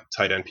 1.5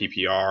 tight end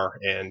PPR,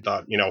 and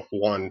thought,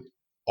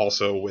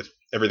 also with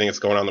everything that's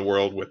going on in the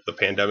world with the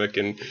pandemic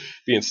and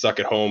being stuck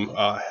at home,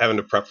 having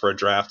to prep for a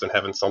draft and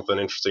having something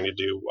interesting to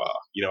do,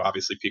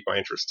 obviously piqued my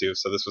interest too.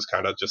 So this was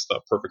kind of just the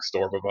perfect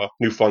storm of a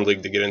new fun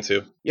league to get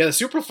into. Yeah, the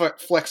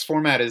Superflex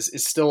format is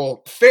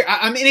still fair.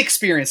 I'm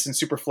inexperienced in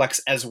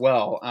Superflex as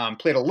well.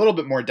 Played a little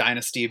bit more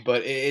Dynasty,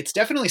 but it's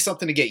definitely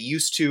something to get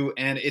used to.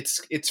 And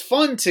it's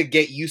fun to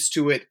get used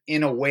to it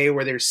in a way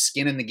where there's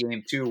skin in the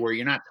game too, where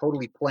you're not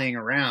totally playing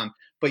around,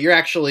 but you're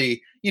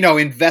actually,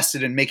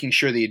 invested in making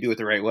sure that you do it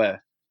the right way.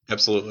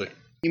 Absolutely.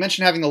 You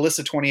mentioned having a list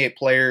of 28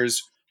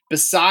 players.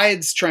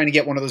 Besides trying to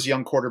get one of those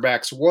young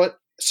quarterbacks, what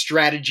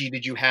strategy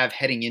did you have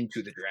heading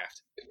into the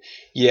draft?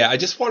 Yeah, I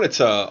just wanted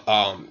to,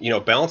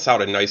 balance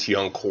out a nice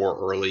young core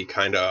early,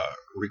 kind of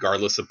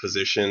regardless of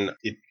position.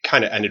 It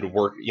kind of ended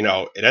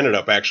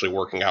up actually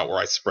working out where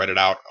I spread it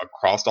out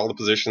across all the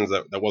positions.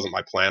 That wasn't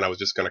my plan. I was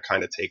just going to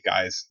kind of take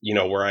guys,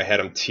 where I had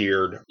them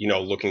tiered,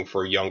 looking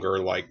for younger,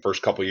 like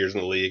first couple years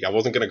in the league. I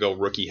wasn't going to go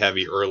rookie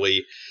heavy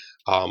early.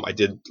 I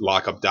did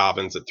lock up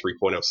Dobbins at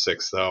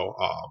 3.06 though.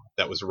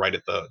 That was right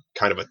at the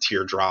kind of a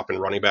tier drop in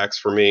running backs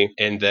for me.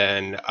 And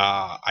then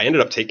I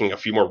ended up taking a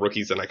few more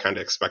rookies than I kind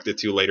of expected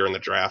to later in the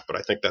draft, but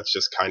I think that's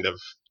just kind of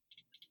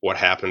what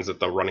happens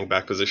at the running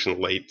back position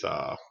late.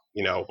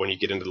 When you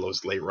get into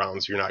those late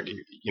rounds, you're not,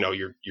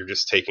 you're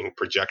just taking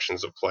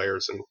projections of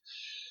players, and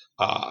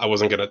I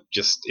wasn't going to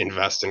just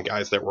invest in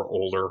guys that were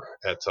older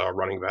at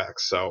running back.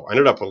 So I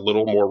ended up a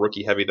little more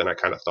rookie heavy than I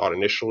kind of thought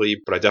initially,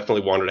 but I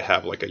definitely wanted to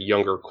have like a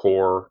younger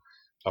core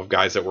of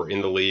guys that were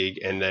in the league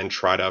and then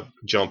try to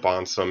jump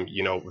on some,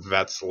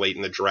 vets late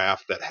in the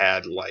draft that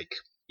had like,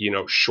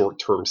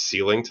 short-term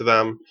ceiling to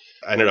them.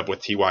 I ended up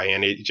with T.Y.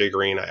 and A.J.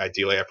 Green.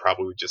 Ideally, I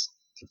probably would just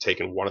have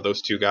taken one of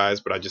those two guys,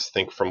 but I just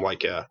think from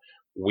like a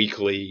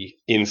weekly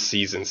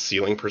in-season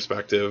ceiling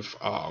perspective,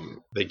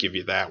 they give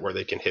you that where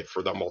they can hit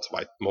for the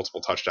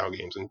multiple touchdown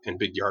games and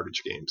big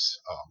yardage games,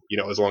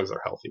 as long as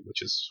they're healthy,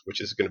 which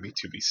is going to be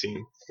to be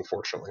seen,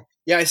 unfortunately.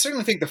 Yeah, I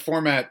certainly think the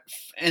format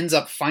ends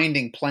up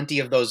finding plenty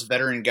of those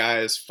veteran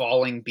guys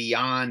falling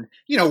beyond,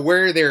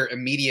 where their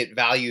immediate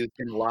value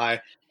can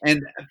lie.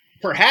 And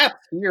perhaps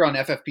here on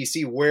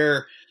FFPC,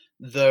 where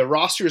the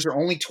rosters are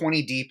only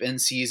 20 deep in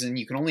season,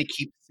 you can only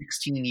keep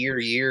 16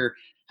 year.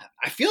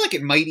 I feel like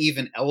it might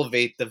even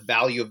elevate the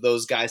value of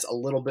those guys a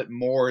little bit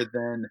more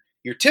than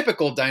your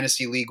typical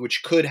dynasty league,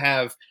 which could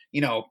have,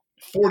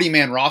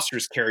 40-man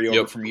rosters carry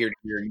over from year to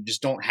year, and you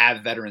just don't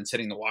have veterans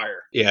hitting the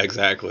wire. Yeah,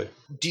 exactly.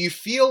 Do you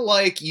feel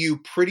like you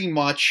pretty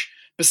much,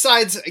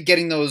 besides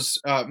getting those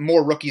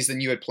more rookies than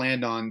you had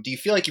planned on, do you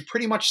feel like you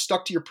pretty much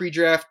stuck to your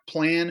pre-draft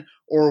plan,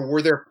 or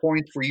were there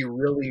points where you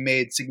really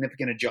made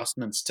significant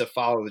adjustments to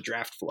follow the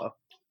draft flow?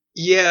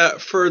 Yeah,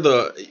 for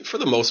the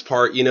most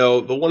part,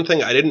 the one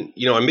thing I didn't,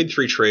 I made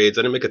 3 trades.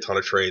 I didn't make a ton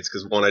of trades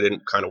because one, I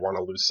didn't kind of want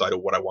to lose sight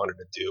of what I wanted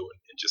to do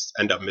and just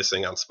end up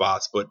missing on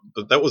spots. But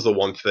that was the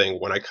one thing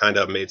when I kind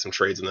of made some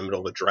trades in the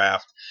middle of the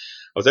draft.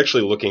 I was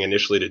actually looking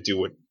initially to do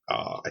what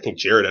I think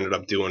Jared ended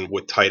up doing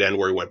with tight end,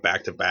 where he went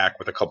back to back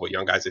with a couple of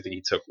young guys. I think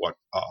he took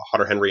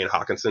Hunter Henry and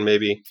Hawkinson,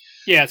 maybe.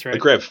 Yeah, that's right. I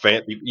grabbed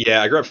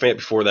Fant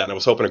before that, and I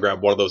was hoping to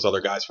grab one of those other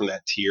guys from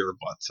that tier,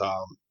 but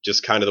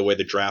just kind of the way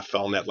the draft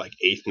fell in that like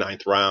 8th,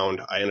 9th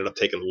round, I ended up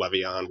taking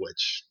Le'Veon,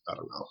 which I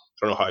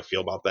don't know how I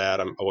feel about that.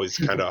 I'm always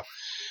kind of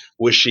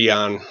wishy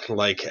on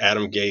like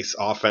Adam Gase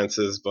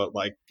offenses, but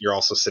like you're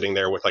also sitting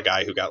there with a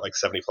guy who got like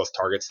 70 plus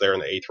targets there in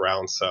the 8th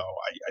round. So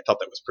I thought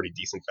that was pretty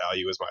decent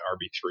value as my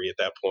RB3 at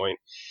that point.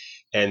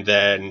 And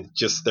then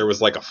just there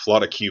was like a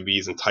flood of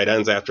QBs and tight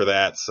ends after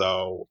that.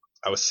 So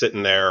I was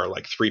sitting there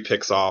like 3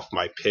 picks off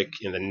my pick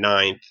in the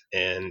 9th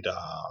and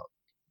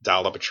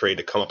dialed up a trade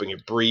to come up and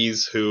get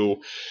Breeze,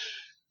 who,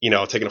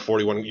 taking a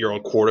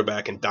 41-year-old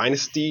quarterback in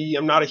Dynasty,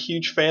 I'm not a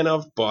huge fan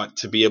of, but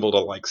to be able to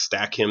like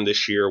stack him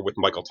this year with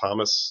Michael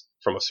Thomas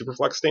from a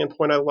superflex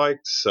standpoint I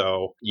liked.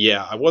 So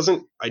yeah,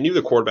 I knew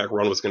the quarterback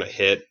run was going to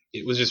hit.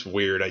 It was just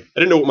weird. I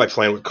didn't know what my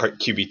plan with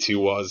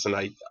QB2 was, and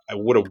I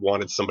would have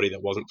wanted somebody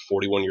that wasn't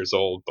 41 years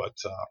old, but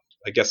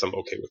I guess I'm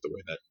okay with the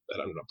way that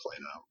ended up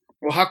playing out.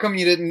 Well, how come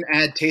you didn't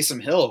add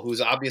Taysom Hill,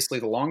 who's obviously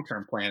the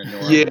long-term plan in New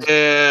Orleans?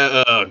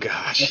 Yeah. Oh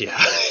gosh. Yeah.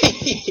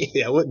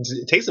 Yeah.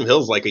 Taysom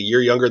Hill's like a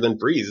year younger than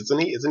Breeze, isn't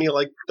he? Isn't he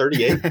like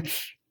 38?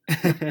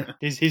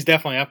 He's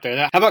definitely up there.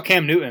 How about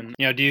Cam Newton?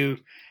 Do you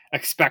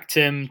expect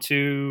him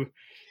to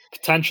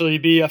potentially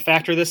be a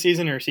factor this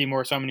season, or is he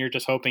more someone you're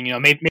just hoping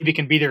maybe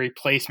can be the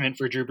replacement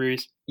for Drew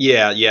Brees?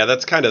 Yeah.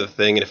 That's kind of the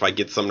thing. And if I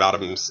get something out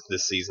of him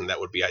this season, that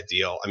would be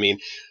ideal. I mean,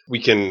 we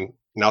can.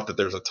 Not that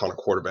there's a ton of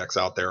quarterbacks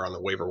out there on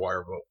the waiver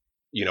wire, but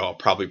I'll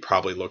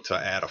probably look to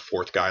add a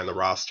fourth guy on the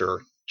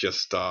roster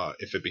just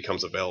if it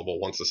becomes available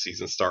once the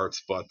season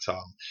starts. But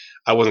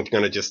I wasn't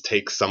going to just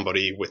take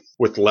somebody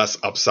with less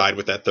upside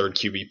with that third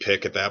QB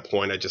pick at that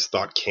point. I just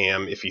thought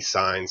Cam, if he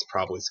signs,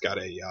 probably's got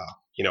a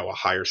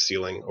higher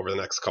ceiling over the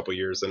next couple of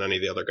years than any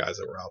of the other guys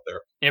that were out there.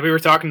 Yeah, we were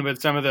talking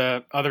with some of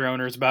the other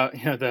owners about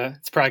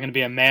it's probably going to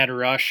be a mad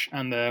rush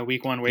on the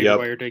week 1 waiver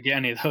wire to get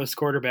any of those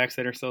quarterbacks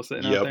that are still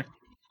sitting out there.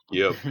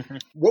 Yep.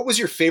 What was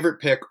your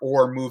favorite pick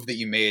or move that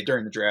you made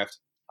during the draft?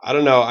 I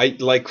don't know. I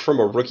like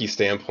from a rookie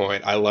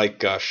standpoint, I like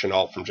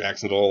Shenault from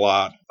Jacksonville a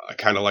lot. I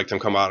kind of liked him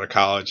come out of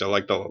college. I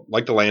like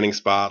the landing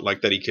spot,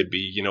 like that he could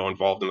be,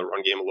 involved in the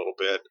run game a little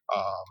bit.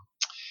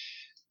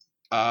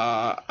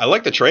 I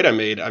like the trade I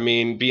made. I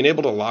mean, being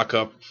able to lock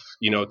up,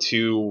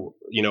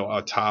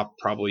 a top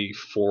probably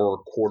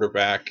 4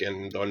 quarterback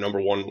and the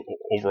number 1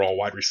 overall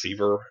wide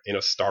receiver in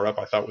a startup,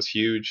 I thought was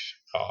huge,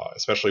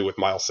 especially with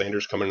Miles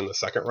Sanders coming in the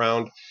second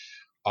round.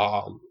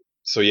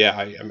 So yeah,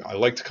 I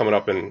liked coming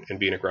up and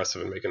being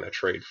aggressive and making that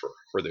trade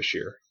for this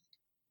year.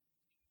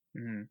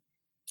 Mm-hmm.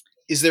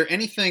 Is there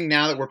anything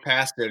now that we're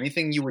past it,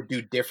 anything you would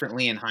do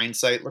differently in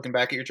hindsight looking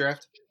back at your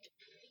draft?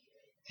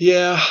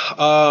 Yeah,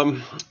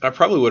 I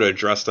probably would have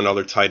addressed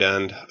another tight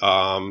end.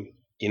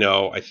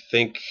 I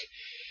think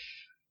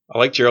I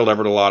like Gerald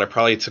Everett a lot. I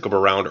probably took him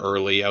around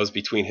early. I was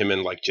between him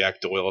and like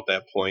Jack Doyle at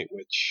that point,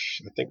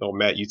 which I think,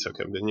 Matt, you took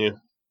him, didn't you?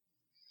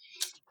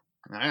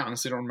 I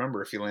honestly don't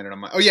remember if he landed on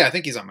my. Oh yeah, I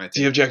think he's on my team. Do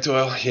you have Jack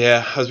Doyle?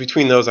 Yeah, I was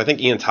between those. I think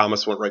Ian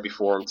Thomas went right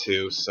before him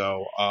too.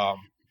 So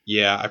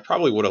yeah, I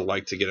probably would have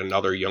liked to get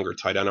another younger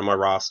tight end on my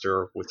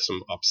roster with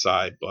some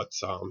upside, but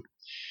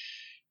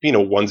being a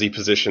onesie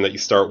position that you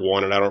start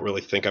one, and I don't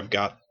really think I've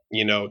got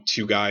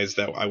 2 guys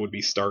that I would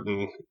be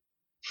starting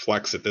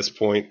flex at this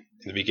point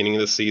in the beginning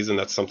of the season.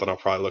 That's something I'll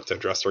probably look to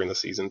address during the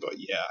season. But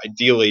yeah,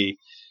 ideally,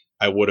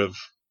 I would have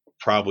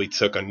probably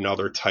took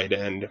another tight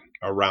end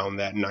around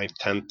that 9th,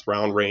 10th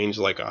round range,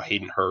 like a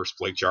Hayden Hurst,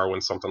 Blake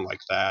Jarwin, something like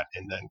that,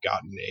 and then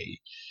gotten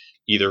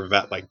either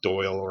vet like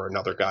Doyle or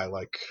another guy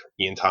like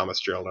Ian Thomas,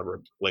 Gerald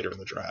Everett later in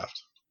the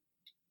draft.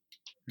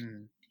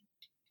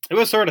 It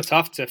was sort of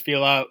tough to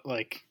feel out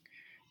like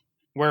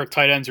where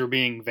tight ends were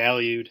being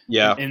valued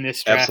in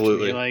this draft.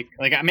 Absolutely.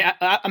 I mean,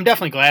 I'm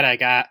definitely glad I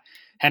got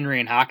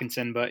Henry and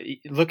Hawkinson, but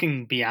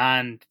looking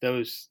beyond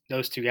those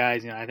 2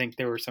 guys, I think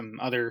there were some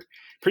other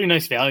pretty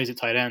nice values at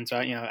tight end.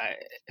 So,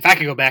 if I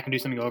could go back and do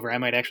something over, I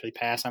might actually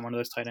pass on one of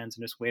those tight ends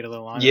and just wait a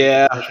little longer.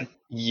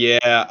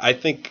 Yeah. I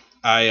think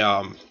I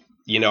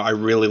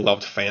really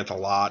loved Fant a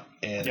lot,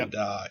 and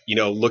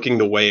looking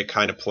the way it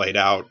kind of played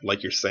out,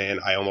 like you're saying,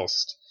 I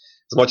almost,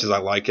 as much as I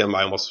like him,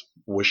 I almost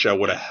wish I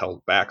would have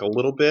held back a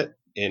little bit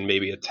and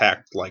maybe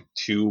attacked like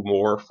 2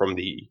 more from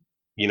the,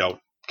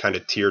 kind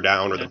of tier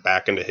down or the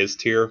back into his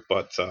tier.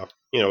 But,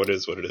 it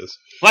is what it is.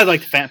 Well, I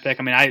like the Fant pick.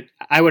 I mean,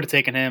 I would have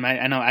taken him.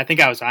 I know. I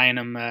think I was eyeing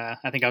him. I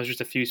think I was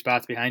just a few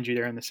spots behind you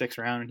there in the 6th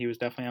round, and he was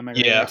definitely on my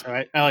radar. Yeah.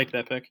 So I like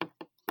that pick.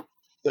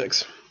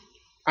 Thanks.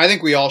 I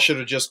think we all should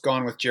have just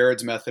gone with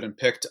Jared's method and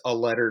picked a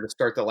letter to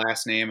start the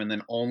last name and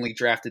then only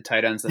drafted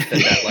tight ends that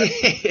fit that letter.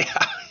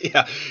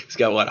 Yeah. He's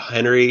got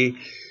Henry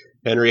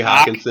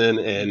Hawkinson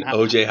and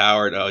OJ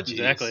Howard. Oh, geez.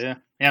 Exactly. Yeah.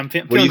 I'm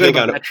feeling good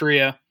about that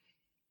trio.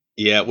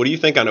 Yeah. What do you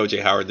think on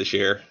OJ Howard this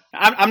year?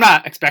 I'm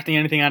not expecting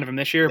anything out of him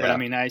this year, but I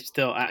mean, I'd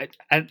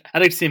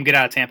like to see him get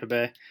out of Tampa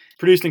Bay.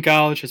 Produced in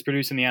college, has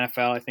produced in the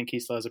NFL. I think he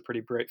still has a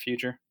pretty bright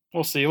future.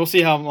 We'll see. We'll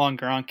see how long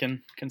Gronk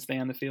can stay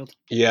on the field.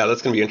 Yeah,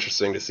 that's going to be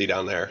interesting to see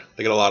down there.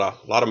 They got a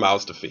lot of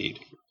mouths to feed.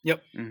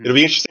 Yep. Mm-hmm. It'll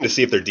be interesting to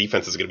see if their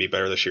defense is going to be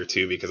better this year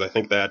too, because I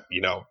think that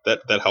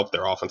that helped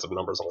their offensive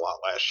numbers a lot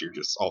last year.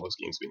 Just all those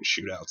games being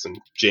shootouts and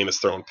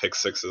Jameis throwing pick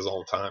sixes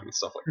all the time and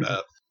stuff like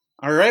that.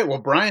 All right. Well,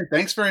 Brian,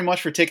 thanks very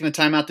much for taking the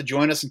time out to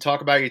join us and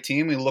talk about your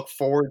team. We look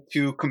forward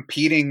to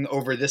competing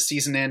over this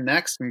season and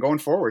next and going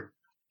forward.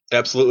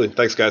 Absolutely.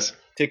 Thanks, guys.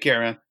 Take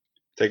care, man.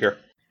 Take care.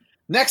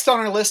 Next on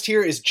our list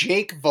here is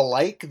Jake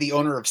Valike, the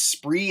owner of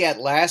Spree at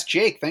Last.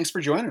 Jake, thanks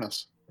for joining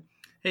us.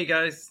 Hey,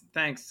 guys.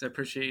 Thanks. I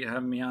appreciate you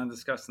having me on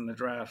discussing the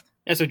draft.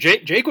 Yeah, so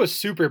Jake was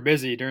super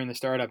busy during the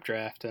startup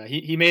draft.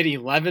 He made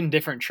 11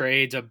 different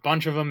trades, a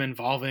bunch of them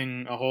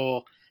involving a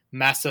whole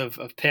mess of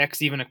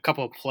picks, even a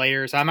couple of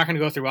players. I'm not going to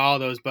go through all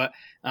of those, but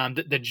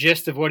the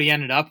gist of what he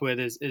ended up with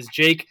is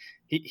Jake,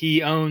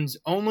 he owns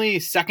only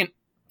second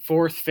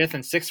 4th, 5th,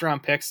 and 6th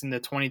round picks in the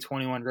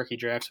 2021 rookie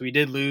draft. So he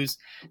did lose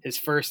his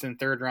 1st and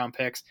 3rd round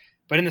picks.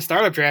 But in the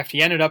startup draft,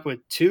 he ended up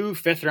with 2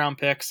 5th round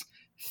picks,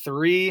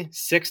 3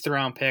 6th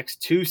round picks,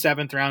 2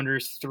 7th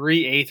rounders,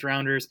 3 8th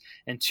rounders,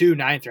 and 2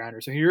 9th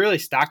rounders. So he really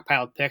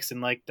stockpiled picks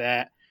in like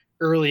that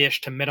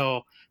early-ish to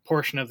middle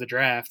portion of the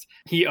draft.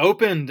 He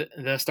opened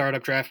the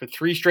startup draft with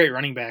 3 straight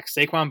running backs: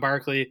 Saquon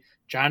Barkley,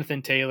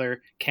 Jonathan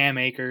Taylor, Cam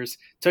Akers.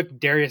 Took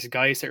Darius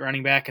Geis at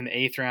running back in the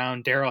 8th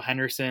round, Darrell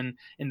Henderson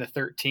in the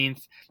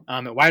 13th.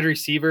 At wide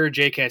receiver,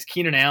 Jake has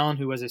Keenan Allen,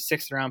 who was his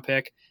 6th round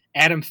pick,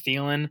 Adam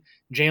Thielen,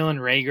 Jalen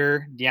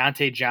Reagor,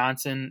 Deontay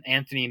Johnson,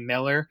 Anthony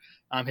Miller.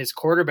 His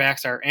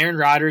quarterbacks are Aaron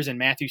Rodgers and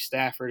Matthew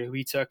Stafford, who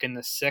he took in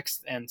the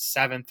 6th and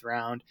 7th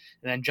round.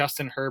 And then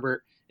Justin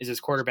Herbert is his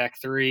quarterback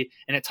 3.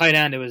 And at tight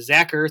end, it was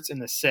Zach Ertz in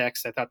the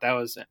 6th. I thought that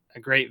was a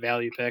great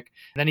value pick.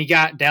 And then he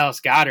got Dallas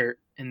Goedert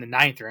in the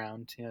 9th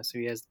round. So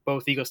he has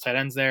both Eagles tight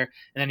ends there.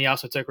 And then he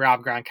also took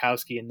Rob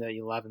Gronkowski in the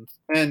 11th.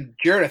 And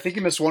Jared, I think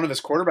he missed one of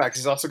his quarterbacks.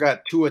 He's also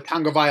got Tua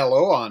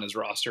Tagovailoa on his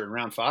roster in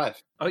round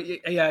 5. Oh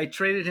yeah, I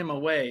traded him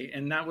away,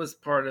 and that was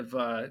part of.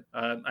 I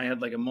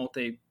had like a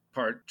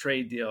multi-part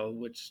trade deal,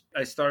 which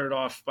I started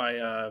off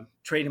by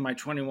trading my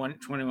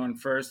 21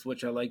 first,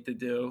 which I like to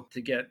do,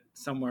 to get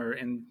somewhere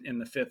in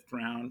the 5th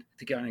round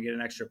to kind of get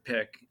an extra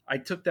pick. I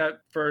took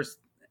that first,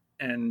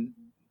 and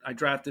I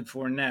drafted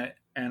Fournette,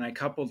 and I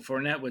coupled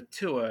Fournette with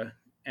Tua,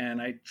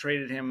 and I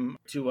traded him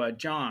to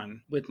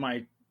John with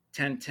my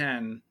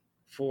 10-10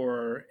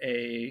 for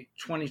a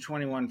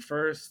 2021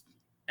 first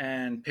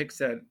and picks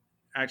that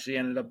actually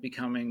ended up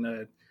becoming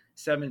the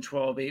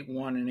 7-12,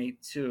 8-1, and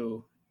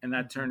 8-2, and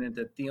that turned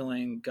into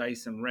Thielen,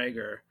 Geis, and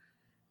Reagor.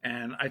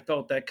 And I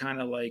felt that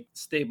kind of like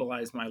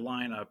stabilized my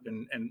lineup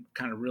and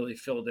kind of really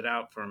filled it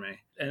out for me.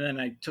 And then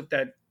I took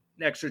that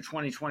extra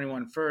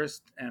 2021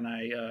 first, and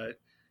I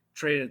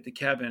traded it to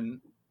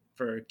Kevin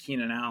for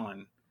Keenan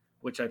Allen,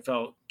 which I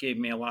felt gave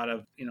me a lot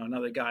of,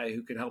 another guy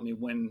who could help me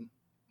win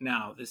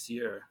now this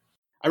year.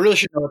 I really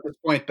should know at this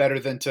point better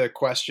than to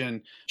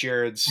question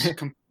Jared's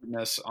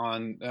completeness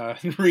on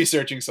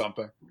researching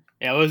something.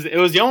 Yeah, it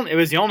was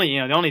the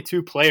only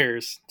 2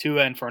 players,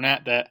 Tua and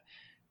Fournette,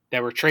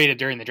 that were traded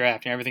during the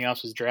draft, and everything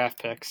else was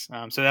draft picks.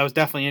 So that was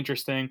definitely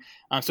interesting.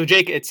 So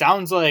Jake, it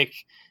sounds like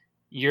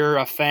you're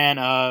a fan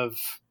of,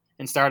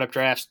 in startup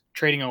drafts,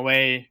 trading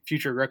away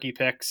future rookie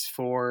picks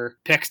for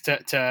picks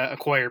to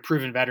acquire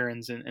proven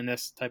veterans in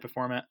this type of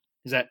format.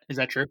 Is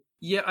that true?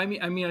 Yeah, I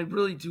mean, I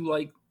really do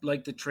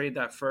like to trade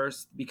that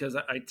first, because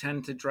I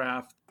tend to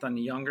draft on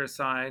the younger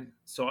side,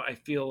 so I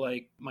feel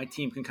like my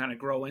team can kind of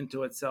grow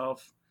into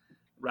itself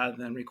rather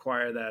than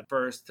require that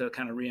first to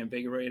kind of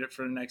reinvigorate it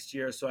for the next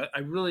year. So I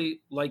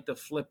really like to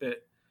flip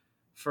it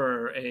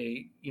for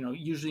usually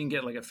you can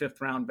get like a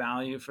 5th round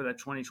value for that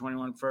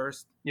 2021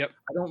 first. Yep.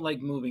 I don't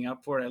like moving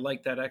up for it. I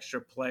like that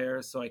extra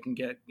player, so I can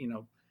get,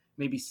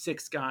 maybe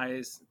 6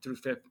 guys through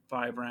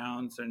 5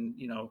 rounds, and,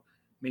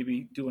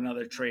 maybe do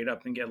another trade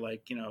up and get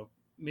like,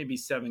 maybe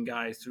 7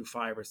 guys through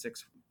 5 or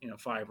 6,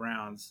 5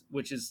 rounds,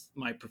 which is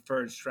my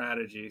preferred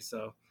strategy.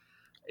 So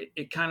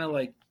it kind of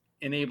like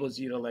enables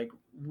you to like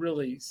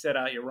really set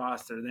out your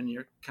roster. Then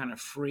you're kind of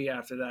free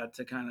after that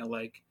to kind of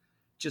like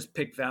just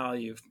pick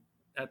value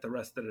at the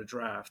rest of the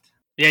draft.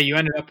 Yeah, you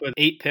ended up with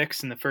 8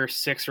 picks in the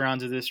first 6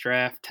 rounds of this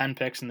draft, 10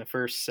 picks in the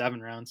first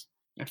 7 rounds,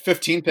 and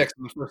 15 picks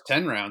in the first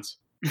 10 rounds.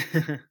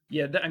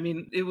 Yeah, I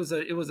mean, it was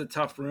a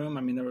tough room.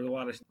 I mean, there were a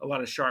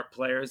lot of sharp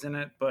players in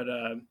it, but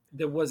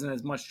there wasn't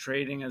as much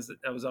trading as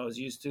I was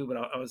used to. But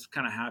I was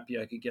kind of happy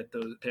I could get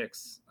those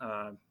picks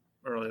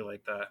early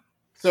like that.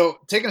 So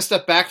taking a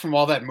step back from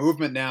all that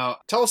movement now,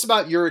 tell us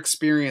about your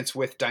experience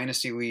with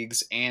dynasty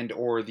leagues and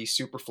or the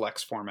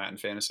Superflex format in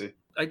fantasy.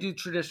 I do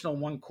traditional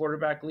 1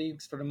 quarterback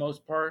leagues for the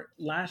most part.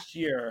 Last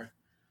year,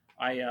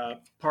 I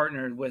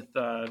partnered with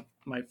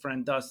my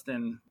friend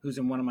Dustin, who's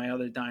in one of my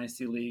other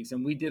dynasty leagues,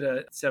 and we did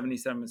a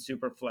 77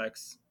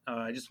 Superflex.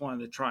 I just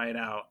wanted to try it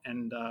out.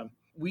 And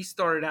we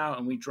started out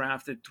and we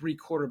drafted 3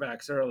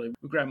 quarterbacks early.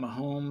 We grabbed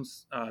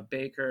Mahomes,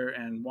 Baker,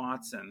 and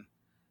Watson.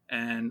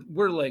 And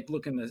we're like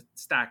looking to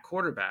stack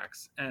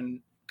quarterbacks.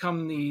 And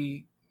come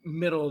the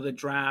middle of the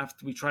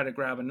draft, we try to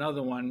grab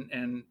another one,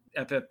 and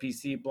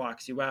FFPC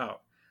blocks you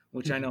out,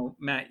 which I know,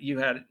 Matt,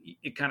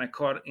 it kind of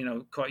caught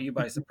you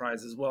by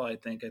surprise as well. I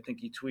think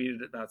you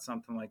tweeted about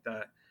something like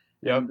that.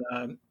 Yeah.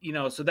 And,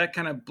 so that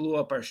kind of blew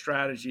up our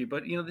strategy,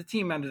 but, the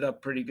team ended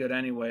up pretty good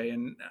anyway.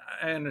 And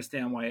I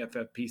understand why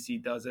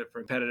FFPC does it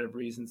for competitive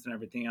reasons and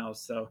everything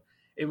else. So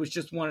it was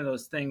just one of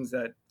those things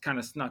that kind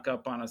of snuck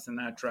up on us in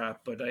that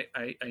draft, but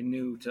I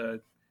knew to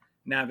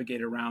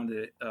navigate around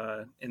it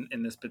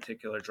in this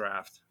particular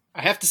draft.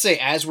 I have to say,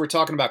 as we're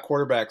talking about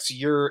quarterbacks,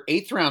 your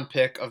 8th round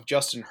pick of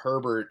Justin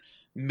Herbert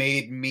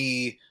made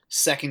me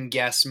second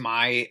guess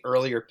my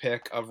earlier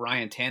pick of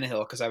Ryan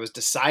Tannehill, because I was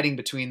deciding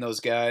between those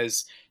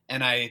guys,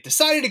 and I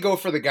decided to go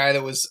for the guy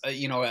that was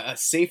a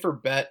safer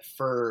bet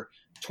for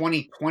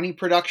 2020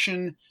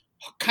 production,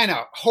 kind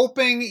of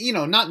hoping,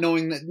 not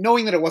knowing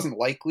that it wasn't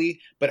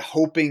likely, but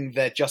hoping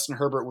that Justin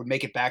Herbert would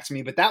make it back to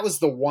me. But that was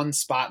the one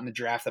spot in the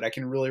draft that I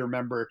can really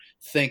remember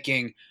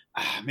thinking,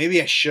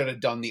 maybe I should have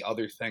done the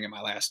other thing in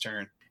my last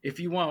turn. If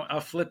you want,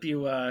 I'll flip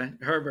you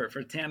Herbert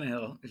for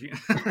Tannehill. Here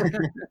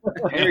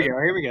we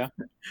go. Here we go.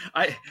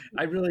 I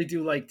really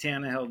do like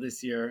Tannehill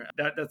this year.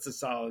 That's a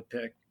solid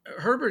pick.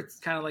 Herbert's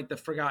kind of like the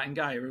forgotten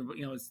guy.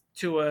 It's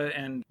Tua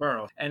and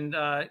Burrow. And,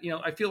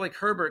 I feel like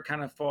Herbert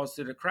kind of falls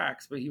through the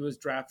cracks, but he was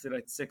drafted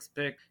at 6th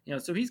pick.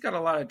 So he's got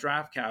a lot of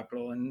draft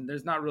capital, and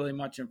there's not really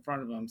much in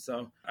front of him.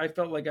 So I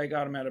felt like I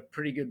got him at a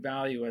pretty good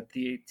value at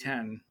the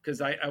 8-10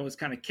 because I was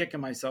kind of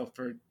kicking myself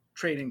for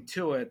trading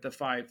Tua at the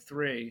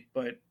 5-3,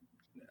 but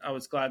I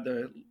was glad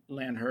to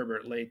land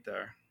Herbert late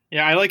there.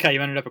 Yeah, I like how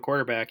you ended up a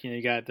quarterback.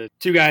 You got the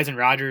two guys in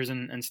Rodgers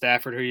and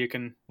Stafford who you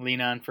can lean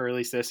on for at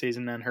least this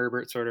season, then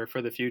Herbert sort of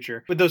for the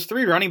future. With those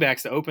 3 running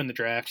backs that opened the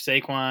draft,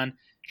 Saquon,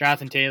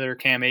 Jonathan Taylor,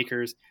 Cam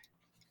Akers,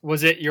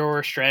 was it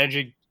your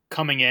strategy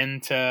coming in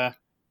to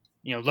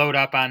load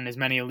up on as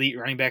many elite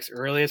running backs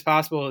early as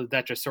possible? Or is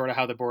that just sort of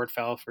how the board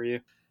fell for you?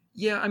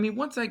 Yeah, I mean,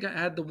 once I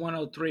had the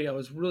 103, I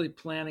was really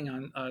planning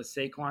on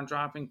Saquon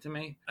dropping to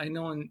me. I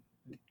know in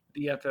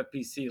the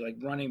FFPC, like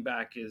running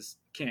back is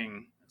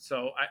king.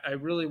 So I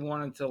really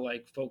wanted to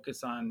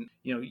focus on,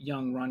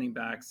 young running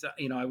backs.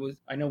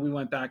 I know we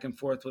went back and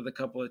forth with a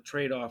couple of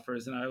trade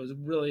offers, and I was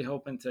really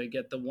hoping to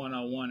get the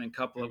 101 and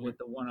couple it with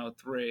the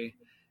 103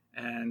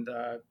 and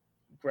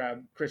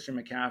grab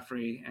Christian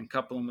McCaffrey and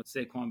couple him with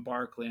Saquon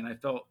Barkley. And I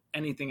felt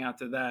anything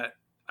after that,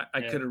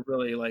 I could have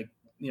really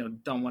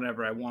done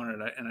whatever I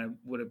wanted, and I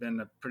would have been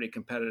a pretty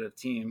competitive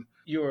team.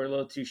 You were a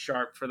little too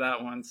sharp for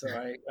that one, so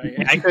I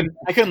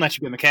couldn't let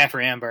you get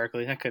McCaffrey and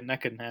Barkley. That couldn't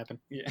happen.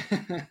 Yeah,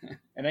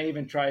 and I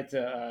even tried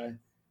to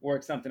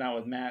work something out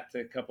with Matt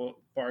to couple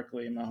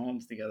Barkley and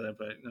Mahomes together,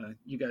 but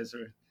you guys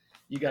are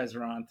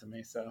on to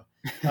me. So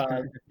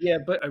yeah,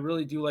 but I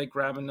really do like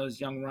grabbing those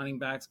young running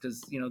backs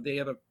because they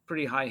have a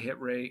pretty high hit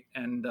rate,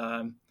 and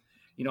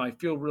I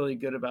feel really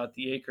good about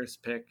the Akers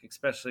pick,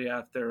 especially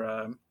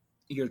after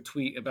your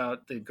tweet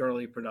about the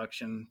Gurley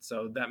production.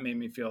 So that made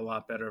me feel a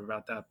lot better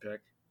about that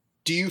pick.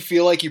 Do you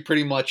feel like you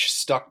pretty much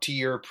stuck to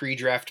your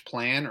pre-draft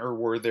plan, or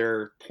were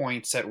there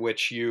points at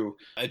which you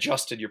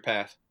adjusted your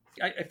path?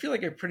 I feel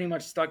like I pretty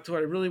much stuck to it.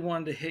 I really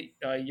wanted to hit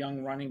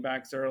young running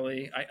backs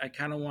early. I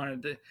kind of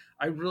wanted to –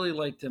 I really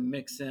like to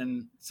mix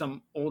in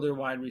some older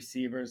wide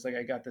receivers. Like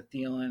I got the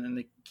Thielen and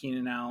the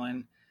Keenan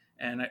Allen,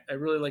 and I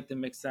really like to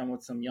mix them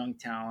with some young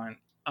talent.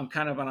 I'm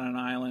kind of on an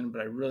island, but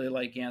I really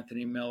like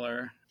Anthony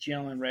Miller.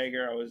 Jalen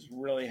Reagor, I was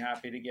really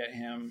happy to get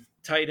him.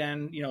 Tight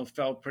end,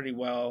 felt pretty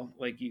well,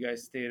 like you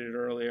guys stated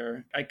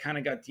earlier. I kind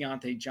of got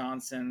Deontay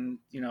Johnson,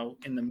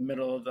 in the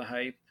middle of the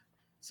hype,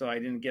 so I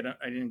didn't get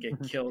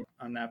killed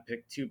on that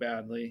pick too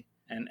badly.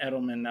 And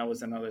Edelman, that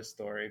was another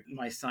story.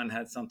 My son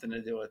had something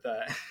to do with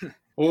that.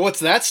 Well, what's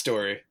that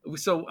story?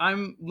 So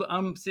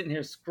I'm sitting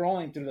here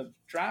scrolling through the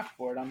draft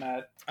board. I'm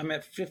at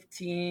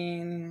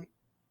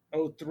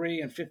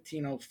 1503 and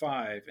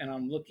 1505, and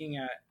I'm looking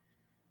at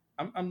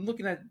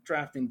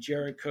drafting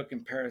Jared Cook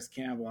and Paris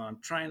Campbell. I'm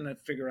trying to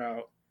figure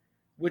out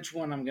which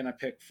one I'm going to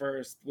pick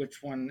first,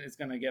 which one is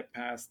going to get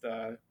past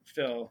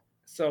Phil.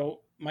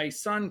 So my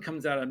son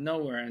comes out of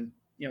nowhere, and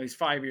he's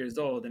 5 years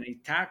old, and he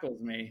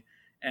tackles me,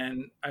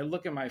 and I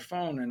look at my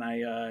phone and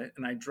I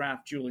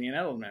draft Julian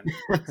Edelman.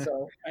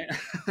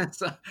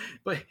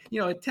 But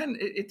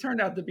it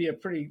turned out to be a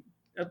pretty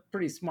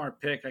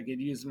smart pick. I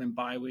could use him in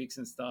bye weeks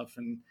and stuff,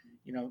 and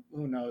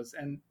who knows?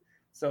 And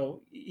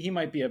so he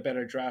might be a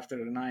better drafter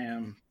than I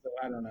am. So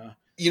I don't know.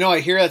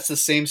 I hear that's the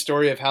same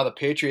story of how the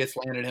Patriots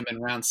landed him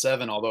in round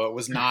 7, although it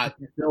was not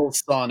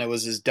Phil's son, it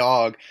was his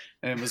dog.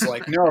 And it was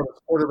like, no, the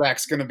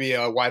quarterback's going to be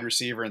a wide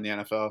receiver in the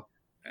NFL.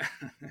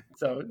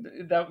 So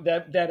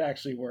that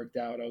actually worked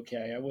out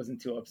okay. I wasn't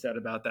too upset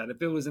about that.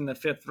 If it was in the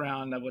 5th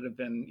round, that would have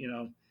been,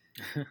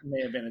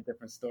 may have been a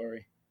different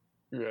story.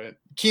 Right.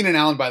 Keenan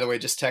Allen, by the way,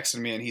 just texted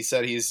me, and he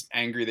said he's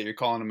angry that you're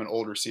calling him an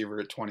old receiver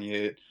at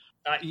 28.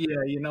 Yeah,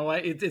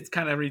 it's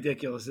kind of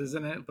ridiculous,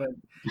 isn't it? But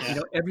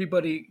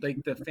everybody, like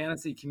the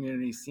fantasy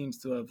community, seems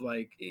to have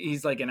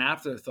he's like an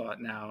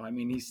afterthought now. I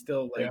mean, he's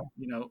still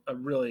a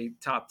really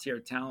top tier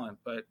talent,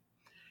 but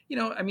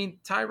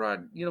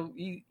Tyrod,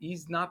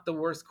 he's not the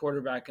worst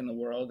quarterback in the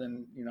world,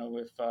 and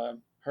if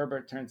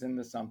Herbert turns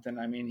into something,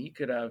 I mean, he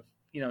could have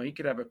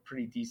a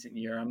pretty decent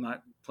year. I'm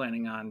not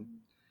planning on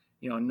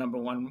number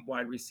 1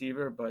 wide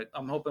receiver, but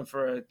I'm hoping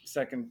for a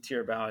 2nd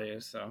tier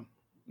value. So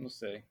we'll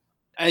see.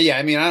 Yeah,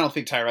 I mean, I don't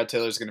think Tyrod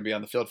Taylor is going to be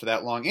on the field for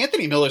that long.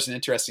 Anthony Miller's an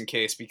interesting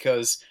case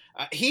because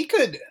he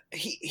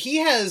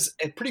has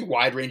a pretty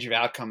wide range of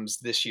outcomes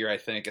this year, I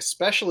think,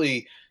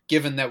 especially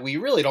given that we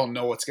really don't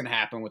know what's going to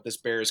happen with this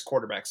Bears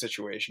quarterback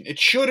situation. It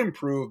should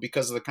improve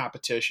because of the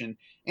competition.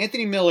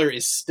 Anthony Miller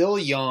is still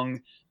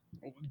young.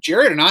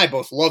 Jared and I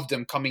both loved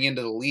him coming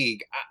into the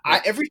league.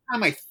 Every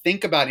time I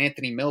think about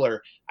Anthony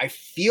Miller, I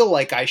feel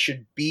like I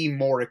should be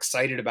more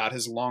excited about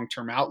his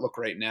long-term outlook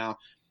right now.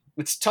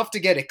 It's tough to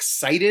get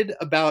excited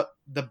about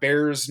the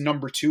Bears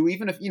number 2,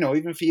 even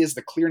if he is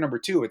the clear number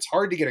 2. It's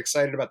hard to get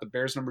excited about the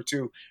Bears number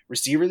 2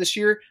 receiver this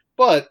year,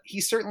 but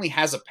he certainly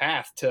has a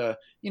path to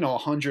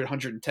 100,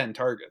 110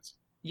 targets.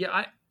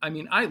 Yeah, I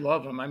mean, I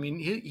love him. I mean,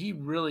 he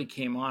really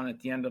came on at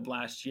the end of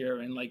last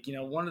year. And like,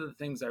 one of the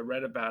things I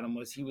read about him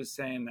was he was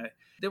saying that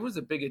there was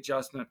a big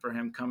adjustment for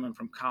him coming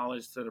from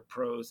college to the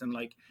pros. And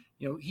like,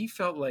 he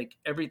felt like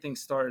everything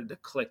started to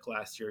click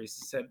last year. He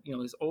said,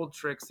 his old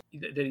tricks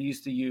that he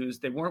used to use,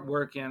 they weren't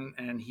working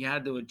and he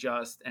had to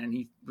adjust. And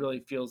he really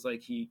feels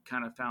like he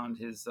kind of found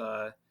his,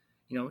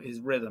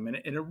 his rhythm, and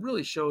it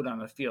really showed on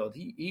the field.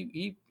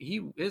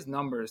 His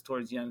numbers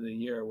towards the end of the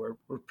year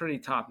were pretty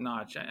top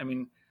notch. I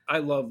mean, I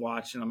love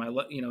watching him.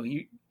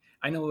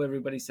 I know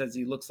everybody says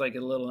he looks like a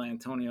little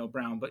Antonio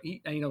Brown, but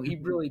he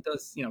really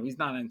does. He's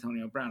not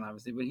Antonio Brown,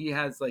 obviously, but he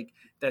has like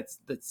that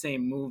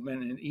same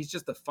movement, and he's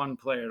just a fun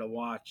player to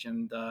watch.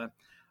 And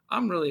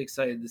I'm really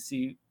excited to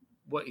see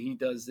what he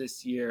does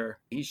this year.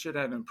 He should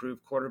have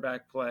improved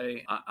quarterback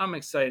play. I'm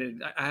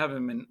excited. I have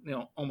him in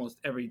almost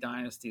every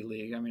dynasty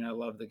league. I mean, I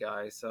love the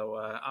guy, so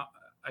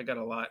I got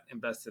a lot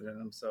invested in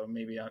him. So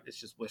maybe it's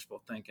just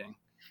wishful thinking.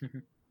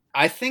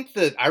 I think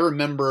that I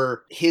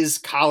remember his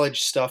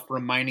college stuff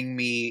reminding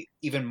me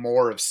even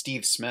more of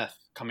Steve Smith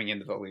coming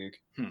into the league.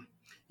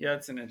 Yeah,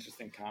 it's an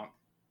interesting comp.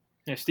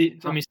 Yeah,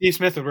 Steve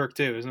Smith would work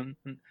too. Isn't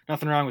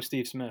nothing wrong with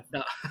Steve Smith?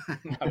 No,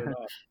 not at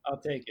all. I'll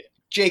take it.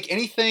 Jake,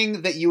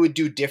 anything that you would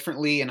do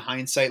differently in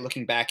hindsight,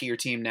 looking back at your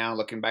team now,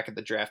 looking back at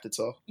the draft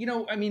itself?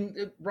 I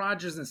mean,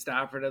 Rodgers and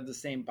Stafford have the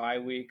same bye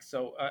week,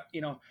 so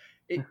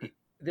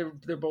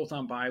they're both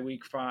on bye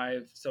week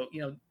 5. So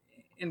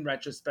in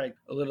retrospect,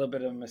 a little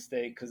bit of a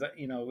mistake because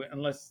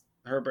unless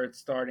Herbert's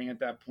starting at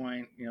that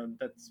point,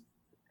 that's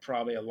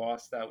probably a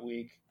loss that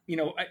week.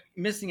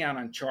 Missing out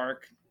on Chark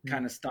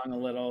kind of stung a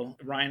little.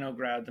 Rhino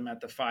grabbed him at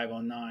the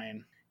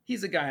 509.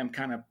 He's a guy I'm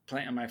kind of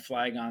planting my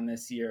flag on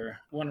this year.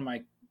 One of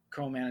my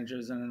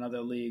co-managers in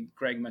another league,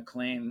 Greg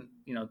McLean,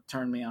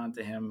 turned me on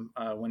to him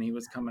when he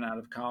was coming out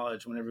of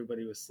college, when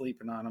everybody was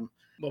sleeping on him.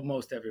 Well,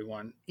 most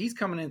everyone. He's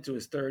coming into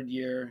his 3rd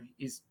year.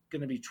 He's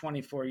going to be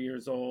 24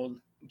 years old.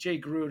 Jay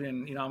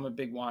Gruden, I'm a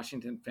big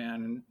Washington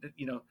fan,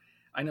 and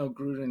I know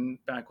Gruden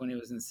back when he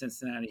was in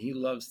Cincinnati, he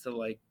loves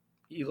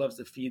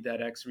to feed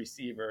that X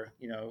receiver,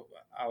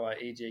 a la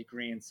AJ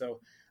Green. So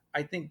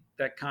I think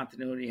that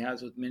continuity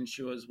has with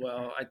Minshew as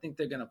well. I think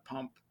they're going to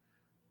pump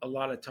a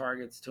lot of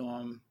targets to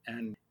him,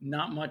 and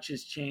not much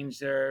has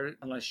changed there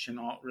unless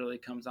Chenault really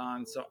comes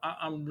on. So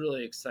I'm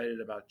really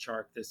excited about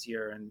Chark this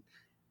year, and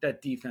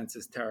that defense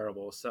is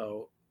terrible.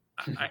 So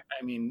I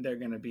mean, they're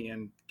going to be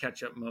in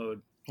catch-up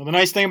mode. Well, the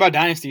nice thing about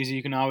Dynasty is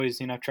you can always,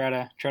 try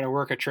to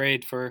work a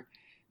trade for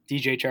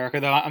DJ Chark.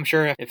 Although I'm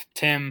sure if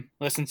Tim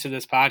listens to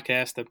this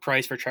podcast, the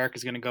price for Chark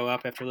is going to go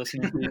up after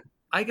listening to it.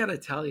 I got to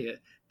tell you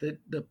that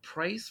the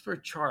price for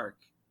Chark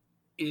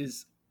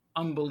is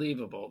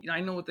unbelievable. I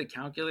know what the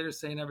calculators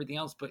say and everything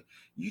else, but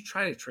you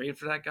try to trade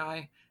for that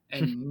guy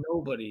and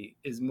nobody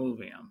is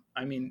moving him.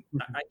 I mean,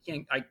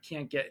 I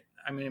can't get.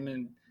 I mean, I'm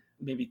in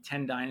maybe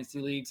 10 dynasty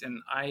leagues and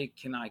I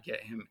cannot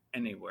get him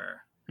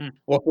anywhere.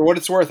 Well, for what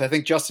it's worth, I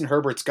think Justin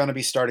Herbert's going to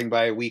be starting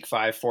by week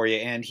 5 for you,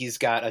 and he's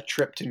got a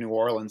trip to New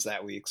Orleans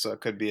that week, so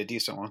it could be a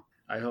decent one.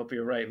 I hope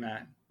you're right,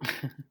 Matt.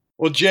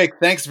 Well, Jake,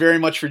 thanks very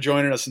much for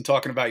joining us and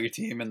talking about your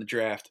team and the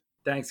draft.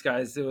 Thanks,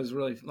 guys. It was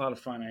really a lot of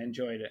fun. I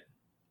enjoyed it,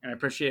 and I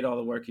appreciate all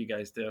the work you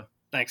guys do.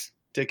 Thanks.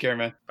 Take care,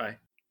 man. Bye.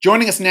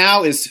 Joining us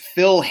now is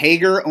Phil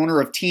Hager,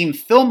 owner of Team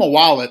Film a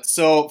Wallet.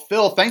 So,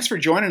 Phil, thanks for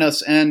joining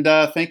us, and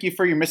thank you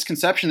for your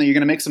misconception that you're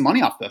going to make some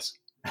money off this.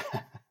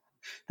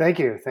 Thank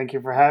you. Thank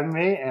you for having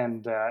me.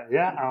 And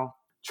I'll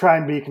try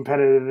and be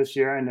competitive this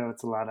year. I know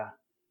it's a lot of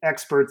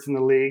experts in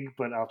the league,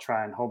 but I'll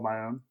try and hold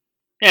my own.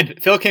 And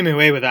Phil came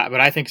away with that, but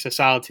I think it's a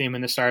solid team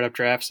in the startup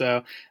draft.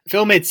 So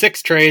Phil made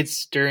 6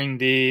 trades during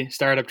the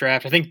startup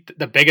draft. I think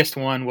the biggest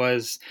one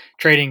was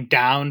trading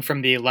down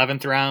from the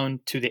 11th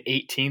round to the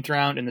 18th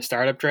round in the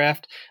startup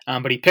draft.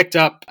 But he picked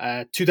up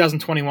a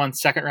 2021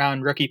 second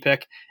round rookie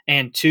pick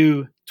and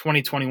 2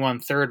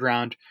 2021 third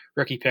round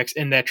rookie picks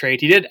in that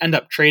trade. He did end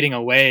up trading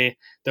away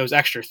those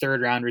extra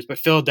third rounders, but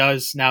Phil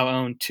does now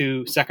own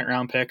 2 second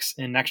round picks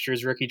in next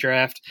year's rookie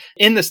draft.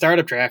 In the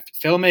startup draft,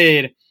 Phil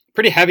made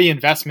pretty heavy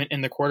investment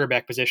in the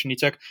quarterback position. He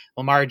took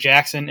Lamar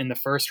Jackson in the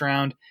 1st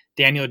round,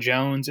 Daniel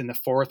Jones in the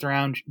 4th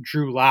round,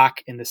 Drew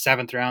Lock in the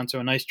 7th round. So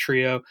a nice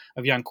trio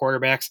of young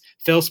quarterbacks.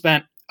 Phil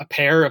spent a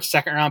pair of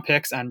second round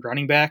picks on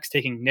running backs,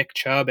 taking Nick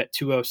Chubb at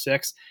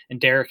 206 and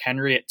Derrick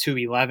Henry at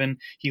 211.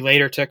 He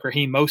later took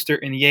Raheem Mostert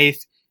in the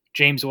 8th,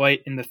 James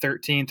White in the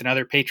 13th, and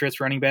other Patriots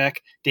running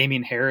back,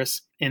 Damian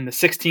Harris in the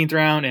 16th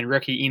round, and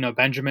rookie Eno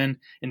Benjamin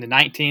in the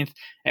 19th.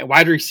 At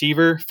wide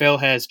receiver, Phil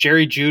has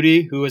Jerry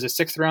Jeudy, who was a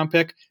 6th round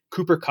pick,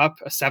 Cooper Kupp,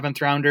 a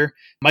 7th rounder,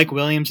 Mike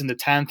Williams in the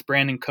 10th,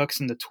 Brandon Cooks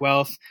in the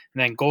 12th,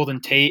 and then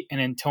Golden Tate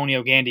and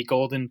Antonio Gandy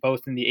Golden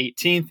both in the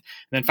 18th. And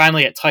then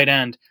finally at tight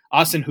end,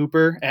 Austin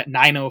Hooper at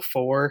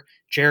 904,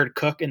 Jared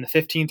Cook in the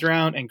 15th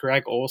round, and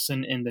Greg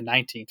Olsen in the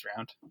 19th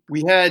round.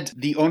 We had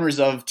the owners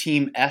of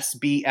Team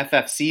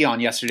SBFFC on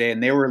yesterday,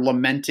 and they were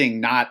lamenting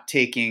not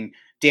taking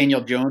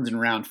Daniel Jones in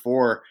round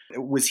 4.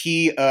 Was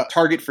he a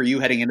target for you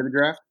heading into the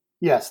draft?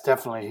 Yes,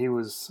 definitely. He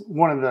was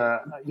one of the,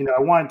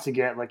 I wanted to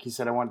get, like you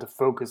said, I wanted to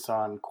focus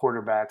on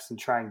quarterbacks and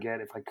try and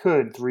get, if I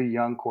could, 3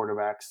 young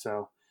quarterbacks.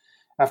 So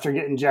after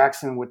getting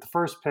Jackson with the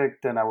first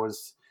pick, then I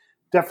was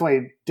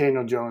definitely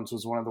Daniel Jones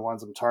was one of the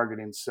ones I'm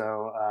targeting.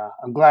 So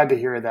I'm glad to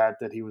hear that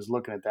he was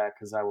looking at that,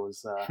 because I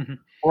was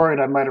worried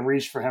I might have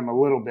reached for him a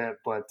little bit,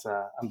 but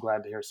I'm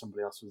glad to hear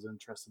somebody else was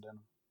interested in him.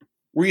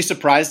 Were you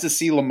surprised to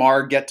see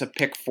Lamar get to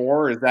pick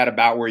 4, or is that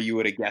about where you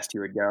would have guessed he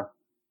would go?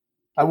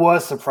 I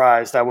was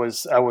surprised. I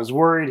was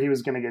worried he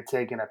was going to get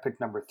taken at pick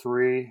number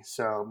 3.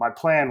 So my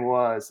plan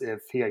was,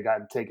 if he had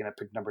gotten taken at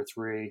pick number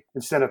 3,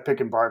 instead of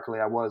picking Barkley,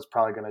 I was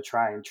probably going to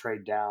try and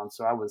trade down.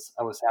 So I was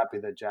happy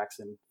that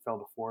Jackson fell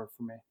to 4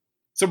 for me.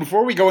 So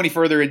before we go any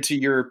further into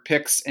your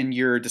picks and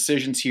your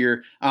decisions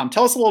here,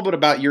 tell us a little bit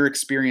about your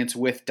experience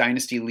with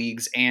Dynasty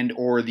Leagues and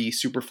or the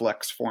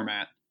Superflex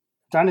format.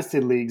 Dynasty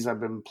Leagues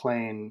I've been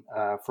playing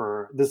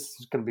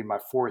this is going to be my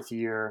 4th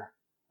year.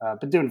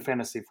 Been doing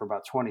fantasy for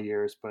about 20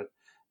 years, but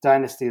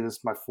Dynasty, this is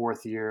my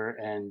 4th year,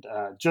 and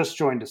just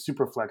joined a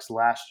Superflex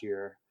last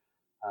year.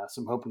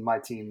 So I'm hoping my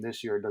team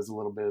this year does a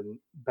little bit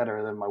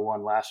better than my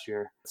one last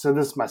year. So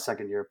this is my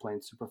 2nd year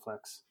playing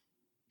Superflex.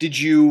 Did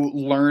you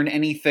learn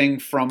anything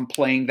from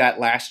playing that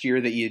last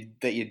year that you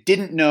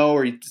didn't know,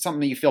 or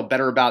something that you feel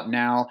better about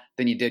now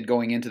than you did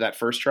going into that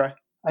first try?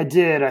 I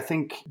did. I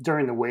think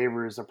during the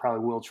waivers, I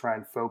probably will try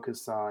and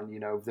focus on,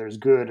 if there's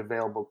good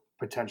available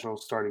potential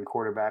starting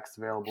quarterbacks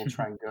available,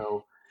 try and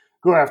go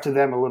after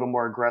them a little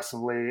more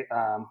aggressively.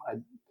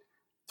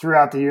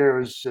 Throughout the year, it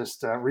was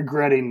just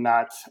regretting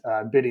not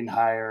bidding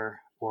higher,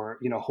 or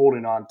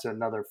holding on to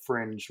another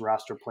fringe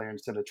roster player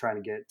instead of trying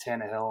to get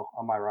Tannehill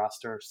on my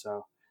roster.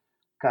 So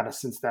kind of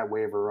since that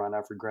waiver run,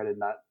 I've regretted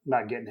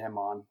not getting him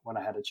on when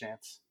I had a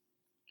chance.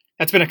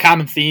 That's been a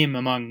common theme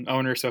among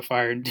owners so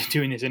far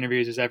doing these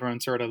interviews, is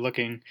everyone sort of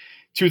looking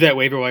to that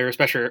waiver wire,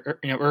 especially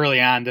early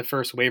on, the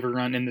first waiver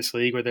run in this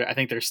league, where I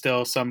think there's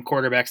still some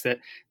quarterbacks that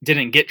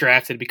didn't get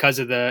drafted because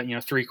of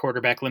the 3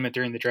 quarterback limit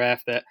during the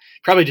draft that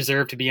probably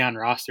deserve to be on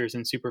rosters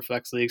in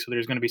Superflex leagues. So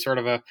there's going to be sort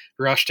of a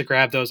rush to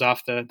grab those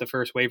off the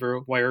first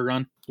waiver wire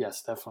run.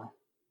 Yes, definitely.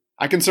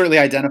 I can certainly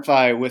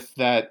identify with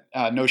that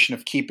notion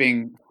of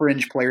keeping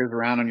fringe players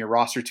around on your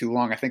roster too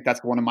long. I think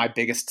that's one of my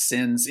biggest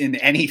sins in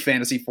any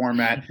fantasy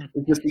format,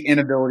 is just the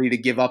inability to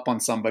give up on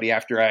somebody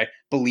after I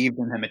believed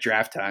in him at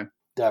draft time.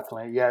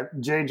 Definitely. Yeah.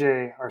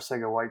 JJ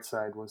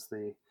Arcega-Whiteside was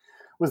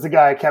the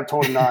guy I kept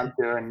holding on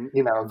to, and,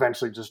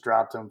 eventually just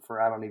dropped him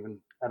for, I don't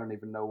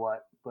even know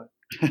what, but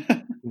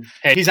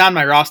hey, he's on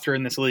my roster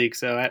in this league,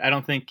 so I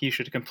don't think you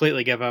should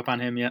completely give up on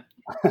him yet.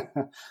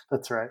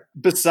 That's right.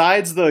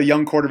 Besides the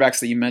young quarterbacks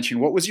that you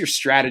mentioned, what was your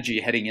strategy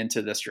heading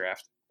into this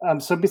draft?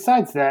 So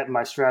besides that,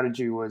 my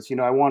strategy was,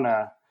 I want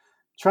to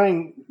try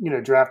and,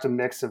 draft a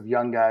mix of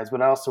young guys,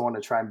 but I also want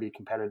to try and be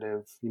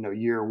competitive,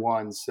 year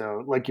one.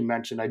 So like you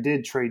mentioned, I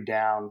did trade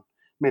down,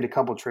 made a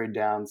couple trade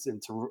downs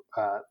into,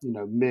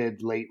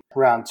 late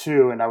round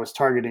 2. And I was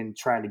targeting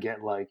trying to get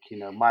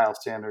Miles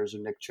Sanders or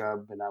Nick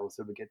Chubb, and I was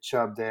able to get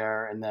Chubb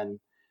there, and then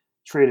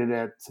traded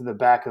it to the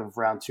back of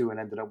round 2 and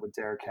ended up with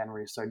Derrick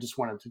Henry. So I just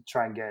wanted to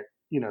try and get,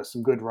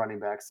 some good running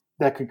backs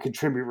that could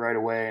contribute right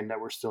away and that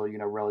were still,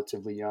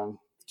 relatively young.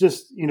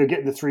 Just,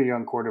 getting the 3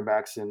 young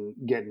quarterbacks and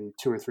getting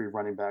 2 or 3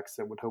 running backs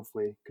that would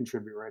hopefully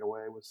contribute right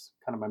away was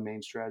kind of my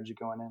main strategy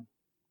going in.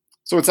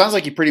 So it sounds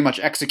like you pretty much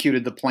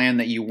executed the plan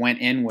that you went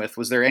in with.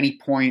 Was there any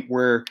point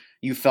where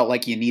you felt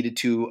like you needed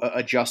to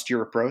adjust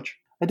your approach?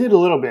 I did a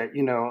little bit.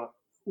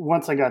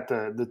 Once I got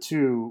the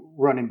 2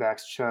 running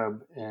backs,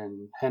 Chubb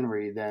and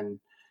Henry, then,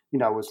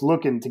 I was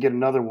looking to get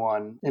another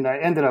one. And I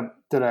ended up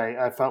that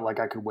I felt like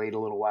I could wait a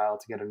little while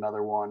to get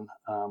another one.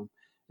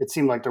 It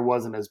seemed like there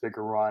wasn't as big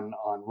a run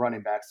on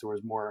running backs. There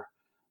was more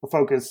a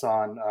focus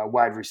on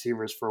wide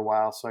receivers for a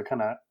while. So I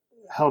kind of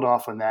held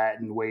off on that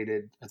and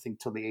waited, I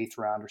think, till the 8th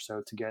round or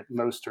so to get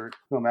Mostert,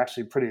 who I'm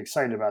actually pretty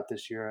excited about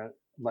this year. I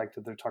like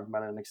that they're talking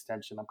about an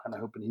extension. I'm kind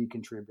of hoping he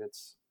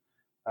contributes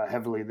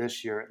heavily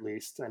this year at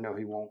least. I know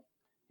he won't.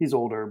 He's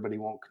older, but he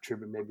won't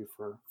contribute maybe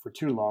for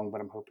too long, but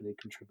I'm hoping he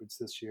contributes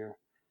this year.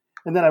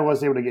 And then I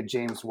was able to get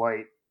James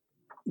White,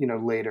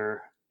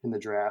 later in the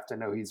draft. I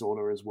know he's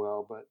older as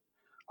well, but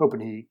hoping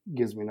he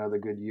gives me another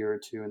good year or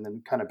 2 and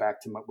then kind of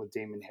backed him up with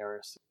Damon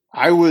Harris.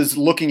 I was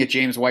looking at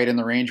James White in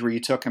the range where you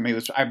took him.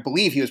 I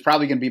believe he was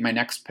probably going to be my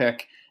next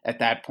pick at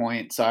that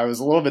point. So I was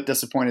a little bit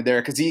disappointed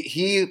there because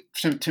he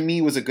to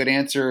me was a good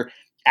answer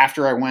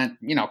after I went,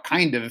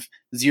 kind of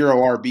 0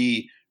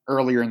 RB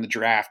earlier in the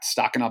draft,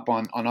 stocking up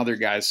on other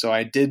guys. So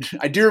I do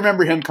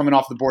remember him coming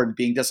off the board and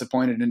being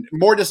disappointed, and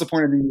more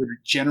disappointed than you would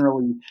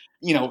generally,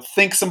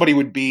 think somebody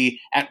would be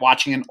at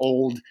watching an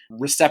old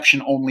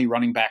reception only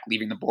running back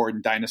leaving the board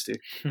in Dynasty.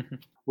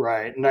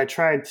 Right. And I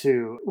tried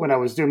to, when I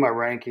was doing my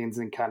rankings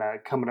and kind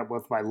of coming up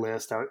with my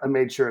list, I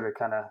made sure to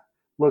kind of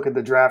look at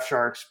the Draft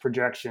Sharks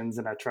projections,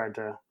 and I tried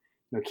to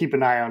keep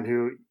an eye on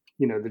who,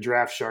 the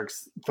Draft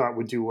Sharks thought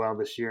would do well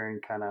this year,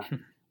 and kind of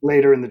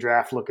later in the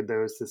draft look at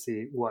those to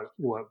see what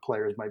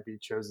players might be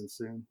chosen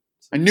soon.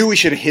 I knew we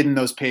should have hidden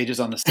those pages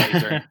on the site.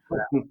 Right?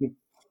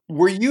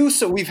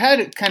 So we've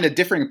had kind of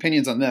differing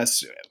opinions on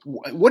this.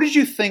 What did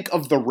you think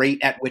of the rate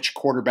at which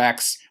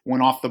quarterbacks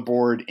went off the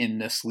board in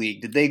this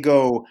league? Did they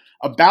go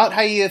about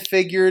how you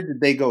figured?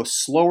 Did they go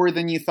slower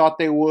than you thought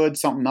they would?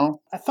 Something else?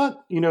 I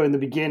thought, in the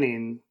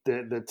beginning,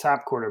 the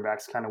top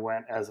quarterbacks kind of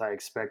went as I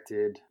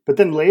expected. But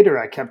then later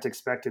I kept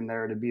expecting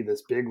there to be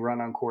this big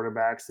run on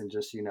quarterbacks and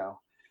just,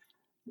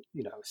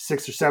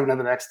 6 or 7 of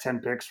the next 10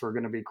 picks were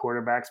going to be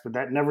quarterbacks, but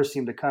that never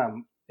seemed to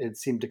come. It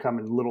seemed to come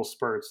in little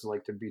spurts,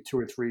 like there'd be 2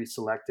 or 3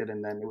 selected,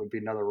 and then it would be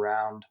another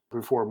round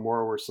before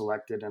more were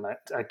selected. And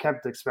I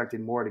kept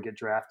expecting more to get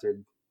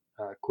drafted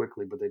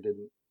quickly, but they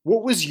didn't.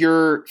 What was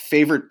your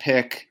favorite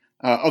pick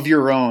of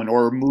your own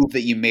or move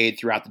that you made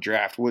throughout the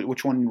draft?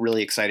 Which one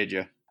really excited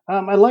you?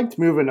 I liked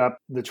moving up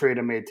the trade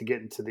I made to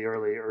get into the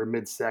early or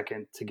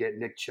mid-second to get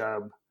Nick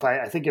Chubb.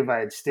 I think if I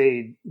had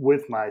stayed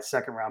with my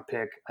second-round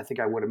pick, I think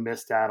I would have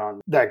missed out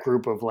on that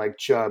group of like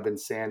Chubb and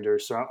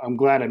Sanders. So I'm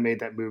glad I made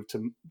that move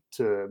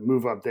to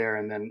move up there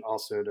and then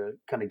also to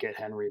kind of get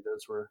Henry.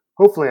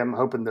 I'm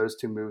hoping those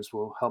 2 moves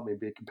will help me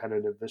be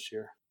competitive this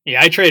year.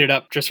 Yeah, I traded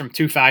up just from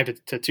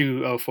 2.5 to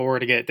 2.04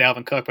 to get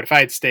Dalvin Cook. But if I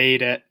had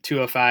stayed at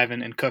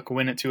 2.05 and Cook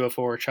win at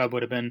 2.04, Chubb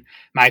would have been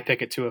my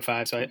pick at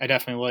 2.05. So I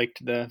definitely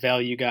liked the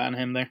value you got on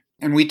him there.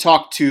 And we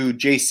talked to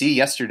JC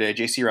yesterday,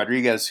 JC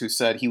Rodriguez, who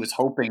said he was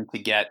hoping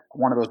to get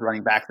one of those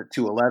running backs at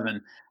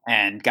 2.11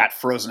 and got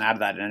frozen out of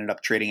that and ended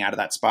up trading out of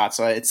that spot.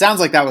 So it sounds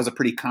like that was a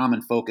pretty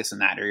common focus in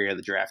that area of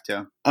the draft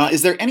too.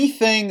 Is there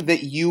anything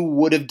that you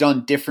would have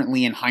done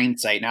differently in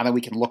hindsight now that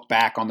we can look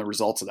back on the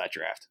results of that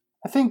draft?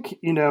 I think,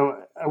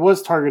 I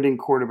was targeting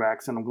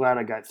quarterbacks, and I'm glad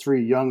I got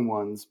 3 young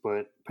ones,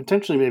 but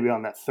potentially maybe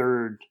on that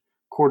third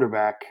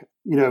quarterback,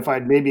 if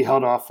I'd maybe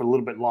held off for a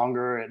little bit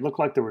longer, it looked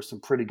like there were some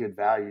pretty good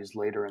values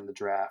later in the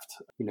draft.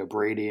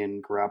 Brady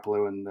and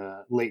Garoppolo in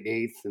the late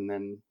 8th, and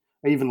then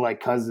I even like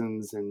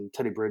Cousins and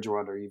Teddy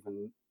Bridgewater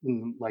even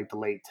in like the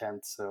late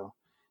 10th. So,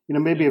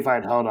 maybe if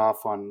I'd held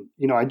off on,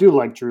 I do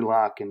like Drew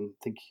Lock and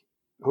think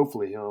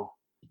hopefully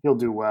he'll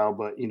do well,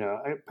 but,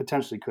 I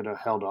potentially could have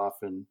held off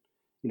and,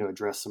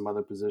 address some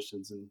other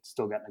positions and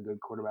still gotten a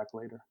good quarterback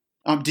later.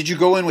 Did you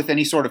go in with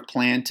any sort of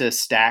plan to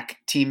stack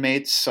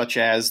teammates, such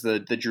as the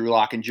Drew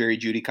Lock and Jerry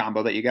Jeudy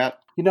combo that you got?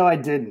 I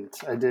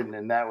didn't.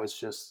 And that was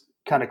just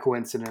kind of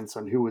coincidence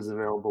on who was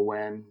available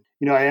when.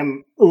 I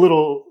am a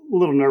little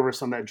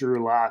nervous on that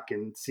Drew Lock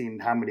and seeing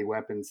how many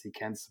weapons he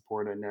can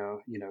support. I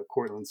know,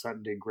 Cortland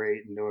Sutton did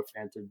great and Noah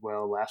Fant did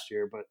well last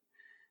year, but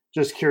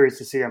just curious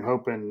to see. I'm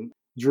hoping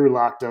Drew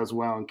Lock does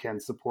well and can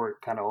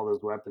support kind of all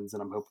those weapons,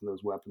 and I'm hoping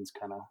those weapons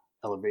kind of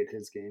elevate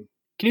his game.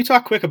 Can you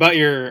talk quick about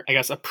your,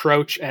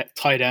 approach at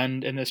tight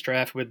end in this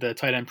draft with the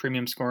tight end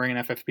premium scoring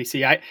and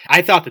FFPC?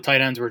 I thought the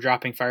tight ends were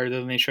dropping farther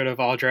than they should have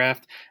all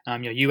draft.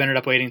 You ended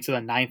up waiting to the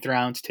 9th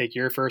round to take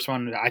your first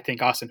one. I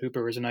think Austin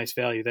Hooper was a nice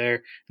value there.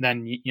 And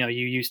then, you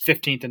used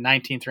 15th and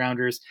 19th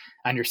rounders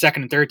on your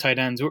second and third tight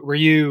ends. Were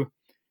you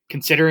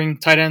considering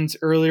tight ends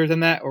earlier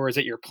than that, or is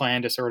it your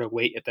plan to sort of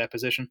wait at that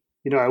position?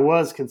 I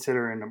was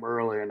considering them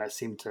earlier, and I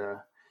seemed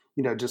to,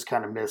 just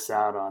kind of miss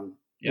out on,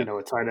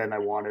 a tight end I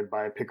wanted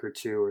by a pick or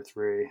 2 or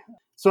 3.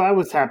 So I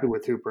was happy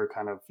with Hooper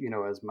kind of,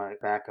 as my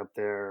backup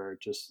there, or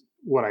just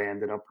what I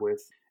ended up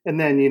with. And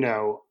then,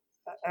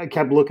 I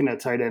kept looking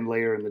at tight end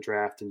later in the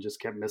draft and just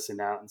kept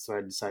missing out. And so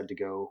I decided to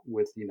go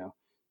with,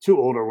 2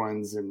 older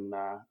ones and,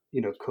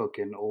 Cook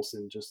and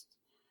Olsen, just,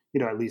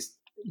 at least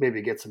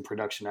maybe get some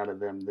production out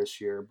of them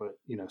this year, but,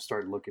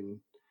 start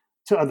looking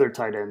to other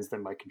tight ends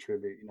that might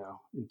contribute,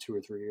 in 2 or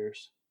 3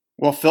 years.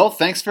 Well, Phil,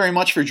 thanks very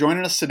much for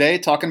joining us today,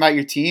 talking about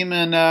your team,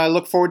 and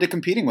look forward to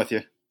competing with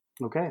you.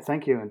 Okay,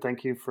 thank you. And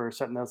thank you for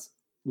setting this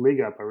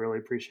league up. I really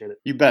appreciate it.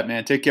 You bet,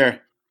 man. Take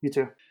care. You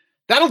too.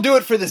 That'll do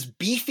it for this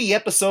beefy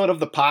episode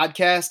of the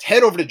podcast.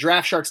 Head over to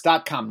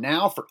DraftSharks.com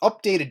now for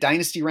updated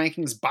dynasty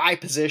rankings by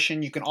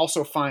position. You can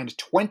also find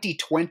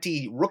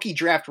 2020 rookie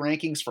draft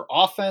rankings for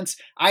offense,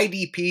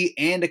 IDP,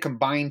 and a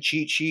combined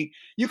cheat sheet.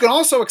 You can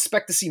also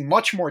expect to see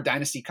much more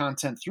dynasty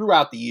content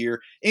throughout the year,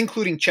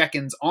 including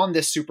check-ins on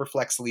this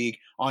Superflex League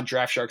on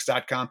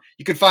DraftSharks.com.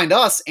 You can find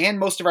us and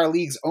most of our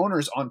league's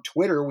owners on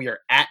Twitter. We are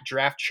at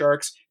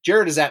DraftSharks.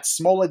 Jared is at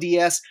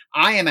SmolaDS.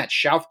 I am at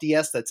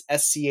SchaufDS. That's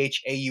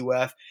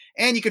SCHAUF.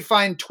 And you can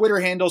find Twitter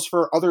handles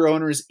for other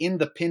owners in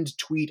the pinned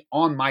tweet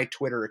on my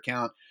Twitter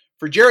account.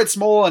 For Jared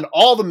Smola and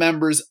all the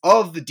members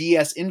of the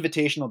DS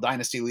Invitational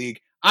Dynasty League,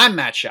 I'm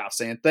Matt Schauf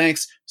saying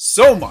thanks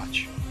so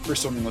much for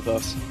swimming with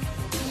us.